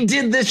 which they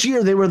did this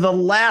year, they were the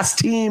last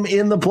team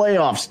in the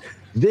playoffs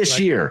this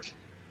year.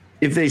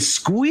 If they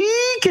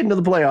squeak into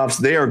the playoffs,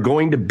 they are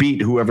going to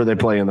beat whoever they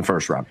play in the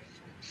first round.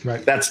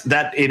 Right.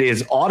 It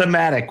is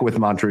automatic with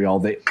Montreal.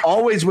 They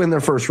always win their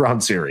first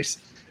round series.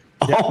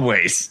 Yep.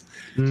 Always.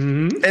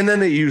 Mm-hmm. And then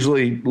they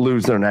usually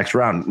lose their next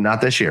round.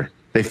 Not this year.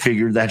 They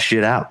figured that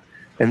shit out.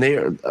 And they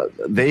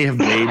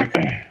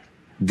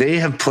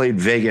have played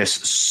Vegas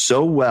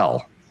so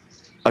well.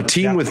 A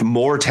team with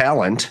more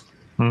talent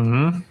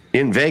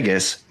in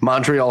Vegas,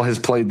 Montreal has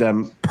played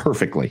them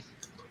perfectly.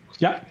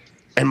 Yeah.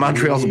 And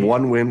Montreal's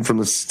one win from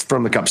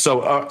the Cup.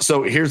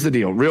 So here's the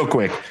deal, real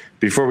quick,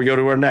 before we go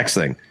to our next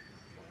thing.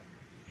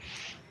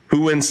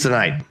 Who wins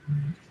tonight?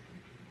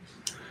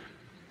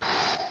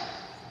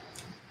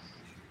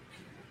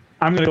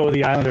 I'm going to go with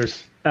the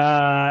Islanders.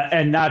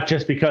 And not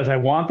just because I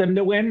want them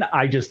to win.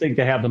 I just think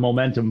they have the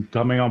momentum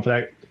coming off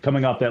that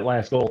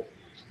last goal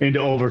into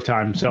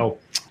overtime. So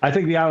I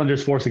think the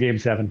Islanders force a game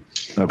 7.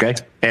 Okay.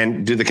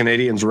 And do the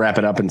Canadians wrap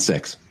it up in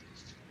 6?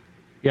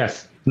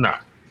 Yes. No.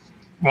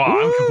 Well,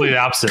 I'm completely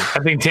opposite.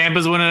 I think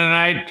Tampa's winning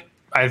tonight.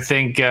 I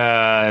think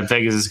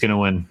Vegas is going to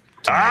win.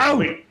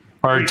 Tomorrow.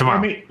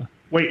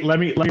 Let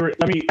me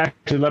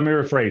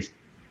rephrase.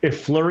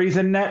 If Fleury's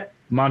in net,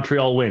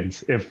 Montreal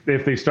wins. If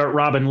they start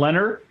robbing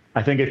Leonard,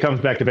 I think it comes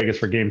back to Vegas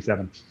for game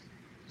 7.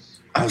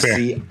 Oh,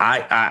 see,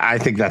 I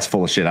think that's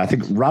full of shit. I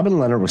think Robin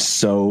Leonard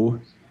was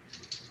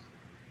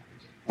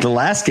the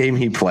last game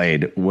he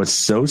played was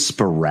so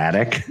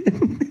sporadic.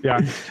 Yeah.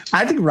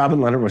 I think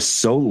Robin Leonard was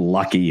so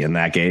lucky in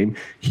that game.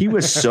 He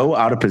was so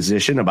out of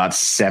position about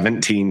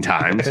 17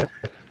 times,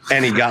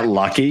 and he got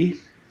lucky.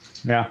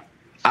 Yeah.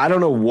 I don't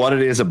know what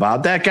it is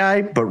about that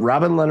guy, but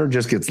Robin Leonard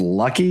just gets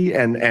lucky,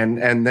 and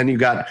then you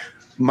got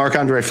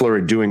Marc-Andre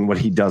Fleury doing what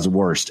he does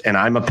worst, and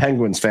I'm a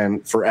Penguins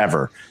fan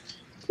forever.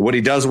 What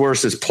he does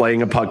worst is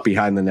playing a puck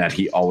behind the net.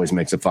 He always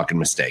makes a fucking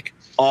mistake.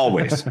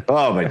 Always.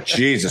 Oh, but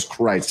Jesus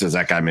Christ, does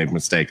that guy make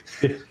mistakes?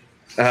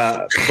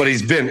 But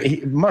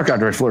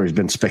Marc-Andre Fleury's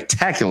been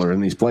spectacular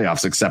in these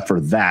playoffs, except for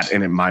that,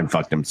 and it mind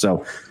fucked him.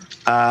 So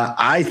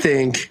I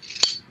think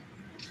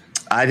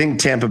I think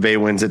Tampa Bay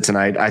wins it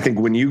tonight. I think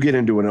when you get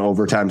into an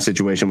overtime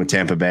situation with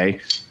Tampa Bay,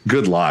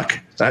 good luck.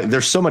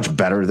 They're so much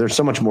better. They're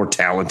so much more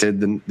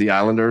talented than the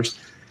Islanders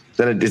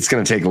that it's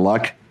going to take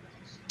luck.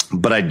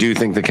 But I do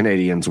think the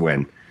Canadians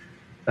win.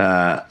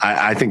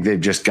 I think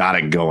they've just got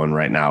it going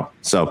right now.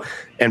 So,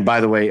 and by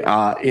the way,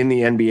 in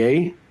the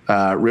NBA,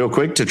 real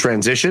quick to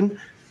transition,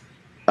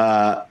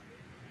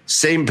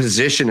 same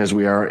position as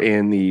we are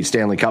in the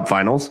Stanley Cup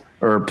finals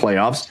or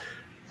playoffs.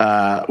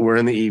 We're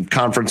in the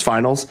conference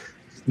finals.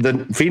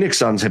 The Phoenix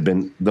Suns have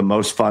been the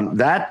most fun.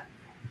 That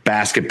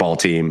basketball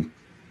team,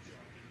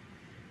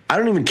 I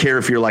don't even care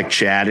if you're like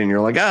Chad and you're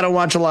like, I don't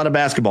watch a lot of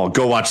basketball.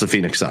 Go watch the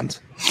Phoenix Suns.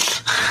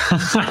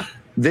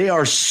 They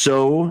are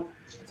so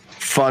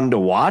fun to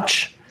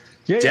watch.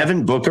 Yeah,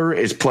 Devin Booker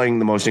is playing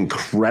the most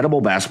incredible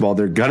basketball.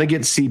 They're going to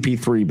get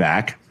CP3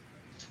 back.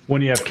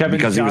 When you have Kevin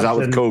because Johnson he was out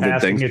with COVID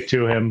passing things. It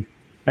to him,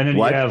 and then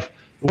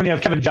when you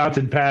have Kevin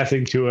Johnson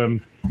passing to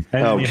him,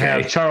 and then you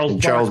have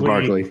Charles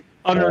Barkley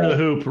under the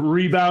hoop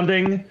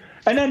rebounding,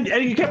 and then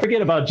you can't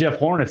forget about Jeff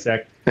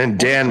Hornacek and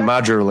Dan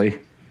Majerle.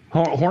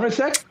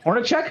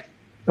 Hornacek.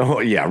 Oh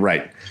yeah,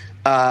 right.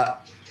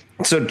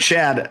 So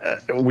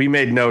Chad, we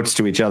made notes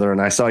to each other, and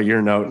I saw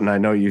your note, and I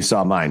know you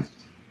saw mine.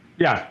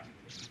 Yeah.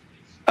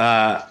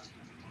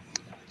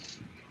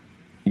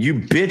 You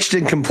bitched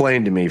and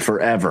complained to me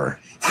forever.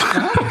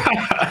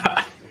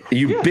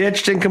 You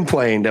bitched and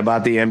complained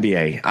about the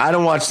NBA. I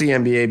don't watch the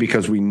NBA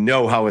because we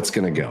know how it's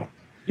going to go.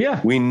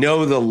 Yeah. We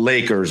know the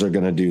Lakers are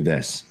going to do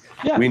this.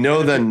 Yeah. We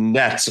know the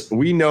Nets.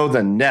 We know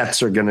the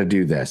Nets are going to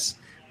do this.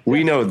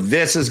 We know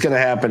this is going to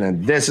happen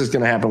and this is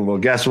going to happen. Well,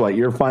 guess what?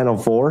 Your Final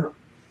Four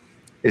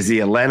is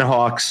the Atlanta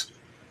Hawks,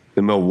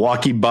 the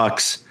Milwaukee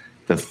Bucks,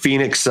 the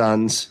Phoenix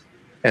Suns,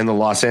 and the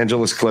Los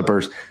Angeles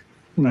Clippers.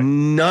 Right.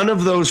 None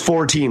of those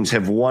four teams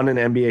have won an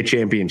NBA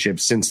championship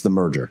since the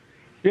merger.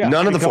 Yeah,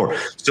 none of the four.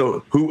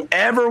 So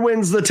whoever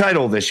wins the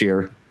title this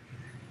year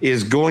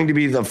is going to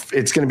be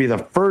it's going to be the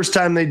first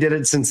time they did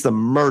it since the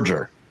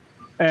merger.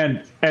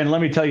 And let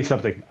me tell you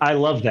something. I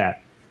love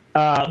that.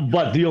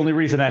 But the only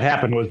reason that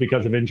happened was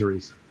because of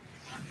injuries.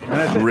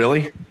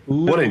 Really?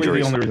 What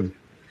injuries? The only reason.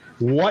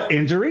 What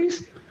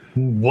injuries?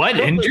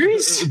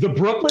 Injuries? The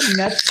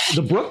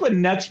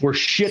Brooklyn Nets were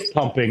shit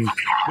pumping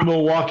the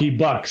Milwaukee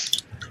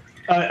Bucks.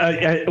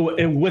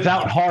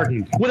 Without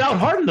Harden. Without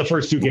Harden the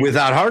first two games.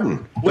 Without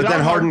Harden. But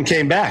then Harden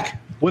came back.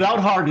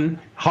 Without Harden.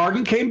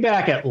 Harden came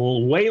back at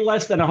way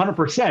less than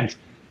 100%.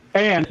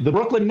 And the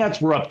Brooklyn Nets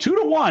were up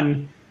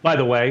 2-1, by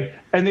the way,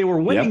 and they were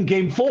winning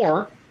Game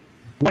 4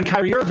 when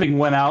Kyrie Irving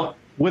went out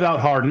without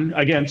Harden.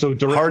 Again, so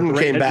Harden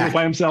came back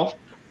by himself.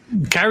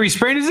 Kyrie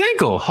sprained his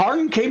ankle.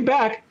 Harden came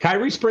back.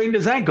 Kyrie sprained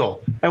his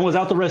ankle and was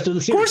out the rest of the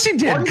season. Of course he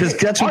did, because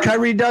that's what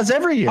Kyrie does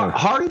every year.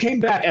 Harden came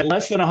back at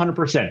less than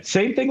 100%.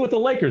 Same thing with the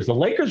Lakers. The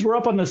Lakers were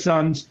up on the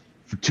Suns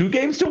for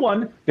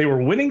 2-1. They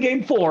were winning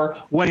Game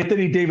 4 when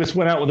Anthony Davis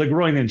went out with a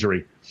groin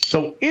injury.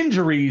 So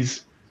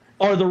injuries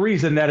are the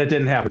reason that it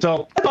didn't happen.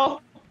 So that's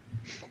all.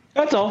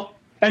 That's all.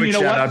 And Quick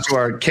shout out to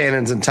our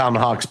Cannons and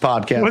Tomahawks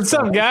podcast. What's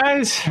up,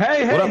 guys?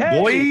 Hey, what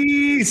up,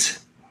 boys?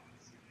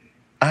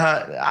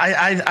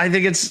 I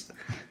think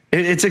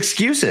it's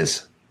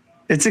excuses.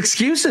 It's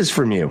excuses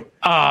from you.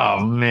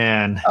 Oh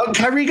man. Oh,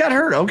 Kyrie got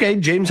hurt. Okay,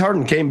 James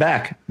Harden came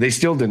back. They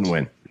still didn't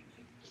win.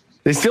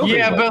 They still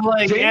didn't win. But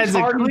like James as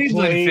a Harden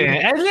Cleveland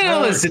fan,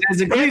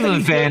 as a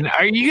Cleveland fan,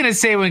 are you gonna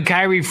say when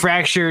Kyrie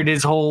fractured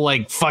his whole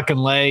like fucking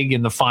leg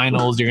in the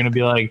finals, you're gonna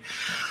be like,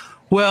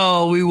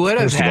 well, we would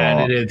have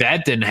had it if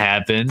that didn't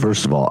happen.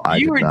 First of all,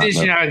 you were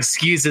dishing out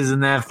excuses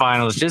in that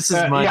finals just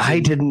as much. I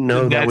didn't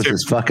know that was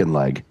his fucking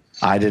leg.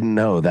 I didn't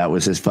know that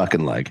was his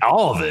fucking leg.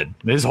 All of it.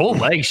 His whole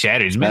leg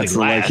shattered. That's the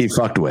leg he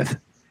fucked with.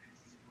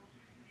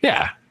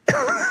 Yeah.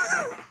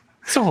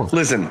 So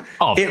listen,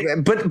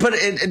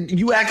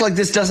 you act like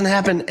this doesn't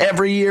happen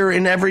every year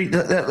in every.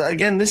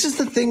 Again, this is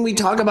the thing we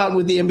talk about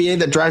with the NBA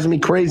that drives me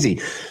crazy.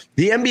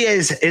 The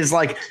NBA is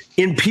like,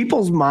 in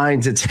people's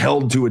minds, it's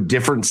held to a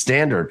different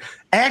standard.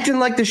 Acting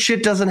like this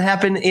shit doesn't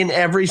happen in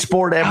every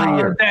sport every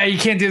year. You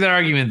can't do that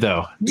argument,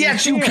 though.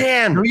 Yes, you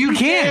can. No, you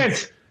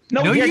can't.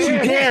 No, yes, you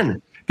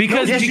can.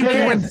 Because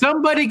when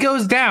somebody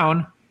goes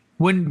down,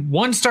 when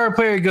one star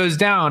player goes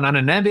down on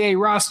an NBA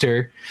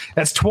roster,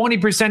 that's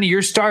 20% of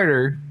your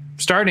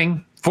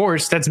starting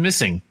force that's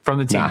missing from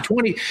the team.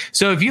 20.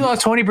 So if you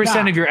lost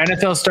 20% of your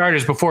NFL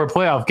starters before a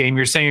playoff game,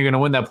 you're saying you're going to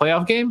win that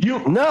playoff game? You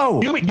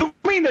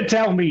mean to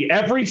tell me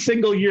every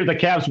single year the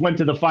Cavs went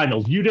to the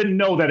finals, you didn't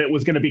know that it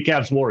was going to be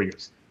Cavs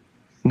Warriors?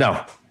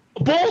 No.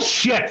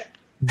 Bullshit.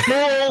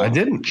 I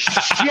didn't.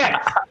 Shit.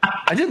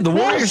 I did. The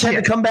Warriors had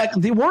to come back.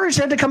 The Warriors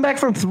had to come back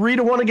from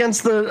 3-1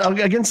 against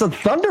the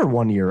Thunder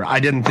one year. I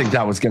didn't think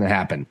that was going to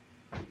happen.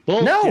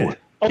 Bullshit. No.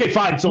 Okay,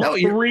 fine. So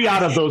 3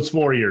 out of those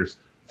 4 years.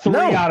 3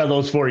 out of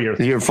those 4 years.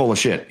 You're full of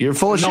shit. You're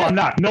full of shit.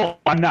 No,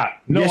 I'm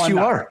not. No, yes, you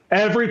are.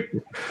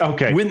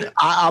 Okay. When the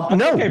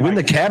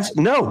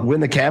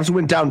Cavs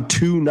went down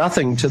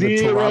 2-0 to the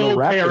Toronto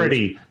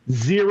Raptors.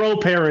 Zero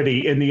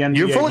parity in the NBA.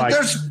 You're full of,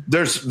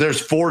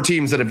 there's 4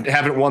 teams that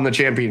haven't won the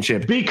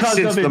championship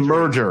since the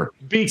merger.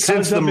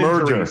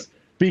 Because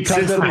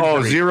Because of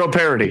injuries. Zero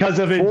parity. Because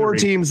of injuries. 4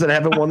 teams that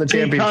haven't won the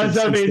championship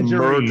since the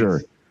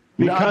merger.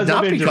 Because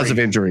of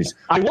injuries.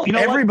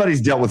 Everybody's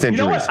dealt with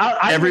injuries.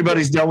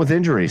 Everybody's dealt with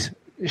injuries.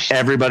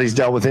 Everybody's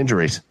dealt with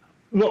injuries.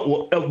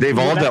 They've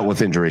all dealt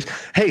with injuries.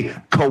 Hey,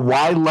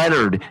 Kawhi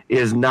Leonard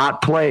is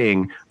not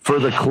playing for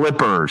the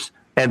Clippers,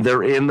 and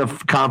they're in the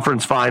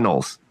conference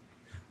finals.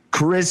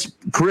 Chris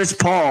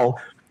Paul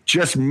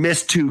just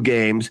missed 2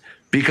 games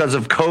because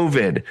of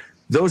COVID.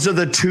 Those are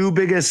the 2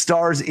 biggest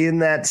stars in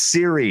that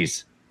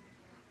series.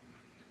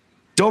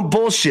 Don't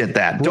bullshit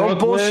that. Don't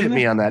bullshit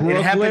me on that.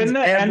 It happens every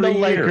and the year.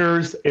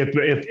 Lakers.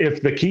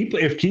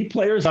 If key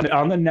players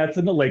on the Nets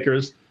and the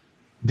Lakers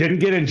didn't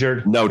get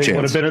injured, no they chance.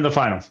 would have been in the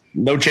finals.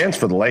 No chance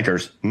for the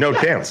Lakers. No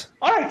chance.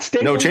 All right,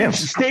 stay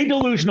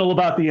delusional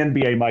about the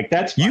NBA, Mike.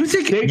 That's fine. You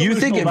think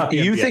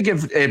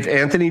if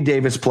Anthony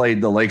Davis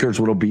played, the Lakers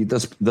would have beat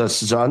the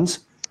Suns?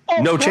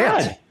 Oh, no God.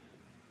 chance.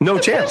 No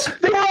chance.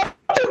 They were up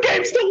 2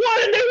 games to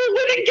 1, and they were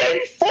winning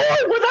game 4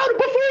 without him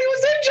before he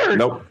was injured.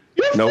 Nope.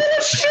 You're Nope. full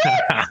of shit.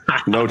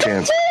 No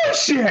chance. Full of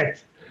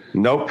shit.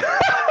 Nope.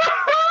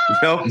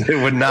 Nope. They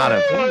would not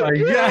have. Oh my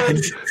God.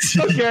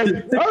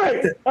 Okay.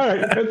 All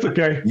right. That's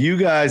okay. You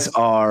guys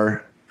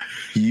are.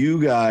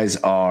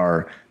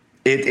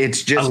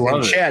 It's just,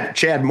 and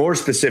Chad, more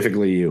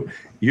specifically,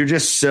 you're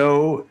just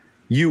so,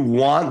 you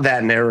want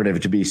that narrative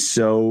to be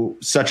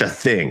such a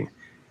thing.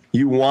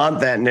 You want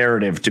that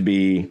narrative to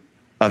be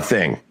a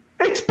thing.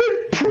 It's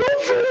been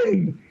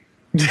proven.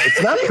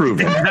 It's not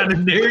proven. Not a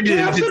narrative.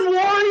 Cavs and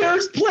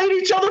Warriors played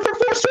each other for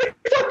 4 straight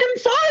fucking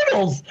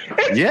finals.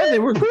 They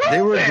were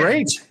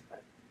great.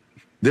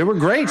 They were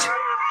great.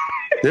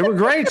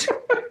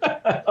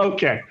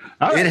 Okay.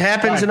 All right. It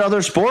happens in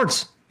other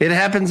sports.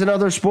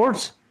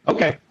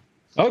 Okay.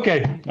 All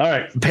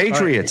right.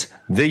 Patriots,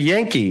 the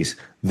Yankees,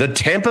 the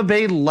Tampa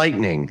Bay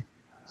Lightning.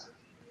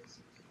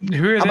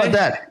 Who are How they? about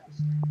that?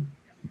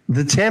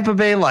 The Tampa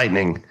Bay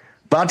Lightning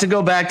about to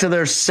go back to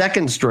their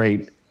 2nd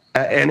straight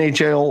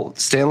NHL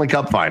Stanley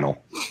Cup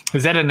final.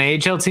 Is that an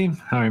AHL team?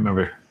 I don't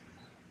remember.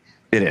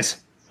 It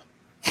is.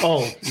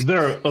 Oh,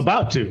 they're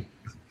about to.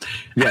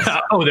 Yes.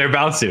 Oh, they're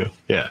about to.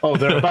 Yeah. Oh,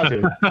 they're about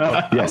to.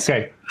 Oh, Yes.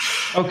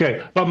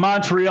 Okay. But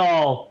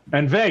Montreal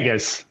and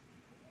Vegas.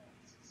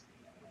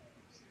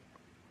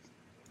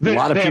 A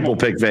lot of people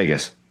pick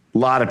Vegas.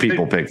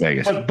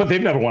 But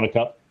they've never won a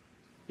cup.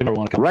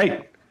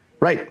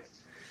 Right.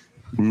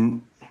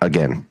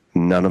 Again,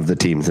 none of the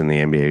teams in the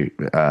NBA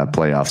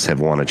playoffs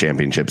have won a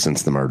championship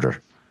since the merger.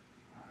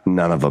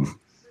 None of them.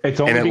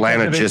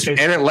 Atlanta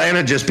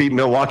just beat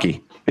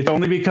Milwaukee. It's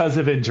only because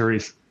of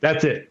injuries.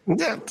 That's it.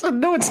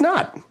 No, it's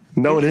not.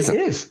 No, it isn't.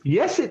 It is.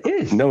 Yes, it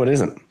is. No, it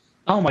isn't.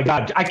 Oh my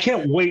God! I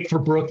can't wait for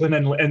Brooklyn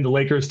and the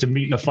Lakers to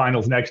meet in the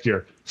finals next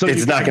year. So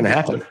it's not going to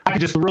happen. I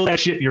can just throw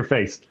that shit in your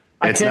face.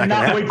 I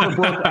cannot wait for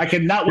Brooklyn. I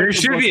cannot wait. There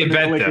should be a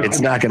bet though.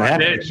 It's not going to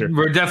happen.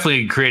 We're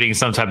definitely creating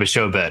some type of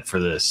show bet for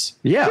this.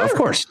 Yeah, sure. Of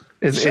course.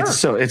 It's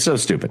so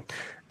stupid.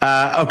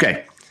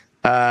 Okay.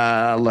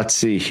 Let's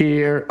see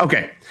here.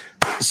 Okay.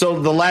 So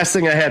the last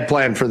thing I had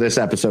planned for this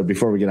episode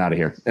before we get out of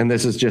here, and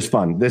this is just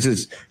fun. This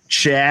is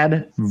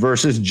Chad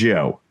versus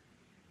Joe.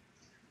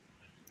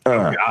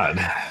 Oh God.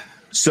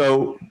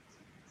 So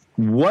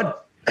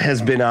what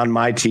has been on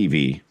my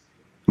TV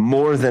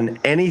more than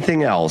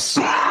anything else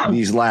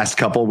these last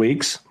couple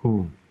weeks?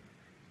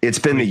 It's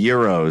been the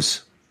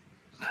Euros,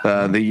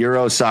 the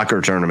Euro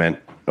soccer tournament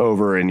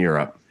over in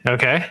Europe.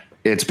 Okay.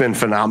 It's been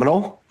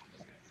phenomenal.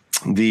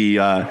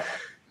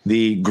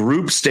 The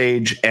group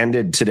stage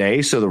ended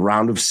today, so the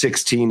round of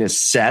 16 is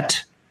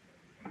set,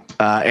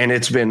 and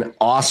it's been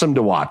awesome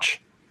to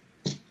watch.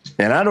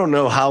 And I don't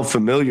know how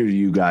familiar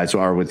you guys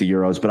are with the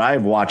Euros, but I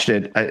have watched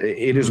it.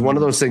 It is one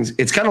of those things.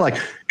 It's kind of like,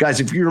 guys,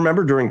 if you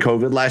remember during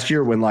COVID last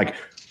year when like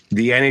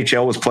the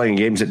NHL was playing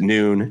games at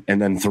noon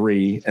and then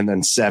 3 and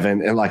then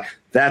 7, and like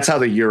that's how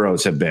the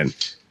Euros have been.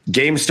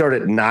 Games start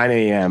at 9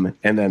 a.m.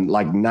 and then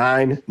like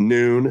 9,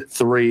 noon,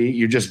 3,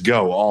 you just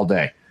go all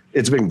day.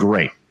 It's been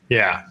great.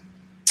 Yeah.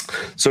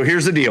 So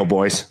here's the deal,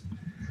 boys.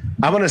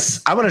 I want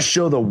to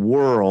show the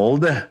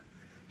world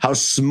how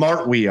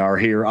smart we are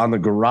here on the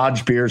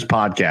Garage Beers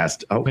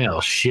podcast. Oh, well,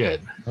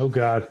 shit. Oh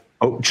God.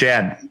 Oh,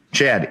 Chad,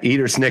 eat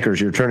your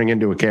Snickers. You're turning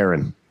into a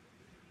Karen.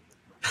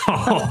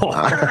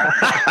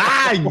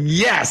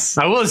 Yes.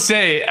 I will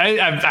say,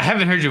 I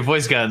haven't heard your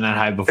voice gotten that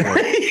high before.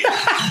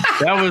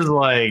 That was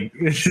like,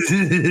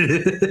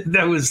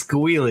 that was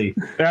squealy.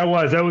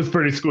 That was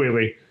pretty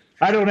squealy.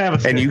 I don't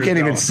have a and you can't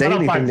even say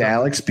anything to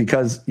Alex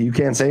because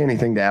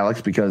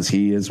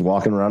he is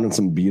walking around in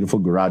some beautiful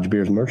Garage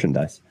Beers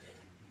merchandise.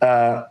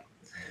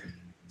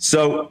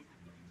 So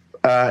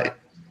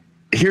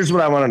here's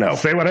what I want to know.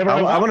 Say whatever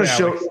I want to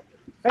show.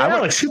 Hey,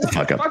 Alex, shoot the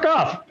fuck up. Fuck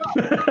off.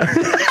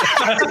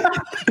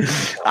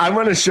 I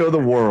want to show the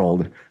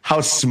world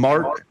how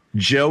smart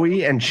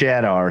Joey and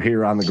Chad are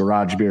here on the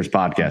Garage Beers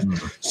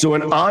podcast. So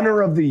in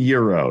honor of the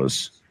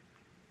Euros,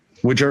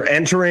 which are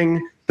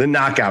entering the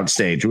knockout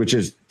stage, which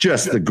is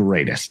just the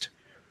greatest,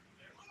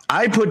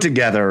 I put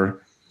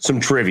together some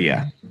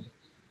trivia.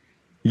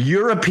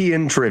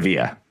 European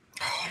trivia.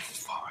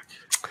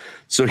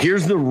 So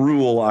here's the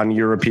rule on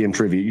European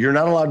trivia. You're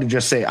not allowed to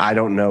just say, I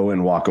don't know,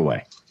 and walk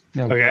away.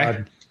 Oh, Okay.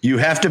 God. You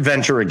have to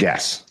venture a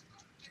guess.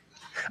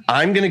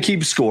 I'm going to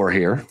keep score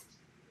here.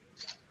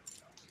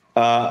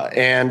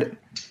 And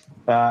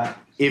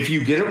if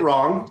you get it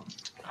wrong,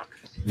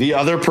 the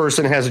other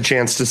person has a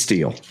chance to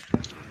steal.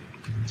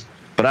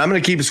 But I'm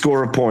going to keep a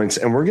score of points,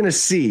 and we're going to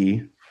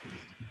see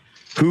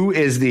who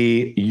is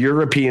the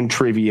European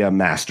trivia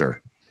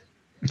master.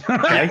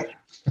 Okay?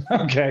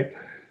 Okay.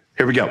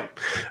 Here we go. All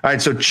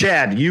right, so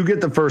Chad, you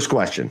get the first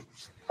question.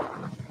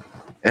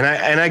 And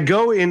I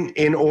go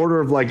in order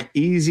of like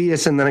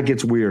easiest, and then it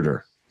gets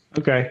weirder.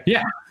 Okay.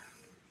 Yeah.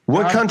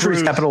 What Tom country's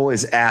Cruise. capital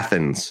is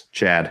Athens,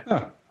 Chad?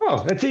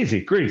 Oh, that's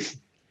easy. Greece.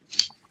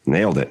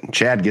 Nailed it.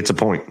 Chad gets a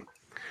point.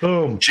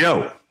 Boom.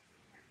 Joe,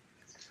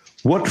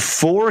 what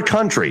 4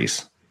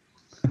 countries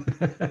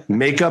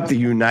make up the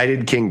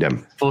United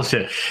Kingdom?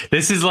 Bullshit.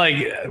 This is like,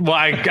 well,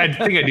 I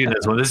think I do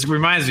this one. This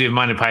reminds me of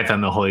Monty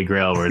Python, the Holy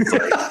Grail, where it's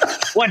like,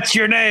 what's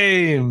your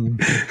name?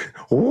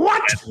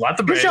 What? Lots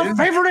of What's your brains.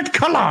 favorite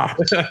color?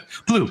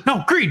 Blue.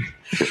 No, green.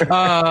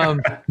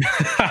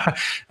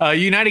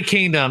 United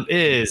Kingdom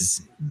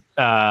is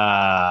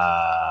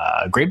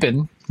Great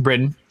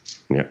Britain,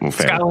 Yeah, well,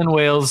 fair. Scotland,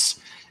 Wales,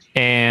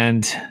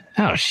 and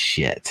oh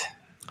shit.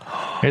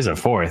 There's a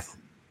 4th.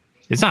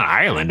 It's not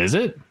Ireland, is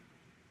it?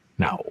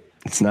 No.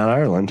 It's not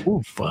Ireland.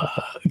 Oh fuck.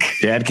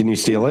 Dad, can you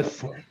steal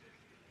it?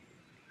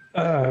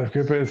 Great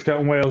Britain,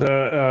 Scotland, Wales,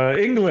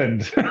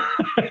 England.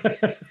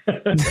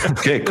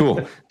 Okay,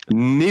 cool.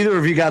 Neither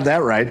of you got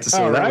that right,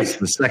 so All that right. was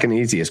the second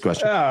easiest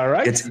question. All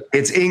right.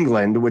 It's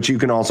England, which you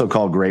can also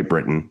call Great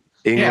Britain.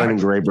 England and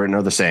Great Britain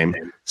are the same.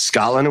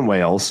 Scotland and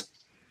Wales,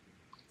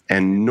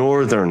 and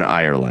Northern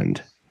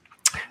Ireland.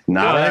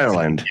 Not that's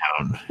Ireland.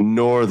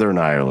 Northern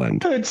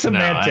Ireland. It's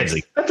semantics.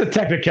 Isaac. That's a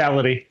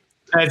technicality.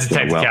 That's a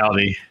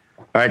technicality.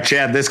 All right,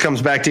 Chad, this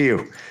comes back to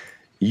you.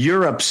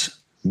 Europe's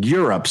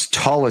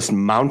tallest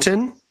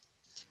mountain,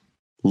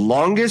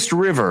 longest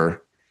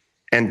river,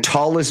 and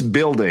tallest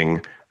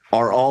building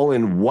are all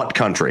in what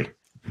country?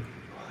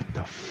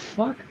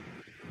 Fuck.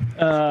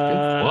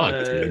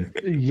 fuck, dude.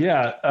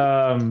 Yeah.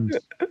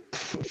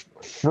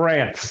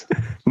 France.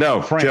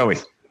 No, France. Joey.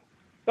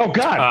 Oh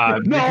God.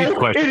 repeat the No,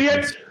 question,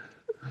 idiot. please.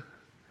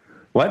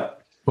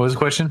 What? What was the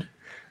question?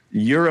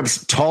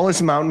 Europe's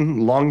tallest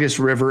mountain, longest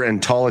river,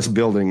 and tallest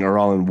building are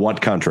all in what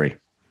country?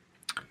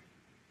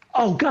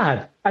 Oh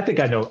God. I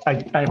think I know. I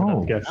have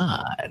no guess.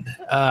 God.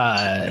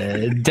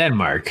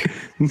 Denmark.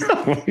 No,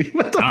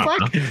 what the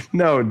fuck?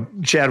 No,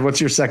 Chad, what's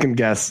your second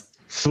guess?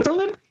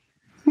 Switzerland?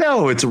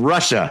 No, it's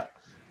Russia.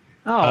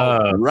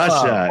 Oh.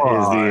 Russia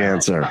is the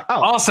answer.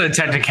 Also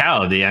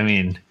technicality. I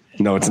mean,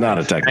 No, it's not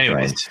a technical.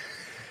 anyways.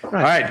 All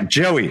right,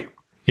 Joey.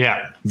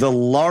 Yeah. The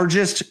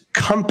largest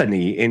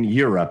company in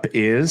Europe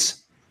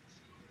is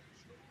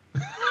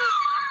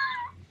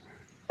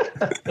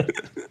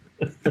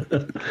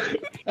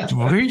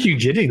Where are you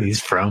getting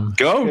these from?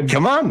 go.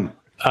 Come on.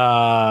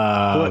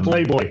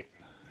 Playboy.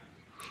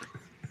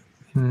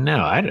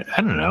 No, I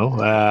don't know.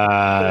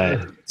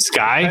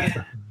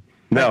 Sky?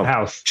 No,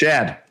 House.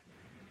 Chad.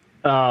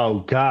 Oh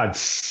God.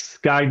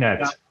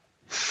 Skynet.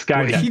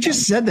 Skynet. He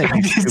just said that,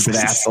 you stupid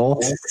asshole.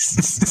 That's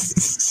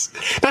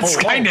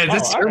Skynet.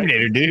 That's all right.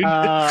 Terminator, dude.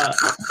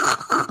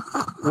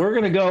 We're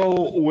gonna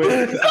go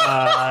with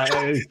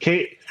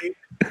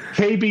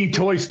KB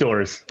Toy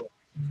Stores.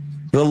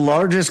 The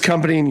largest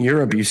company in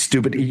Europe, you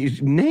stupid. You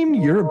name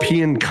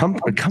European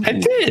company. I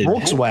did.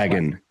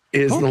 Volkswagen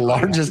is the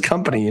largest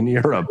company in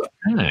Europe.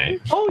 All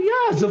right. Oh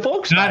yeah, it's a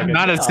Volkswagen.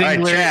 Not a All right,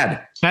 singular.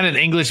 Chad. Not an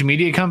English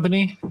media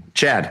company.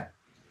 Chad,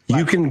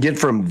 you can get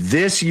from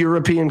this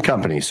European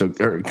company,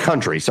 or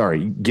country,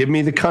 sorry, give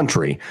me the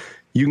country.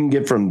 You can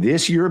get from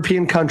this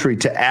European country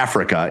to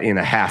Africa in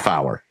a half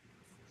hour.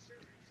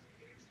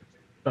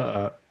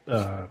 I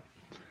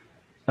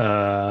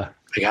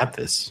got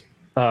this.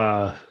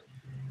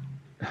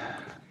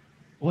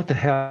 What the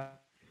hell?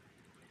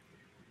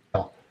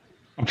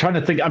 I'm trying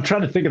to think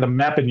of the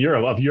map in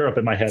Europe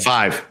in my head.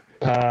 5,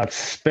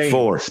 Spain.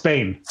 4.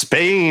 Spain.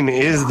 Spain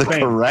is the Spain.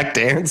 correct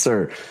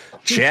answer.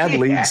 Chad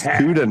leads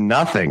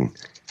 2-0.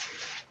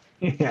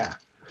 Yeah.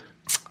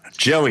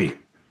 Joey,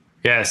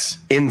 Yes.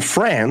 in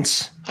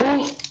France, it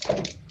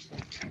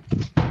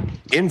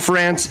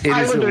is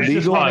Islanders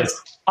just illegal. won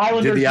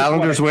it. Did the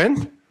Islanders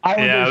win?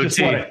 Islanders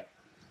just won it.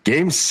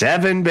 Game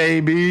 7,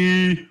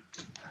 baby.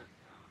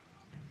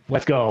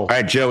 Let's go. All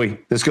right, Joey,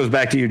 this goes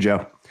back to you,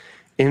 Joe.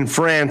 In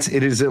France,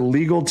 it is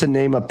illegal to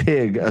name a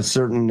pig a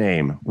certain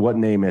name. What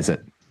name is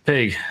it?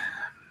 Pig.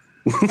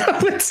 No,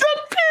 it's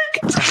not pig.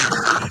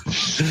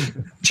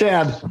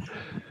 Chad.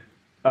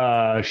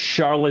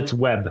 Charlotte's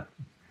Web.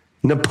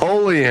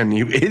 Napoleon,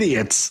 you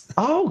idiots.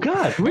 Oh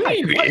God. You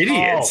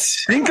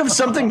idiots. Think of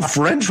something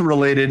French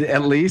related,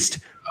 at least.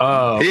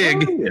 Oh.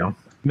 Pig.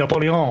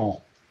 Napoleon.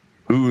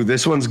 Ooh,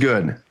 this one's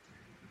good.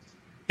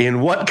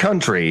 In what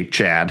country,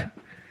 Chad,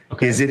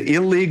 is it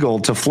illegal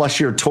to flush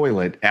your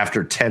toilet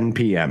after 10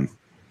 p.m.?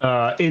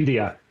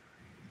 India.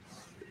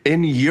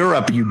 In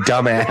Europe, you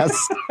dumbass.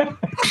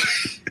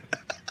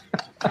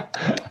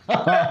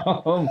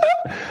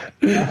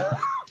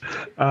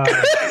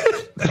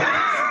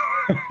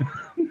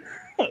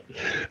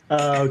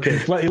 Okay,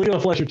 we're gonna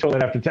flush your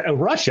toilet after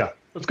Russia.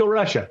 Let's go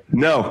Russia.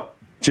 No,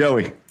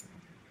 Joey.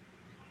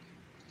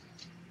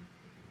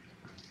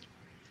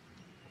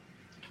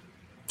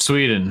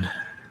 Sweden.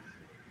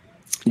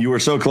 You were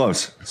so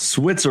close.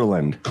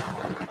 Switzerland.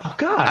 Oh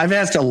God! I've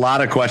asked a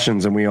lot of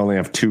questions and we only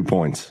have 2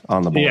 points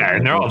on the board. Yeah,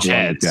 and they're all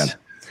Chads.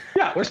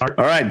 Yeah, we're smart.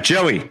 All right,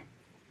 Joey.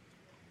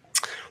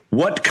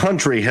 What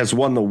country has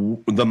won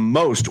the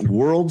most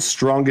World's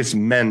Strongest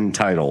Men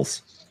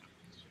titles?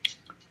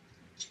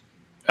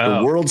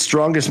 The World's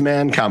Strongest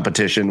Man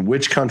competition.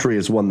 Which country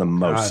has won the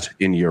most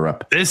in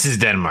Europe? This is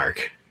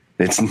Denmark.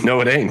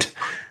 No, it ain't.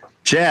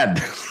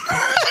 Chad.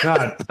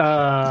 God.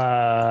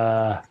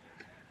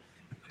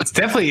 It's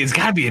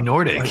got to be a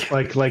Nordic.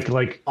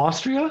 Like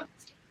Austria?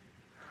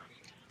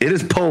 It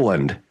is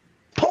Poland.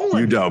 Poland.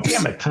 You dopes.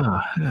 Damn it.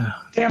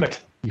 Damn it.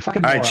 You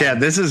fucking All right, moron. Chad,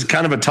 this is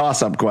kind of a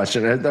toss-up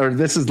question, or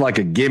this is like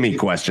a gimme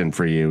question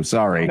for you.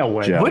 Sorry. No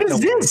way. Joe. What is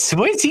this?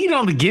 Why is he eating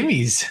all the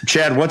gimmies?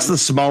 Chad, what's the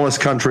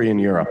smallest country in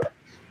Europe?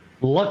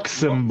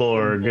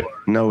 Luxembourg.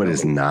 No, it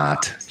is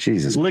not.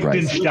 Jesus Christ.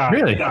 Liechtenstein.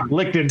 Really?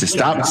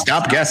 Liechtenstein.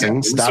 Stop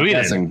guessing. Stop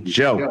Sweden. guessing.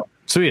 Joe.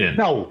 Sweden.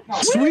 No.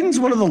 Sweden's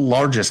one of the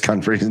largest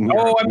countries in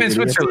Europe. Oh, I meant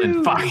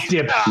Switzerland. Fuck.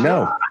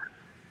 No.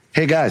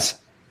 Hey, guys.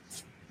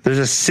 There's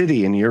a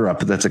city in Europe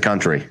that's a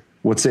country.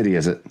 What city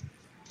is it?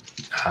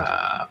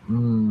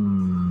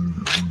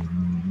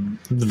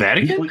 The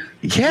Vatican?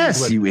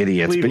 Yes, Cleveland. you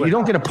idiots, but you Cleveland.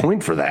 don't get a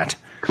point for that.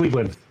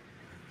 Cleveland.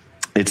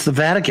 It's the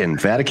Vatican.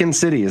 Vatican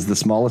City is the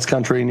smallest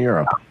country in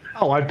Europe.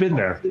 Oh, I've been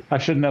there. I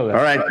should know that.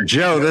 All right,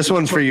 Joe, this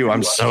one's for you.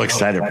 I'm so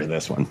excited for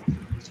this one.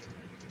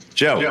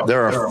 Joe,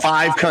 there are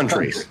 5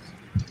 countries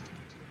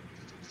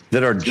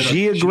that are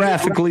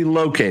geographically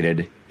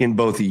located in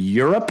both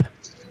Europe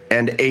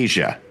and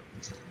Asia.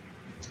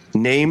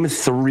 Name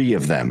 3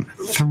 of them.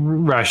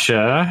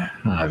 Russia,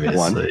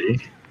 obviously.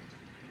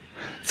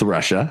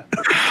 Russia.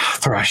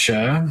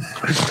 Russia.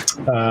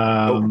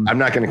 I'm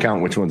not going to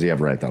count which ones you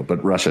have right, though,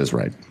 but Russia is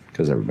right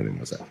because everybody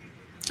knows that.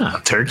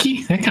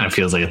 Turkey? That kind of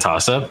feels like a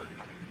toss-up.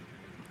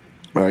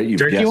 All right, you've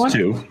Turkey guessed one?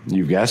 2.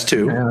 You've guessed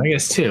 2. Yeah, I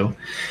guess 2.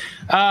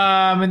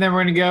 And then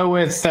we're going to go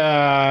with,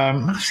 I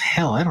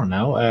don't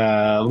know,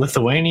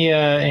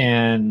 Lithuania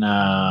and...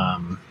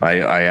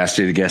 I asked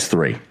you to guess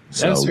 3.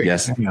 So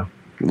guess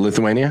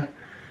Lithuania?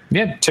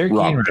 Yeah, Turkey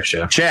Wrong. and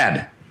Russia.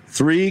 Chad,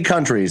 3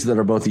 countries that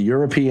are both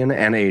European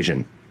and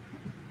Asian.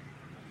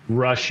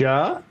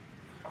 Russia.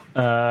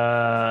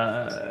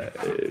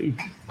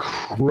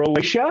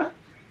 Croatia.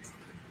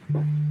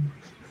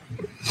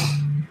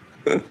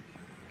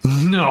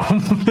 No,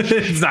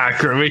 it's not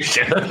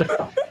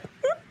Croatia.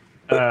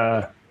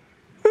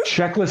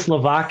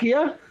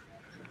 Czechoslovakia.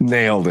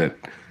 Nailed it.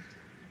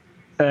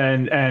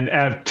 And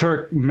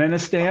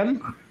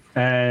Turkmenistan.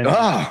 And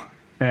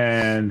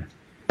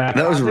That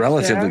was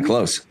relatively Pakistan?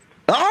 close.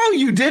 Oh,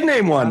 you did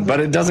name one, but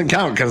it doesn't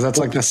count because that's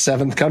like the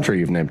 7th country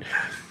you've named.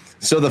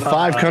 So the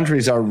 5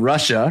 countries are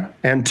Russia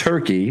and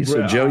Turkey.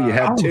 So Joe, you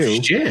have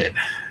 2. Shit.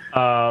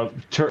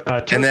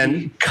 Turkey. And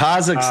then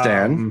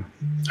Kazakhstan,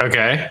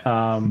 Okay.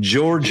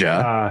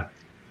 Georgia,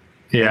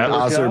 Yeah. and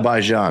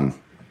Azerbaijan.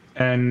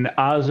 and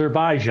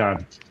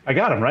Azerbaijan. I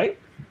got him right.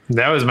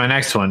 That was my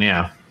next one.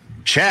 Yeah.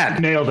 Chad,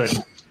 Nailed it.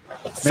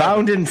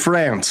 found in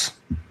France.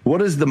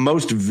 What is the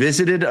most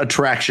visited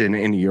attraction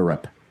in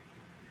Europe?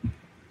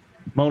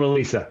 Mona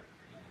Lisa.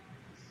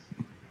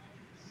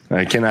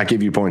 I cannot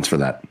give you points for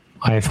that.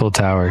 Eiffel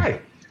Tower. Hey,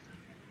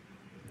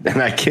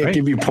 And I can't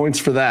give you points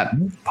for that.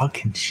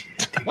 Fucking shit.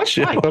 what's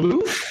that? The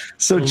Louvre?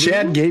 So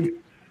Chad gave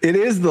it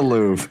is the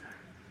Louvre.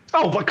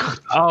 Oh, but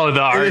Oh, the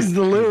It art. is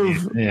the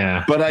Louvre.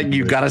 Yeah. But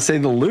you got to say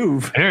the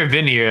Louvre. I've never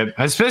been here.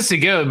 I was supposed to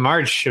go in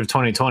March of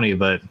 2020,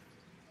 but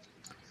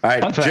All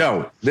right, Fun fact.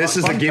 Joe, this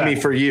is a Fun gimme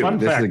fact. for you. Fun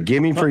This is a fact.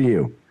 gimme for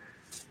you.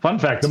 fun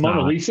fact: the Mona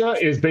not. Lisa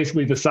is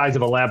basically the size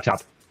of a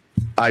laptop.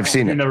 I've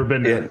seen it. You've never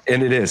been there.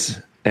 And it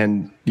is.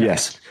 And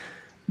yes,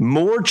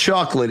 more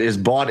chocolate is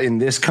bought in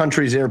this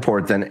country's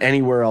airport than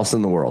anywhere else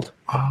in the world.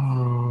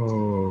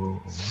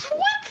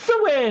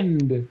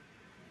 Switzerland.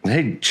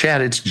 Hey,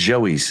 Chad, it's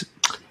Joey's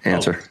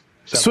answer.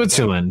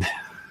 Switzerland.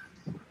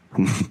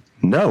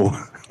 No.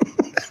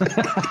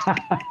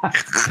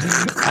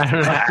 I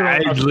don't know. I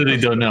literally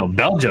don't know.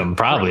 Belgium,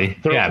 probably.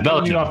 Yeah,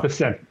 Throwing you Belgium. off the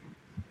scent.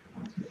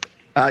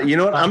 You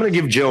know what? I'm going to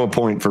give Joe a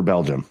point for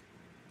Belgium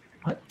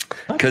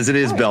because it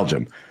is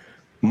Belgium.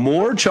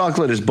 More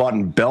chocolate is bought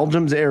in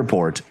Belgium's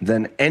airport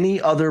than any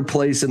other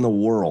place in the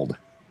world.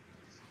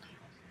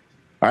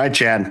 All right,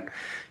 Chad.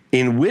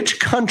 In which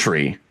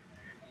country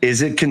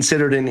is it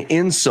considered an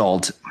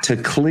insult to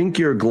clink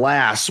your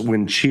glass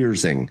when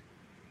cheersing?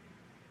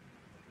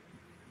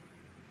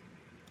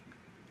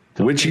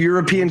 Which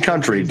European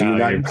country do you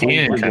not clink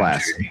your European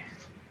glass? country.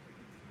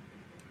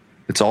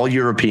 It's all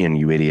European,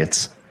 you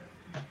idiots.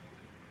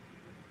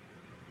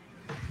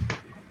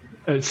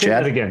 Say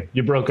Chad? that again.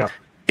 You broke up.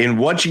 In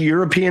what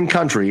European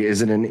country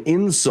is it an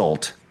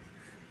insult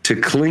to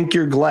clink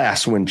your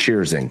glass when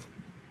cheersing?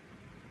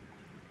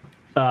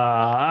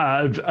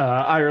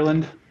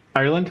 Ireland.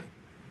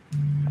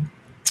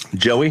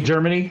 Joey?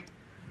 Germany.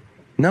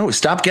 No,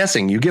 stop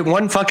guessing. You get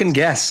one fucking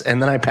guess,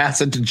 and then I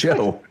pass it to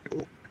Joe.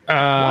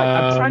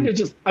 I'm trying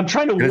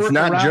to work. It's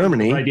not around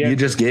Germany. the right You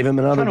just gave him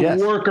another trying guess.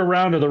 to work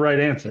around to the right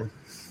answer.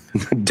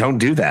 Don't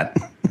do that.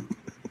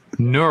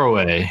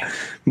 Norway.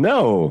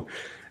 No,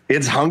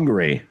 it's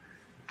Hungary.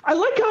 I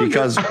like how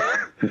Because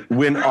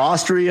when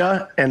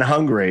Austria and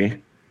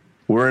Hungary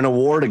were in a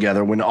war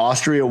together, when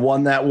Austria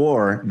won that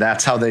war,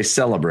 that's how they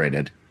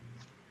celebrated.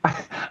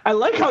 I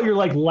like how you're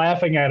like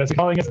laughing at us,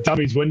 calling us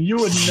dummies when you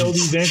wouldn't know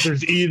these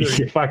answers either,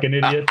 you fucking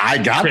idiot. I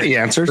got the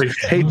answers.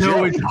 Hey,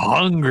 Joe, it's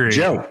hungry.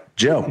 Joe.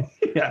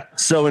 Yeah.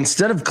 So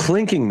instead of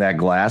clinking that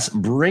glass,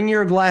 bring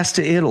your glass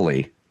to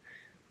Italy,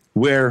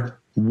 where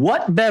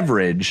what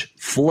beverage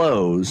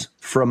flows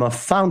from a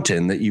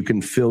fountain that you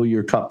can fill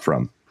your cup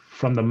from?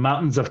 From the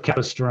mountains of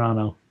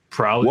Capistrano.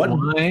 Probably What?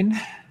 wine.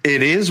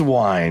 It is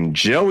wine.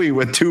 Joey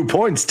with 2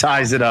 points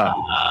ties it up.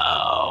 Oh.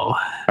 All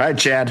right,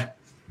 Chad.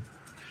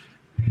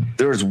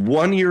 There's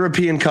one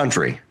European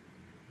country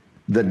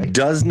that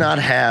does not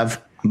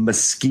have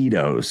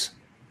mosquitoes.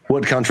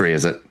 What country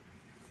is it?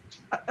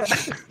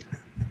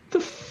 The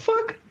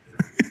fuck?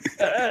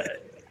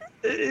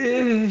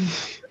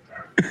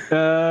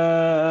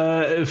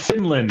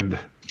 Finland.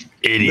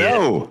 Idiot.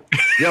 No.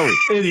 Joey.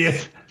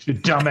 Idiot. You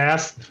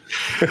dumbass.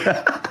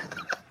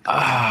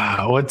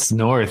 What's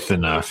north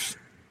enough?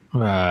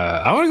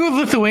 I want to go with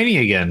Lithuania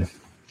again.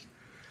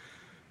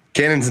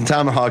 Cannons and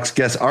Tomahawks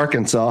guess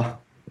Arkansas.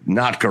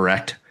 Not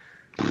correct.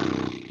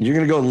 You're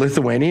going to go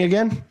Lithuania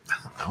again? I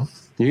don't know.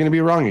 You're going to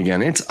be wrong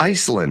again. It's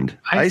Iceland.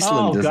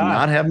 Iceland does God.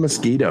 not have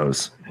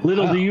mosquitoes.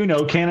 Little do you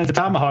know, Cannons and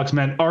Tomahawks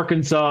meant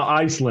Arkansas,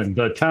 Iceland,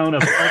 the town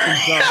of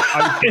Arkansas,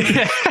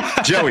 Iceland.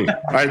 Joey,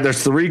 all right,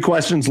 there's 3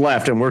 questions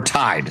left, and we're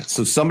tied.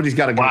 So somebody's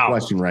got a good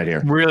question right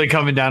here. Really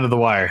coming down to the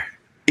wire.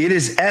 It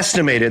is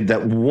estimated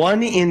that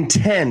 1 in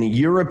 10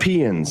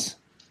 Europeans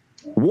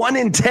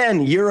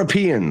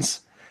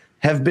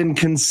have been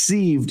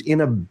conceived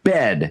in a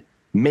bed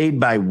made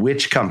by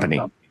which company?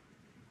 I'm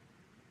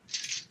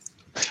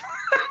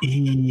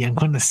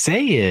going to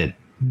say it.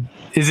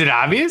 Is it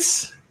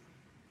obvious?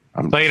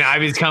 Like an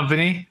obvious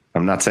company?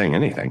 I'm not saying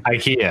anything.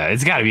 IKEA.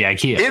 It's got to be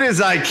IKEA. It is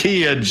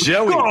IKEA.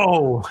 Joey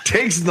Oh,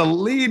 takes the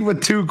lead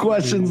with 2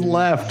 questions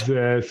left.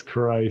 Jesus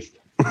Christ.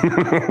 All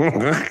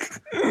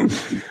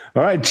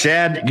right,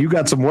 Chad, you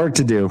got some work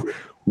to do.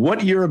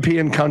 What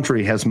European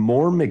country has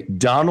more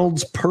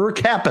McDonald's per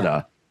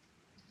capita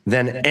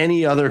than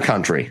any other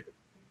country?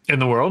 in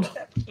the world?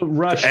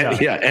 Russia.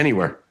 Yeah,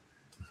 anywhere.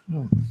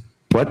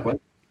 What? Did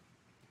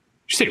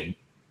you say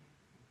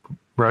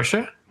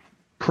Russia?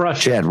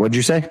 Prussia. Chad, what'd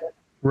you say?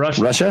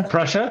 Russia. Russia?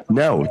 Prussia.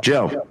 No,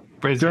 Joe.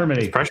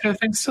 Germany. Is Prussia, I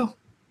think, still?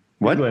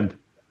 What? England.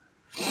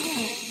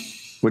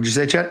 What'd you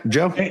say, Chad?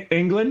 Joe?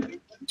 England.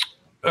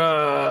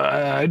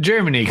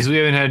 Germany, because we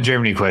haven't had a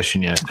Germany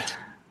question yet.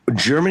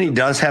 Germany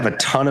does have a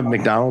ton of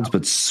McDonald's,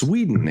 but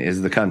Sweden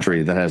is the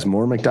country that has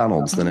more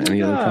McDonald's than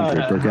any other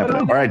country per capita.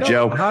 All right,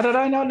 Joe. How did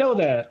I not know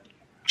that?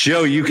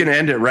 Joe, you can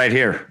end it right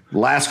here.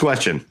 Last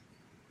question.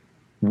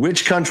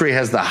 Which country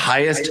has the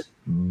highest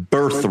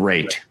birth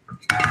rate?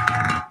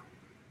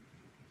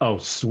 Oh,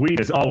 Sweden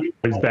is always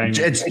banging.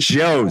 It's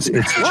Joe's.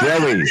 It's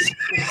Joey's.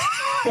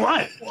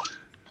 What?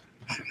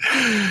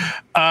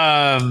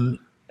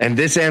 And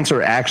this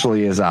answer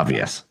actually is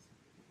obvious.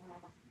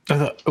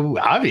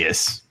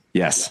 Obvious.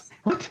 Yes.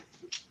 What?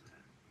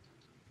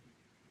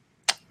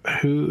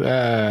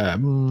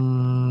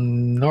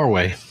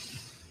 Norway.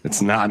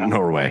 It's not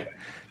Norway.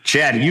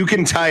 Chad, you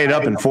can tie it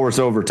up and force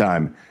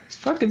overtime.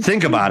 Fucking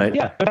Think about it.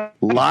 Yeah.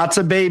 Lots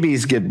of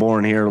babies get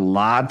born here.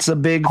 Lots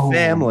of big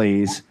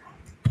families.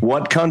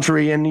 What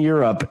country in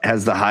Europe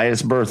has the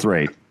highest birth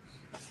rate?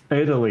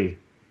 Italy.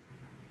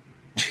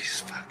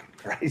 Jesus fucking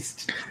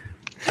Christ.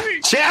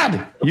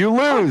 Chad, you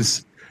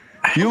lose.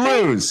 You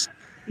lose.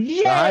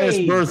 Yay! The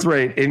highest birth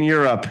rate in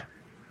Europe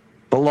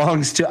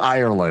belongs to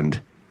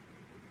Ireland.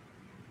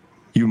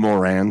 You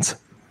morons.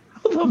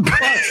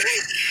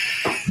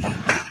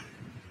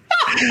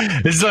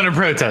 This is under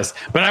protest,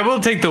 but I will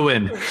take the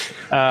win.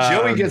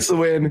 Joey gets the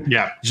win.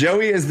 Yeah.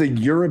 Joey is the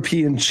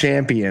European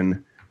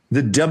champion,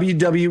 the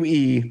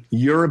WWE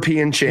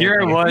European champion.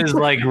 Here I was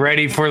like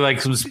ready for like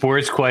some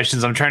sports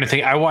questions. I'm trying to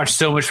think. I watched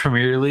so much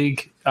Premier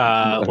League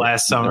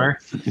last summer.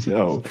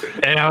 No.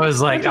 And I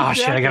was like, oh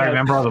shit, I gotta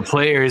remember all the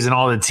players and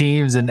all the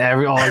teams and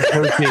all the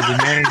coaches and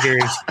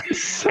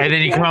managers. And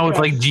then you come out with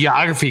like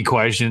geography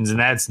questions, and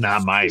that's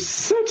not my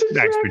Such a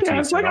expertise.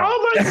 jackass. Like,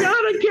 oh my God,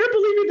 I can't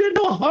believe you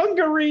didn't know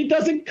Hungary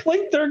doesn't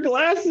clink their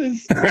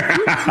glasses. You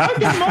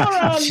fucking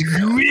moron.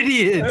 You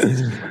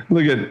idiots.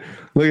 Look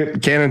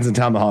at Cannons and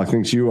Tomahawk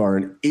thinks you are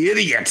an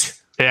idiot.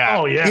 Yeah.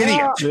 Oh, yeah.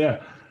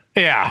 Idiot.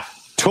 Yeah.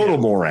 Total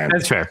moron.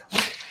 That's fair.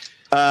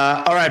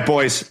 All right,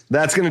 boys,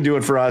 that's going to do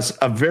it for us.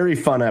 A very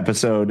fun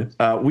episode.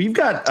 We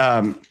got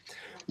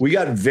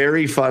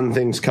very fun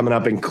things coming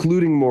up,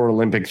 including more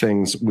Olympic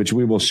things, which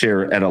we will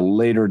share at a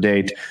later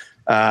date.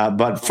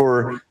 But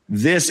for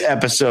this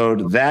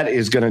episode, that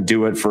is going to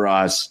do it for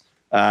us.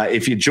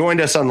 If you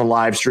joined us on the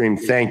live stream,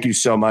 thank you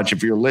so much.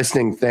 If you're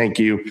listening, thank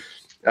you.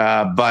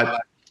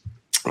 But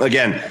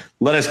again,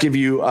 let us give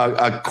you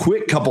a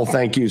quick couple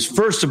thank yous.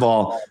 First of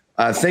all,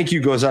 thank you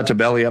goes out to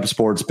Belly Up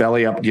Sports.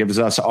 Belly Up gives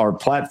us our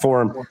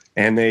platform,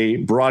 and they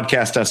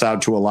broadcast us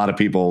out to a lot of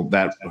people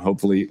that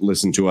hopefully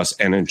listen to us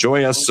and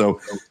enjoy us. So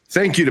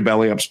thank you to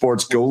Belly Up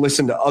Sports. Go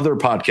listen to other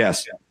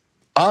podcasts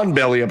on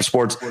Belly Up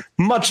Sports,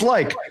 much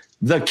like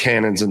the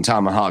Cannons and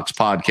Tomahawks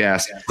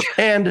podcast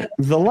and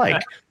the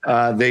like.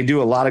 They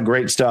do a lot of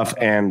great stuff,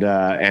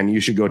 and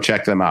you should go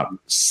check them out.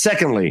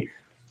 Secondly,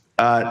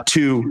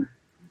 to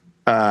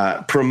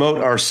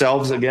promote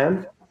ourselves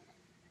again,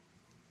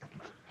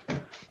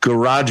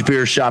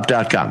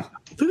 GarageBeerShop.com.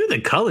 Look at the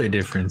color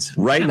difference.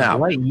 Right now.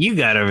 What you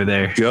got over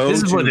there.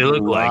 This is what they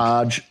look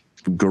like.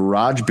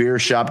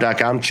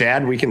 GarageBeerShop.com.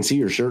 Chad, we can see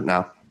your shirt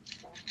now.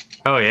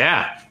 Oh,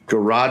 yeah.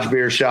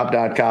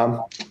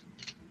 GarageBeerShop.com.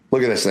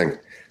 Look at this thing.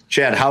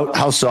 Chad,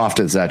 how soft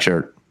is that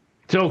shirt?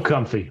 So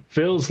comfy.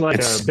 Feels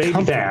like a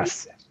baby's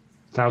ass.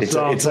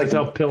 It's like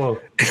a pillow.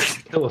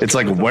 It's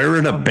like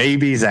wearing a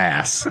baby's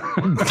ass.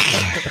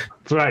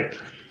 That's right.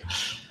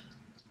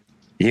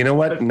 You know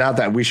what? Not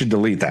that. We should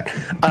delete that.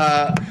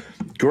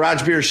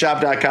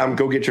 GarageBeerShop.com.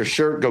 Go get your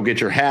shirt. Go get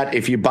your hat.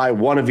 If you buy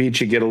one of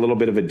each, you get a little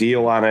bit of a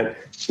deal on it,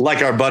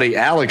 like our buddy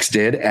Alex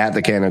did at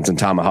the Cannons and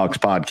Tomahawks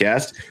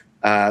podcast.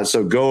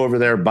 So go over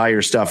there, buy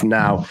your stuff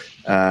now,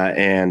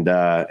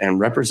 and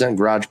represent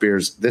Garage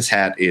Beers. This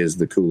hat is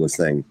the coolest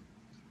thing.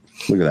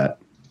 Look at that.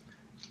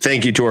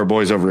 Thank you to our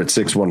boys over at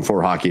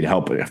 614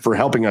 Hockey for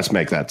helping us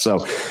make that.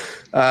 So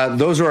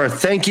those are our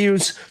thank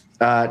yous.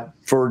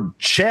 For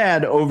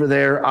Chad over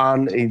there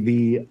on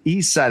the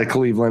east side of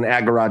Cleveland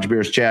at Garage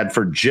Beers, Chad.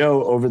 For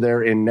Joe over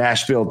there in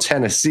Nashville,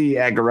 Tennessee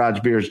at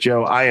Garage Beers,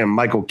 Joe. I am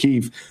Michael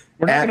Keefe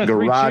at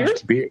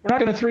Garage Beers. We're not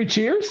going to 3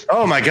 cheers?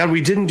 Oh, my God. We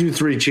didn't do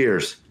 3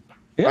 cheers.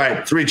 Yeah. All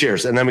right, 3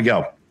 cheers, and then we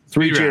go.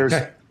 3 cheers.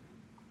 Okay.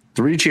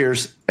 3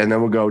 cheers, and then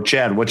we'll go.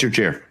 Chad, what's your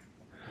cheer?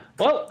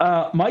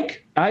 Well,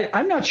 Mike,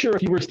 I'm not sure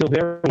if you were still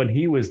there when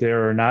he was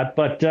there or not,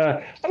 but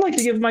I'd like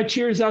to give my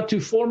cheers out to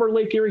former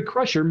Lake Erie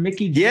Crusher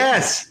Mickey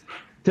Yes.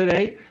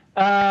 Today.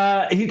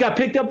 He got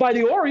picked up by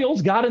the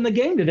Orioles, got in the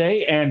game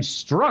today, and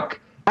struck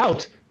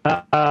out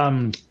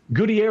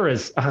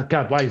Gutierrez.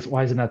 God,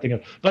 why is it not thinking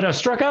of? But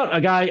struck out a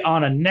guy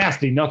on a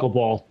nasty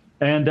knuckleball.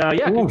 And,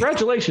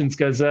 congratulations,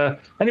 because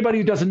anybody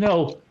who doesn't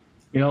know,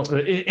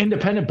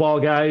 independent ball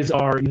guys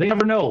they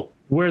never know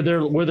where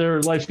their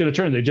life's going to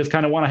turn. They just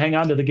kind of want to hang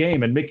on to the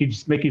game. And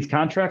Mickey's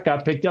contract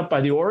got picked up by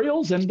the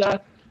Orioles, and,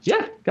 got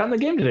in the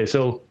game today.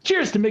 So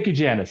cheers to Mickey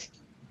Janis.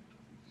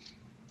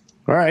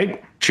 All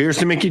right. Cheers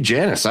to Mickey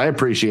Janis. I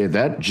appreciate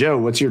that. Joe,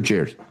 what's your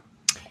cheers?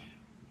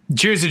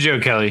 Cheers to Joe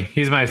Kelly.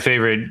 He's my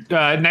favorite.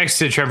 Next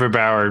to Trevor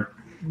Bauer.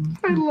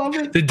 I love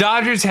it. The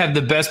Dodgers have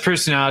the best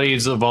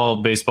personalities of all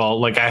of baseball.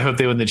 Like, I hope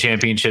they win the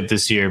championship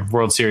this year.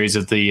 World Series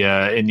if the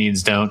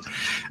Indians don't.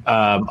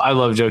 I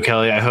love Joe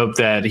Kelly. I hope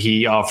that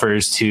he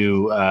offers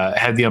to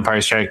have the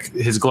umpires check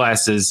his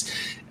glasses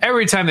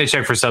every time they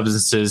check for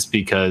substances,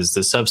 because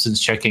the substance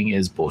checking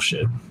is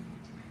bullshit.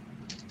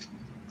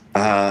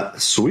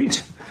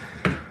 Sweet.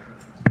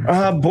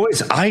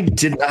 Boys, I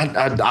did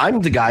not.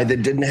 I'm the guy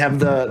that didn't have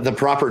the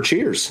proper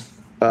cheers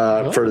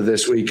for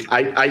this week.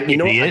 I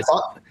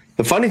thought,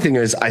 the funny thing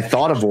is, I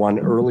thought of one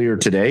earlier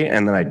today,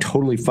 and then I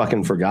totally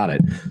fucking forgot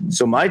it.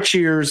 So my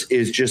cheers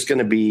is just going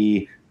to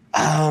be.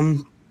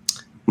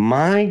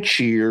 My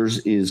cheers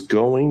is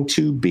going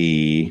to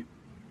be.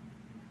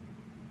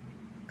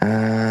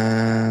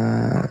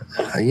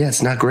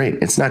 It's not great.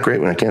 It's not great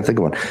when I can't think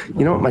of one.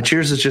 You know what? My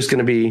cheers is just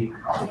going to be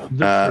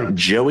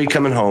Joey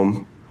coming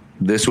home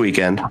this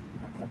weekend,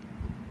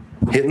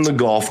 hitting the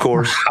golf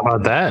course. How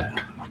about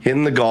that?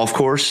 Hitting the golf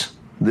course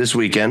this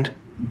weekend,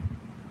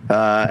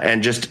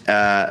 and just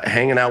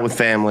hanging out with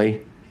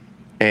family,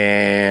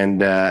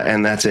 and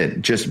that's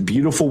it. Just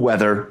beautiful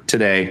weather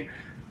today,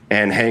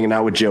 and hanging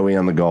out with Joey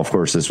on the golf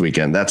course this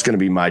weekend. That's going to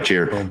be my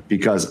cheer,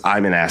 because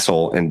I'm an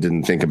asshole and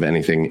didn't think of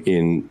anything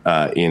in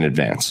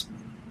advance.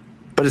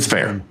 But it's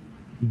fair.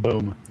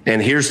 Boom. And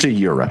here's to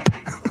Europe.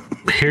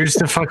 Here's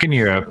to fucking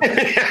Europe.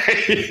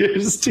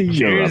 Here's to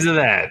Europe. Here's to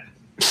that.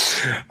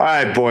 All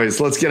right, boys,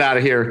 let's get out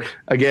of here.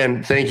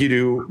 Again, thank you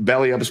to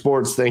Belly Up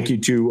Sports. Thank you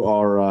to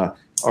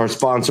our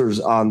sponsors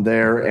on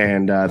there.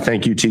 And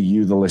thank you to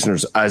you, the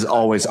listeners. As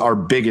always, our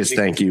biggest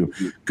thank you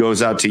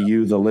goes out to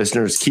you, the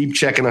listeners. Keep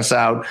checking us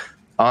out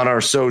on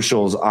our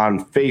socials,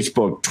 on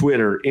Facebook,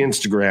 Twitter,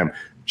 Instagram.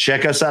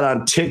 Check us out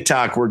on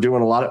TikTok. We're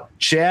doing a lot of...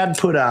 Chad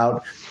put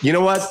out... You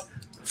know what?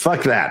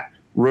 Fuck that.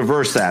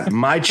 Reverse that.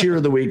 My cheer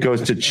of the week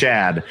goes to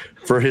Chad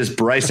for his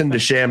Bryson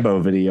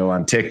DeChambeau video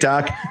on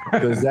TikTok,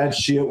 because that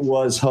shit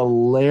was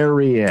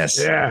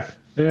hilarious. Yeah.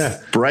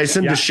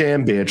 Bryson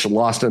DeChambeau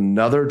lost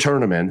another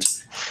tournament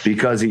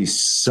because he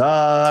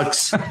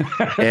sucks,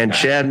 and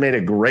Chad made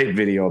a great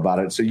video about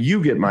it. So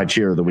you get my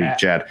cheer of the week,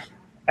 Chad.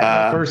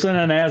 As a person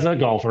and as a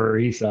golfer,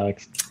 he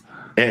sucks.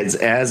 It's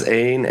as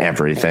ain't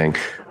everything.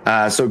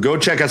 So go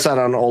check us out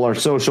on all our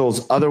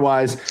socials.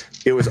 Otherwise,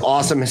 it was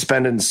awesome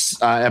spending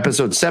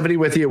episode 70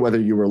 with you, whether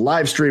you were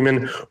live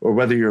streaming or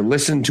whether you're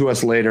listening to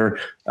us later.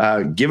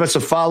 Give us a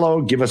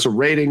follow, give us a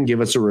rating,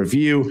 give us a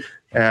review,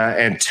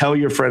 and tell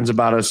your friends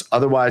about us.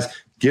 Otherwise,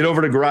 get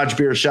over to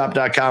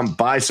garagebeershop.com,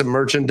 buy some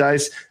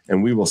merchandise,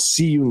 and we will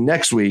see you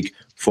next week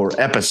for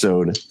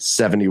episode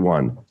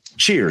 71.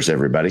 Cheers,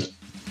 everybody.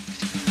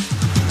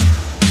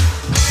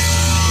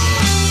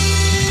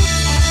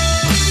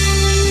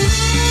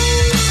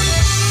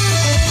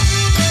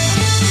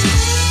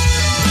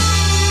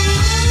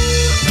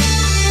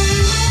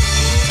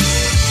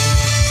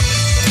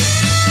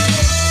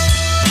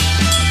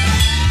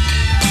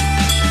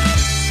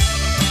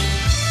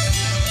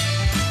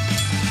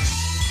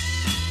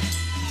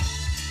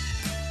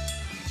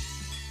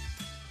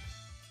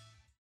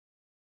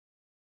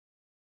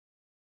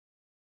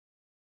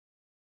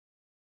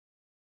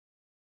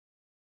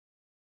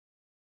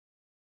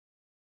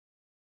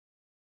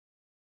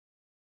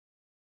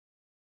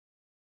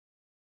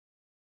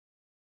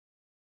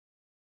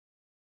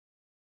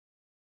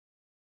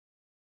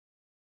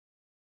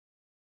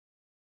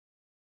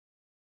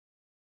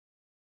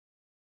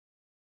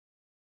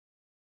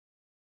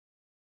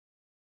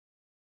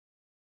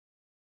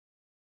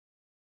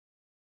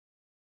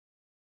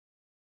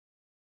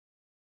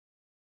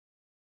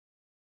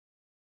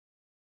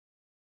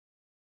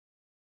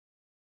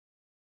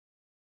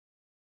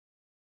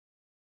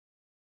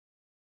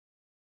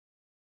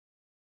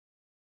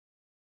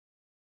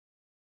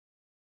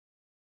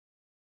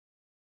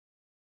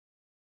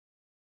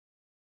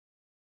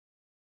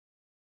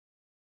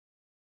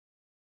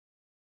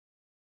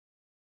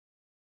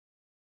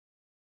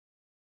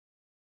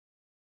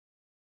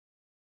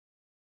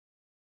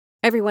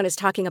 Everyone is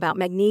talking about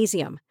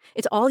magnesium.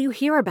 It's all you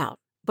hear about.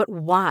 But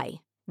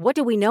why? What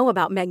do we know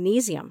about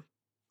magnesium?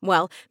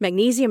 Well,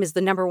 magnesium is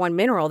the number one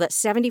mineral that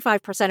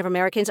 75% of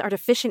Americans are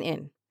deficient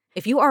in.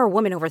 If you are a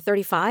woman over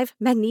 35,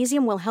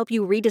 magnesium will help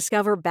you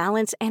rediscover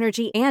balance,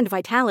 energy, and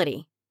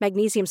vitality.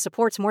 Magnesium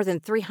supports more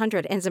than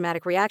 300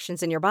 enzymatic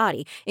reactions in your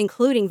body,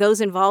 including those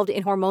involved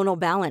in hormonal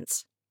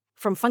balance.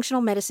 From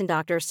functional medicine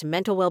doctors to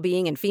mental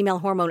well-being and female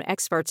hormone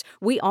experts,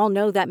 we all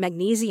know that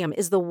magnesium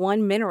is the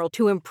one mineral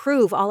to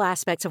improve all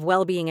aspects of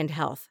well-being and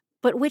health.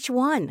 But which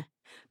one?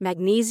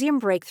 Magnesium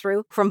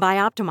Breakthrough from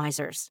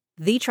Bioptimizers,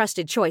 the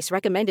trusted choice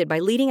recommended by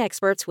leading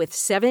experts with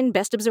 7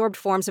 best-absorbed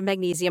forms of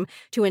magnesium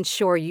to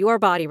ensure your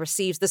body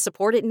receives the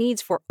support it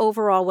needs for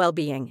overall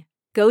well-being.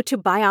 Go to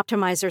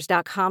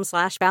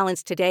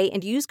bioptimizers.com/balance today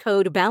and use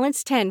code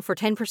BALANCE10 for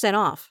 10%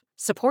 off.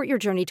 Support your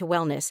journey to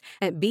wellness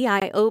at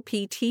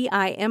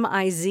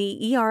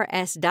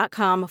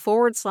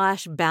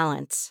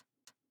bioptimizers.com/balance.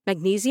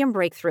 Magnesium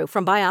Breakthrough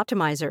from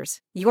Bioptimizers,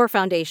 your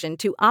foundation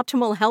to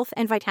optimal health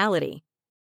and vitality.